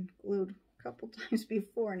has been glued a couple times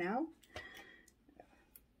before now.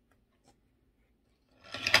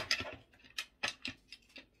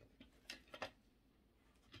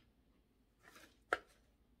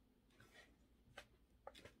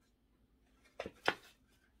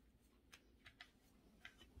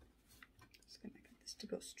 Just gonna get this to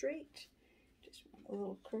go straight. Just a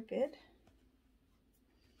little crooked.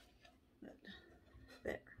 But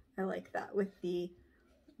there. I like that with the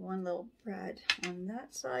one little brad on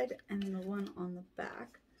that side and the one on the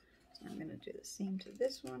back. So I'm going to do the same to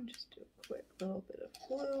this one. Just do a quick little bit of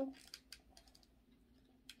glue.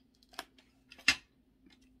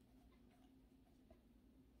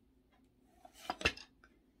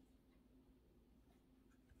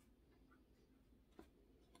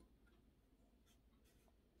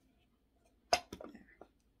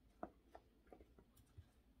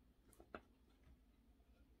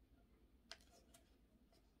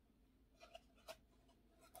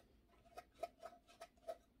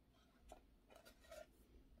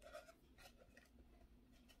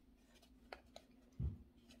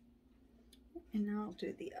 And now I'll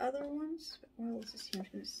do the other ones. Well, let's just see. I'm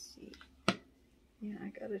going to see. Yeah, I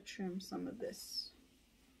got to trim some of this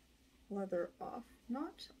leather off.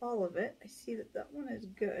 Not all of it. I see that that one is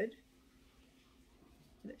good.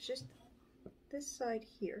 But it's just this side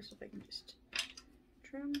here. So if I can just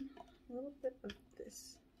trim a little bit of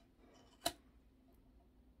this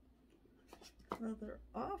leather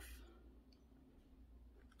off.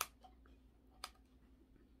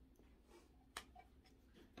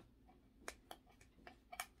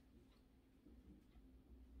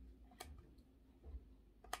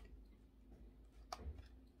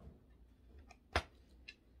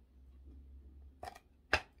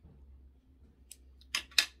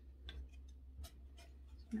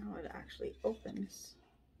 Now it actually opens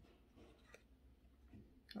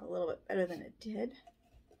a little bit better than it did.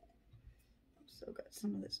 So got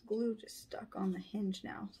some of this glue just stuck on the hinge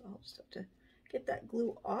now. So I'll just have to get that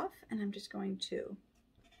glue off, and I'm just going to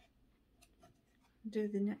do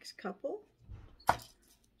the next couple.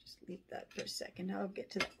 Just leave that for a second. I'll get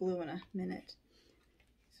to the glue in a minute.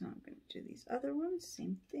 So I'm going to do these other ones.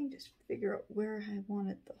 Same thing, just figure out where I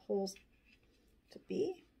wanted the holes to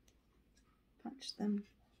be. Punch them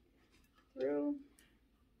through.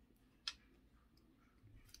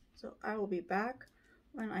 So I will be back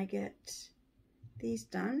when I get these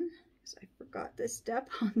done, because I forgot this step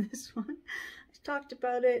on this one. I talked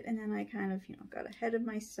about it and then I kind of, got ahead of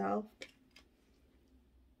myself.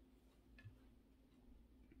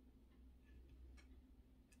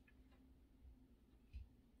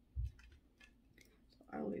 So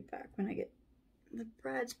I will be back when I get the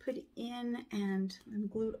brads put in and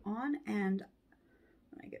glued on, and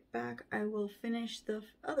when I get back I will finish the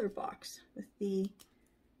other box with the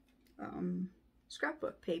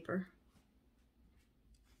scrapbook paper.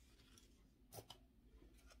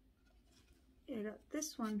 got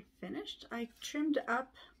this one finished. I trimmed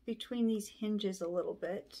up between these hinges a little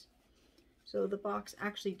bit, so the box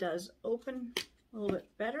actually does open a little bit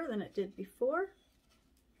better than it did before.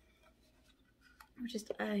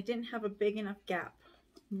 I didn't have a big enough gap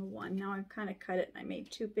on the one. Now I've kind of cut it and I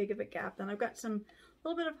made too big of a gap. Then I've got some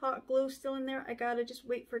little bit of hot glue still in there. I gotta just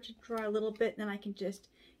wait for it to dry a little bit, then I can just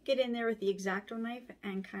get in there with the X-Acto knife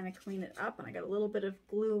and kind of clean it up. And I got a little bit of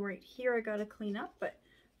glue right here I gotta clean up, but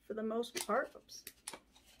for the most part, oops,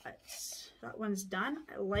 that one's done.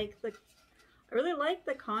 I really like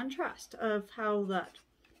the contrast of how that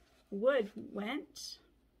wood went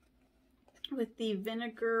with the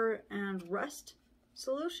vinegar and rust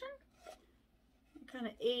solution. Kind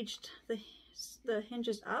of aged the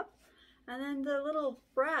hinges up, and then the little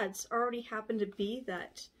brads already happen to be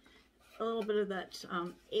that a little bit of that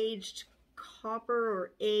aged copper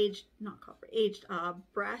or aged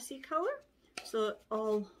brassy color, so it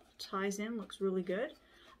all ties in, looks really good.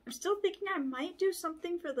 I'm still thinking I might do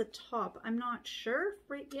something for the top. I'm not sure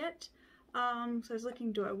right yet. So I was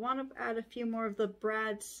looking, do I want to add a few more of the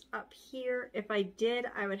brads up here? If I did,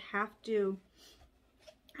 I would have to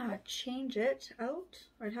change it out,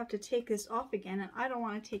 or I'd have to take this off again, and I don't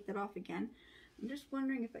want to take that off again. I'm just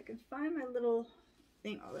wondering if I can find my little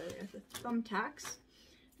thing, oh there's the thumbtacks,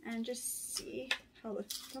 and just see how the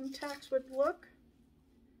thumbtacks would look.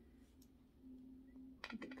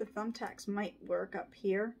 I think the thumbtacks might work up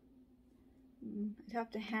here. I'd have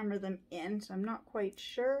to hammer them in, so I'm not quite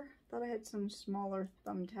sure. Thought I had some smaller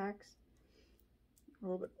thumbtacks, a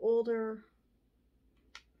little bit older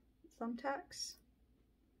thumbtacks.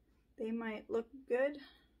 They might look good.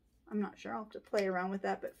 I'm not sure. I'll have to play around with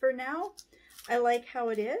that, but for now I like how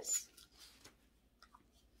it is.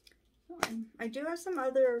 I do have some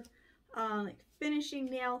other like finishing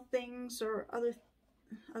nail things or other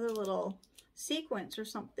little sequins or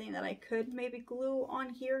something that I could maybe glue on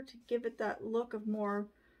here to give it that look of more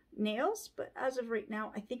nails, but as of right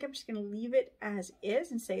now I think I'm just going to leave it as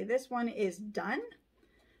is and say this one is done.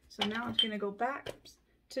 So now I'm going to go back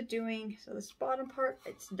to doing, so this bottom part,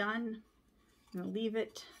 it's done. I'm going to leave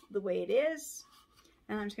it the way it is,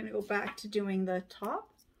 and I'm just going to go back to doing the top.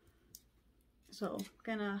 So I'm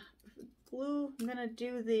going to glue, I'm going to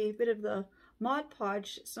do the bit of the Mod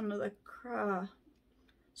Podge, some of the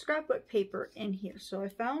scrapbook paper in here. So I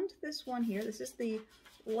found this one here. This is the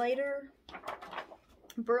lighter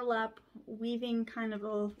burlap weaving kind of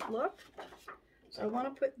a look. So I want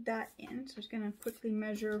to put that in. So I'm just going to quickly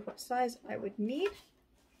measure what size I would need.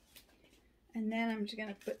 And then I'm just going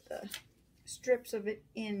to put the strips of it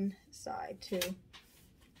inside too,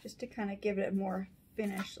 just to kind of give it a more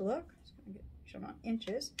finished look. It's going to get shown on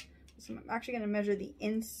inches. So I'm actually going to measure the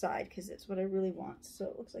inside because it's what I really want. So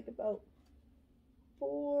it looks like about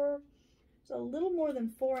 4, so a little more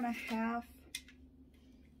than 4.5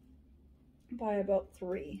 by about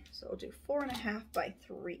 3. So I'll do 4.5 by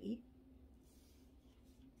 3.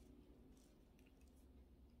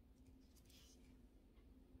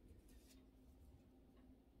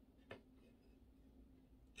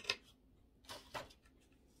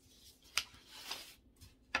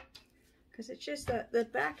 Because it's just that the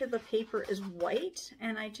back of the paper is white,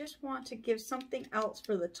 and I just want to give something else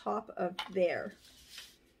for the top of there.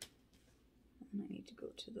 And I need to go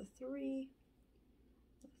to the 3.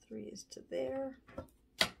 The 3 is to there.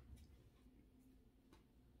 Just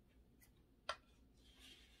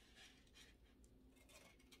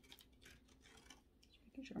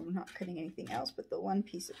making sure I'm not cutting anything else but the one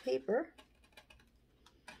piece of paper.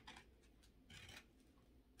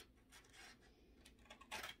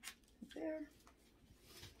 There.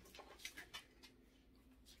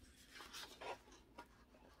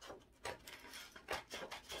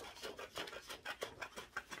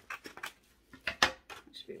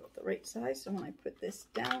 Should be about the right size. So when I put this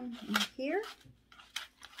down in here,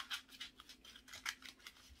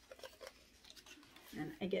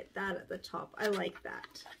 and I get that at the top. I like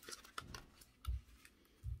that.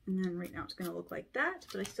 And then right now it's going to look like that,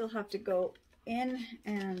 but I still have to go in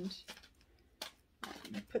and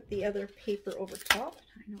I put the other paper over top.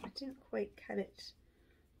 I know I didn't quite cut it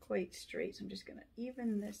quite straight, so I'm just going to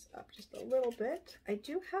even this up just a little bit. I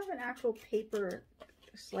do have an actual paper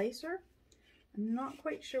slicer. I'm not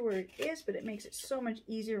quite sure where it is, but it makes it so much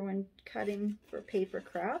easier when cutting for paper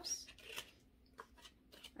crafts.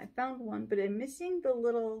 I found one, but I'm missing the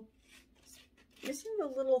little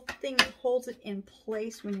thing that holds it in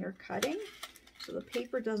place when you're cutting, so the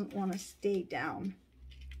paper doesn't want to stay down.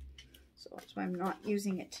 So that's why I'm not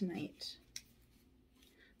using it tonight.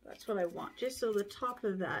 That's what I want, just so the top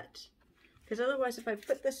of that, because otherwise if I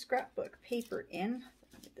put the scrapbook paper in,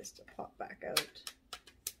 I'll get this to pop back out.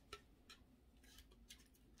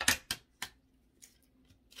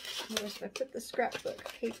 Otherwise, if I put the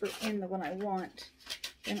scrapbook paper in the one I want,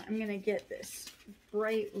 then I'm going to get this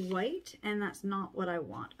bright white, and that's not what I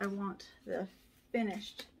want. I want the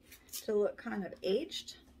finished to look kind of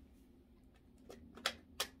aged.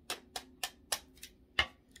 I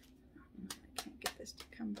can't get this to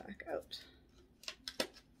come back out.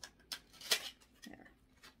 There.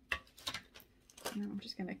 Now I'm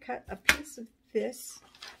just going to cut a piece of this,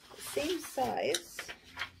 same size.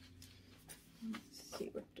 Let's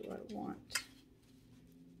see, what do I want?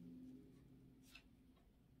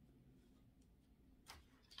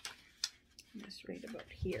 Just right about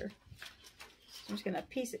here. So I'm just going to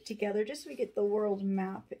piece it together just so we get the world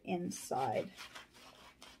map inside.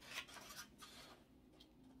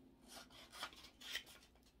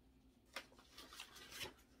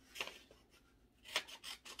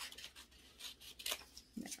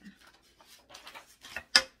 There.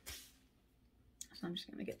 So I'm just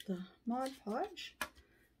going to get the Mod Podge.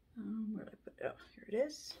 Where did I put it? Oh, here it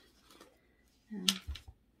is. And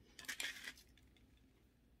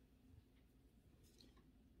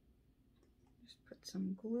just put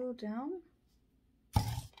some glue down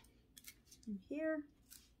in here.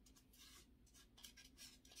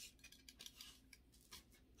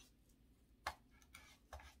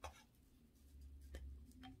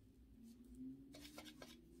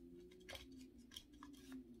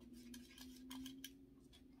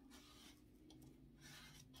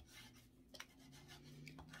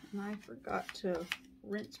 And I forgot to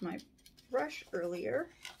rinse my brush earlier.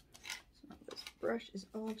 So this brush is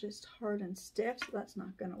all just hard and stiff, so that's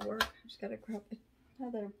not going to work. I just got to grab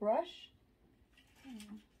another brush.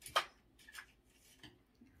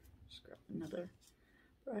 Just grab another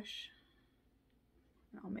brush.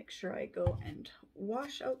 And I'll make sure I go and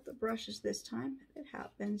wash out the brushes this time. It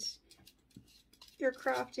happens. You're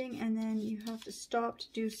crafting and then you have to stop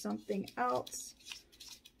to do something else.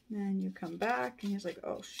 Then you come back and you're like,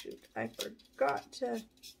 oh shoot, I forgot to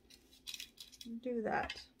do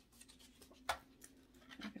that.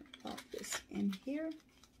 I'm going to pop this in here.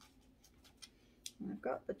 And I've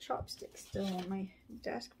got the chopsticks still on my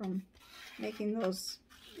desk from making those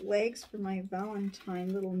legs for my Valentine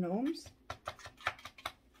little gnomes. I'm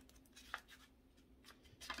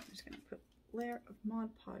just going to put a layer of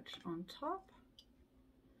Mod Podge on top.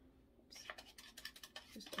 Oops.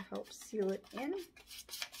 Just to help seal it in.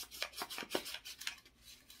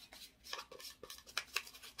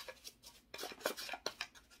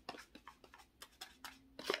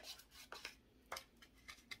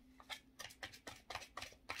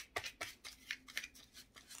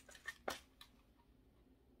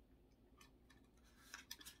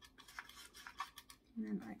 And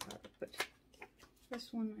then I gotta put this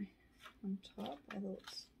one on top, although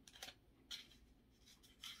it's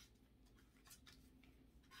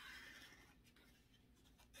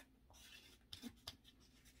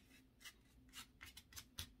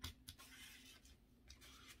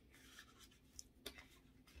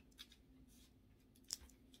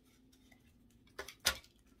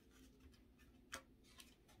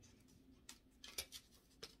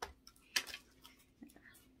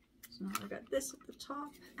now I got this at the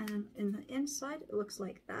top, and in the inside it looks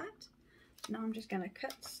like that. Now I'm just going to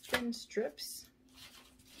cut thin strips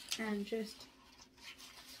and just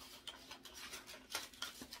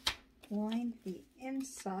line the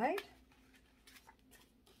inside.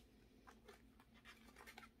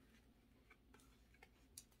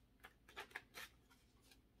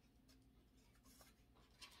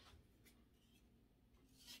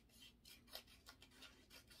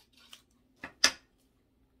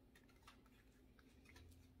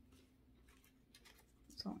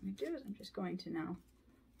 So what I'm going to do is I'm just going to now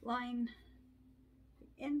line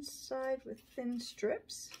the inside with thin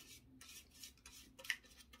strips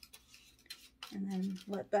and then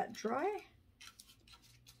let that dry,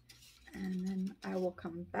 and then I will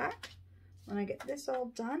come back when I get this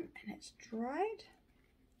all done and it's dried.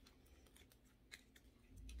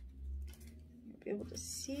 You'll be able to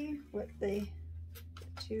see what the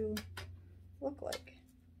two look like.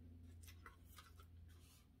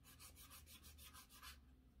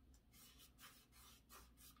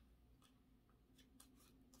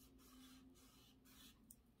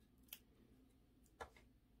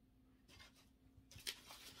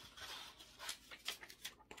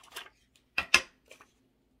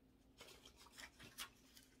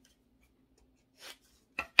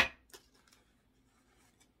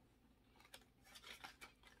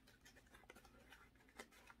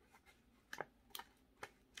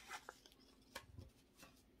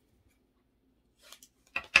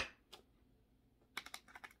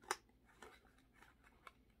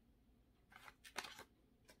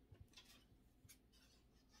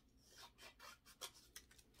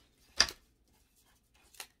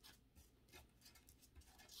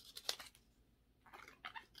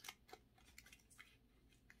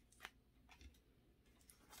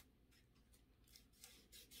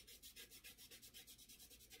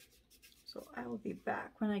 I will be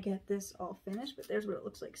back when I get this all finished, but there's what it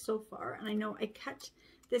looks like so far. And I know I cut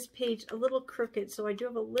this page a little crooked, so I do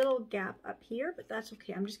have a little gap up here, but that's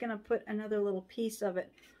okay. I'm just gonna put another little piece of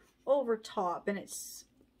it over top, and it's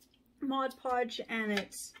Mod Podge, and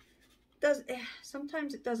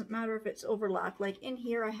sometimes it doesn't matter if it's overlapped. Like in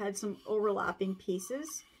here I had some overlapping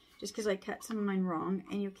pieces just because I cut some of mine wrong,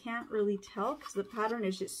 and you can't really tell because the pattern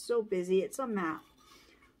is just so busy. It's a map.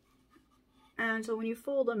 And so when you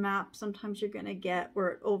fold a map, sometimes you're going to get where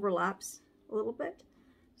it overlaps a little bit.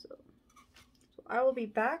 So I will be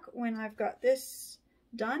back when I've got this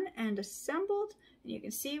done and assembled, and you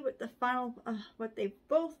can see what the final, what they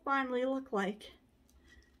both finally look like.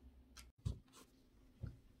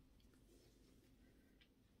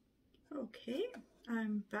 Okay,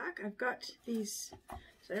 I'm back. I've got these,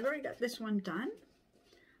 so I've already got this one done.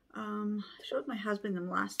 I showed my husband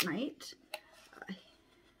them last night.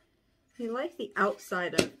 He liked the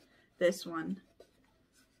outside of this one,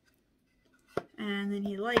 and then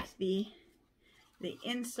he liked the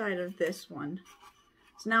inside of this one.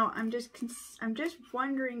 So now I'm just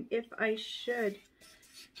wondering if I should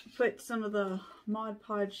put some of the Mod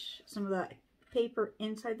Podge, some of that paper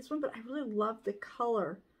inside this one, but I really love the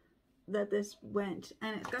color that this went,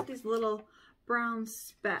 and it's got these little brown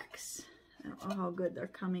specks. I don't know how good they're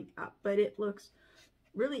coming up, but it looks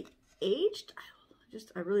really aged.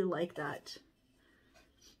 I really like that.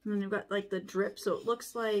 And then you've got like the drip, so it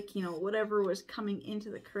looks like, you know, whatever was coming into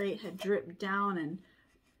the crate had dripped down and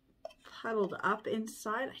puddled up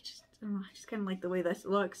inside. I don't know, I just kind of like the way this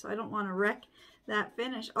looks. So I don't want to wreck that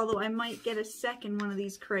finish, although I might get a second one of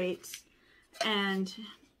these crates and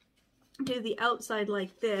do the outside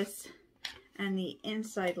like this and the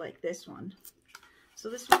inside like this one. So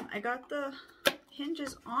this one, I got the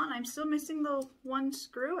hinges on. I'm still missing the one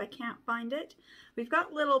screw. I can't find it. We've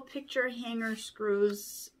got little picture hanger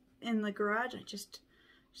screws in the garage. I just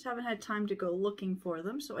haven't had time to go looking for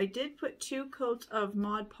them. So I did put 2 coats of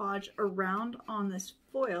Mod Podge around on this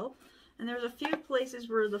foil, and there's a few places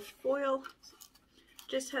where the foil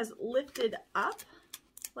just has lifted up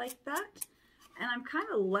like that, and I'm kind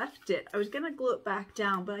of left it. I was gonna glue it back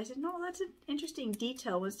down, but I said no, that's an interesting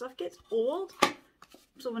detail. When stuff gets old,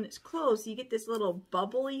 so when it's closed, you get this little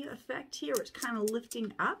bubbly effect here where it's kind of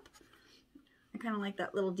lifting up. I kind of like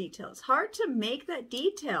that little detail. It's hard to make that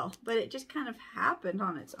detail, but it just kind of happened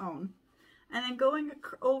on its own. And then going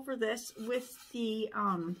over this with the,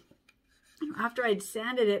 after I'd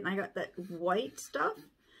sanded it and I got that white stuff,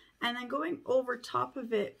 and then going over top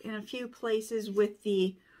of it in a few places with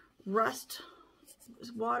the rust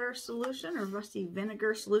water solution, or rusty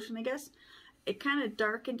vinegar solution, I guess. It kind of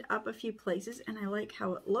darkened up a few places, and I like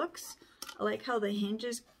how it looks. I like how the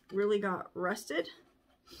hinges really got rusted.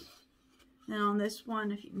 And on this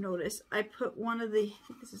one, if you notice, I put one of the, I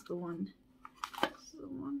think this is the one. This is the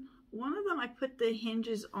one. One of them I put the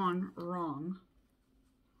hinges on wrong.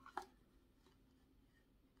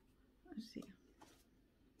 Let's see.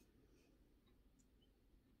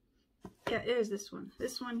 Yeah, it is this one.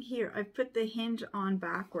 This one here, I put the hinge on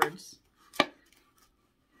backwards.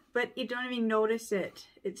 But you don't even notice it.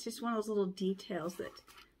 It's just one of those little details that,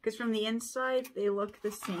 because from the inside, they look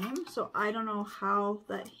the same. So I don't know how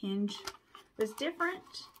that hinge was different.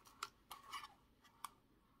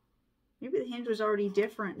 Maybe the hinge was already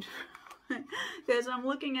different. Because I'm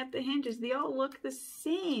looking at the hinges. They all look the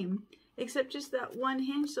same, except just that one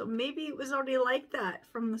hinge. So maybe it was already like that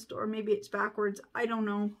from the store. Maybe it's backwards. I don't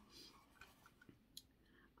know.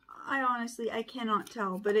 I honestly, I cannot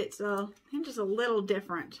tell, but it's hinge is a little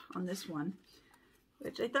different on this one,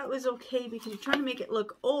 which I thought was okay because you're trying to make it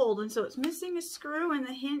look old, and so it's missing a screw, and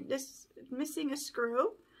the hinge is missing a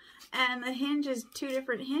screw, and the hinge is 2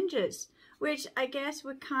 different hinges, which I guess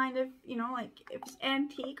would kind of, you know, like if it's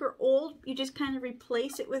antique or old, you just kind of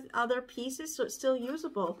replace it with other pieces so it's still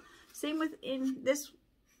usable. Same with in this.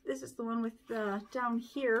 This is the one with down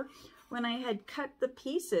here. When I had cut the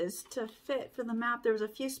pieces to fit for the map, there was a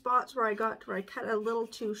few spots where I cut a little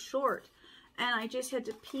too short, and I just had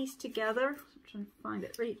to piece together. I'm trying to find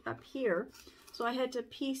it right up here. So I had to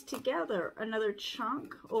piece together another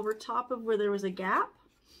chunk over top of where there was a gap.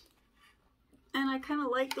 And I kind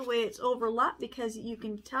of like the way it's overlapped because you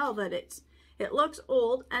can tell that it looks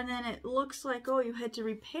old, and then it looks like, oh, you had to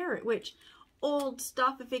repair it, which old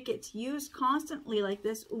stuff, if it gets used constantly like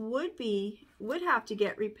this, would have to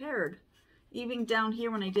get repaired. Even down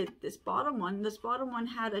here when I did this bottom one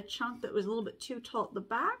had a chunk that was a little bit too tall at the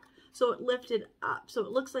back, so it lifted up, so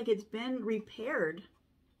it looks like it's been repaired.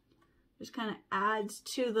 Just kind of adds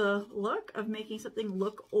to the look of making something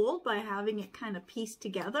look old by having it kind of pieced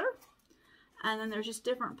together. And then there's just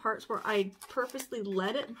different parts where I purposely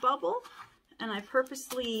let it bubble, And I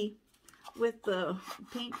purposely, with the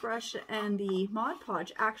paintbrush and the Mod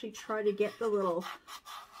Podge, actually try to get the little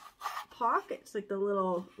pockets, like the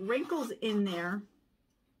little wrinkles in there,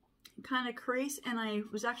 kind of crease. And I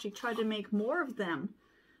was actually trying to make more of them,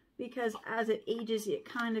 because as it ages, it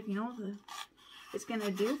kind of, you know, it's going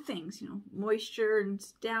to do things, you know, moisture and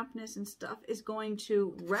dampness and stuff is going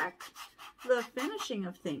to wreck the finishing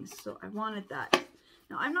of things. So I wanted that.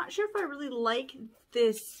 Now, I'm not sure if I really like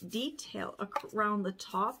this detail around the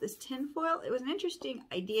top, this tin foil. It was an interesting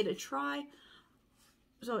idea to try.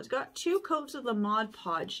 So it's got 2 coats of the Mod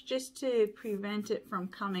Podge just to prevent it from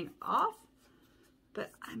coming off.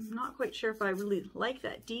 But I'm not quite sure if I really like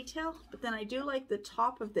that detail. But then I do like the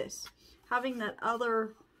top of this, having that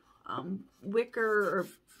other wicker or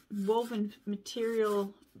woven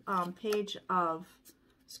material page of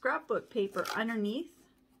scrapbook paper underneath,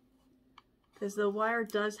 because the wire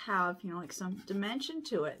does have, you know, like some dimension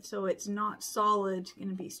to it, so it's not solid, going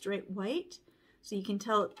to be straight white. So you can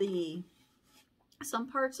tell that some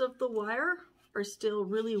parts of the wire are still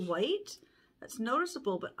really white. That's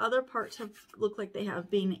noticeable, but other parts look like they have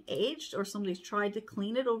been aged, or somebody's tried to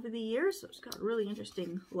clean it over the years. So it's got a really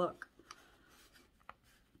interesting look.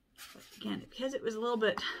 But again, because it was a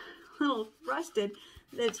little rusted,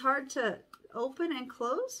 it's hard to open and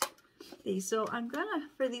close these. So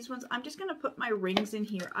for these ones, I'm just gonna put my rings in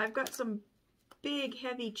here. I've got some big,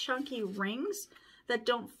 heavy, chunky rings that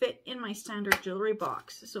don't fit in my standard jewelry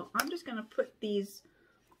box. So I'm just gonna put these,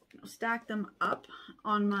 you know, stack them up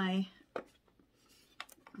on my,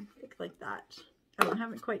 like that. I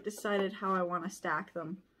haven't quite decided how I want to stack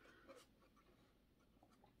them.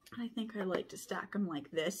 I think I like to stack them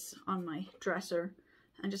like this on my dresser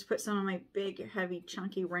and just put some of my big, heavy,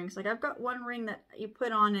 chunky rings. Like I've got one ring that you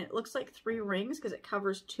put on, it looks like 3 rings because it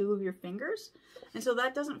covers 2 of your fingers. And so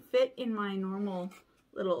that doesn't fit in my normal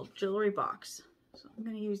little jewelry box. So I'm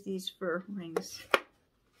going to use these for rings.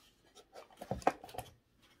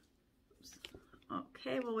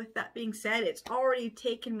 Okay, well, with that being said, it's already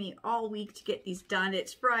taken me all week to get these done.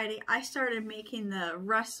 It's Friday. I started making the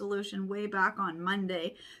rust solution way back on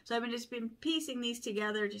Monday. So I've just been piecing these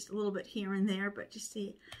together just a little bit here and there, but just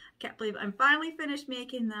see, I can't believe I'm finally finished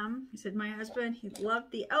making them. He said my husband, he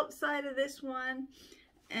loved the outside of this one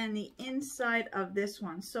and the inside of this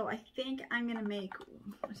one. So I think I'm going to make,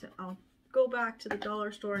 I'll go back to the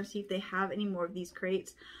dollar store and see if they have any more of these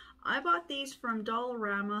crates. I bought these from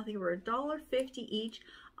Dollarama. They were $1.50 each.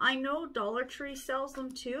 I know Dollar Tree sells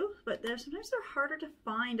them too, but sometimes they're harder to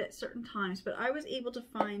find at certain times. But I was able to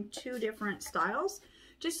find 2 different styles,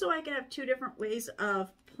 just so I could have 2 different ways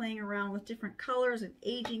of playing around with different colors and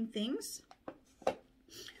aging things.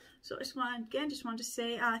 So I just wanted to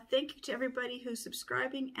say thank you to everybody who's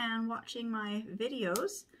subscribing and watching my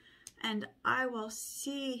videos. And I will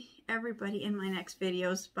see everybody in my next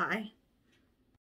videos. Bye.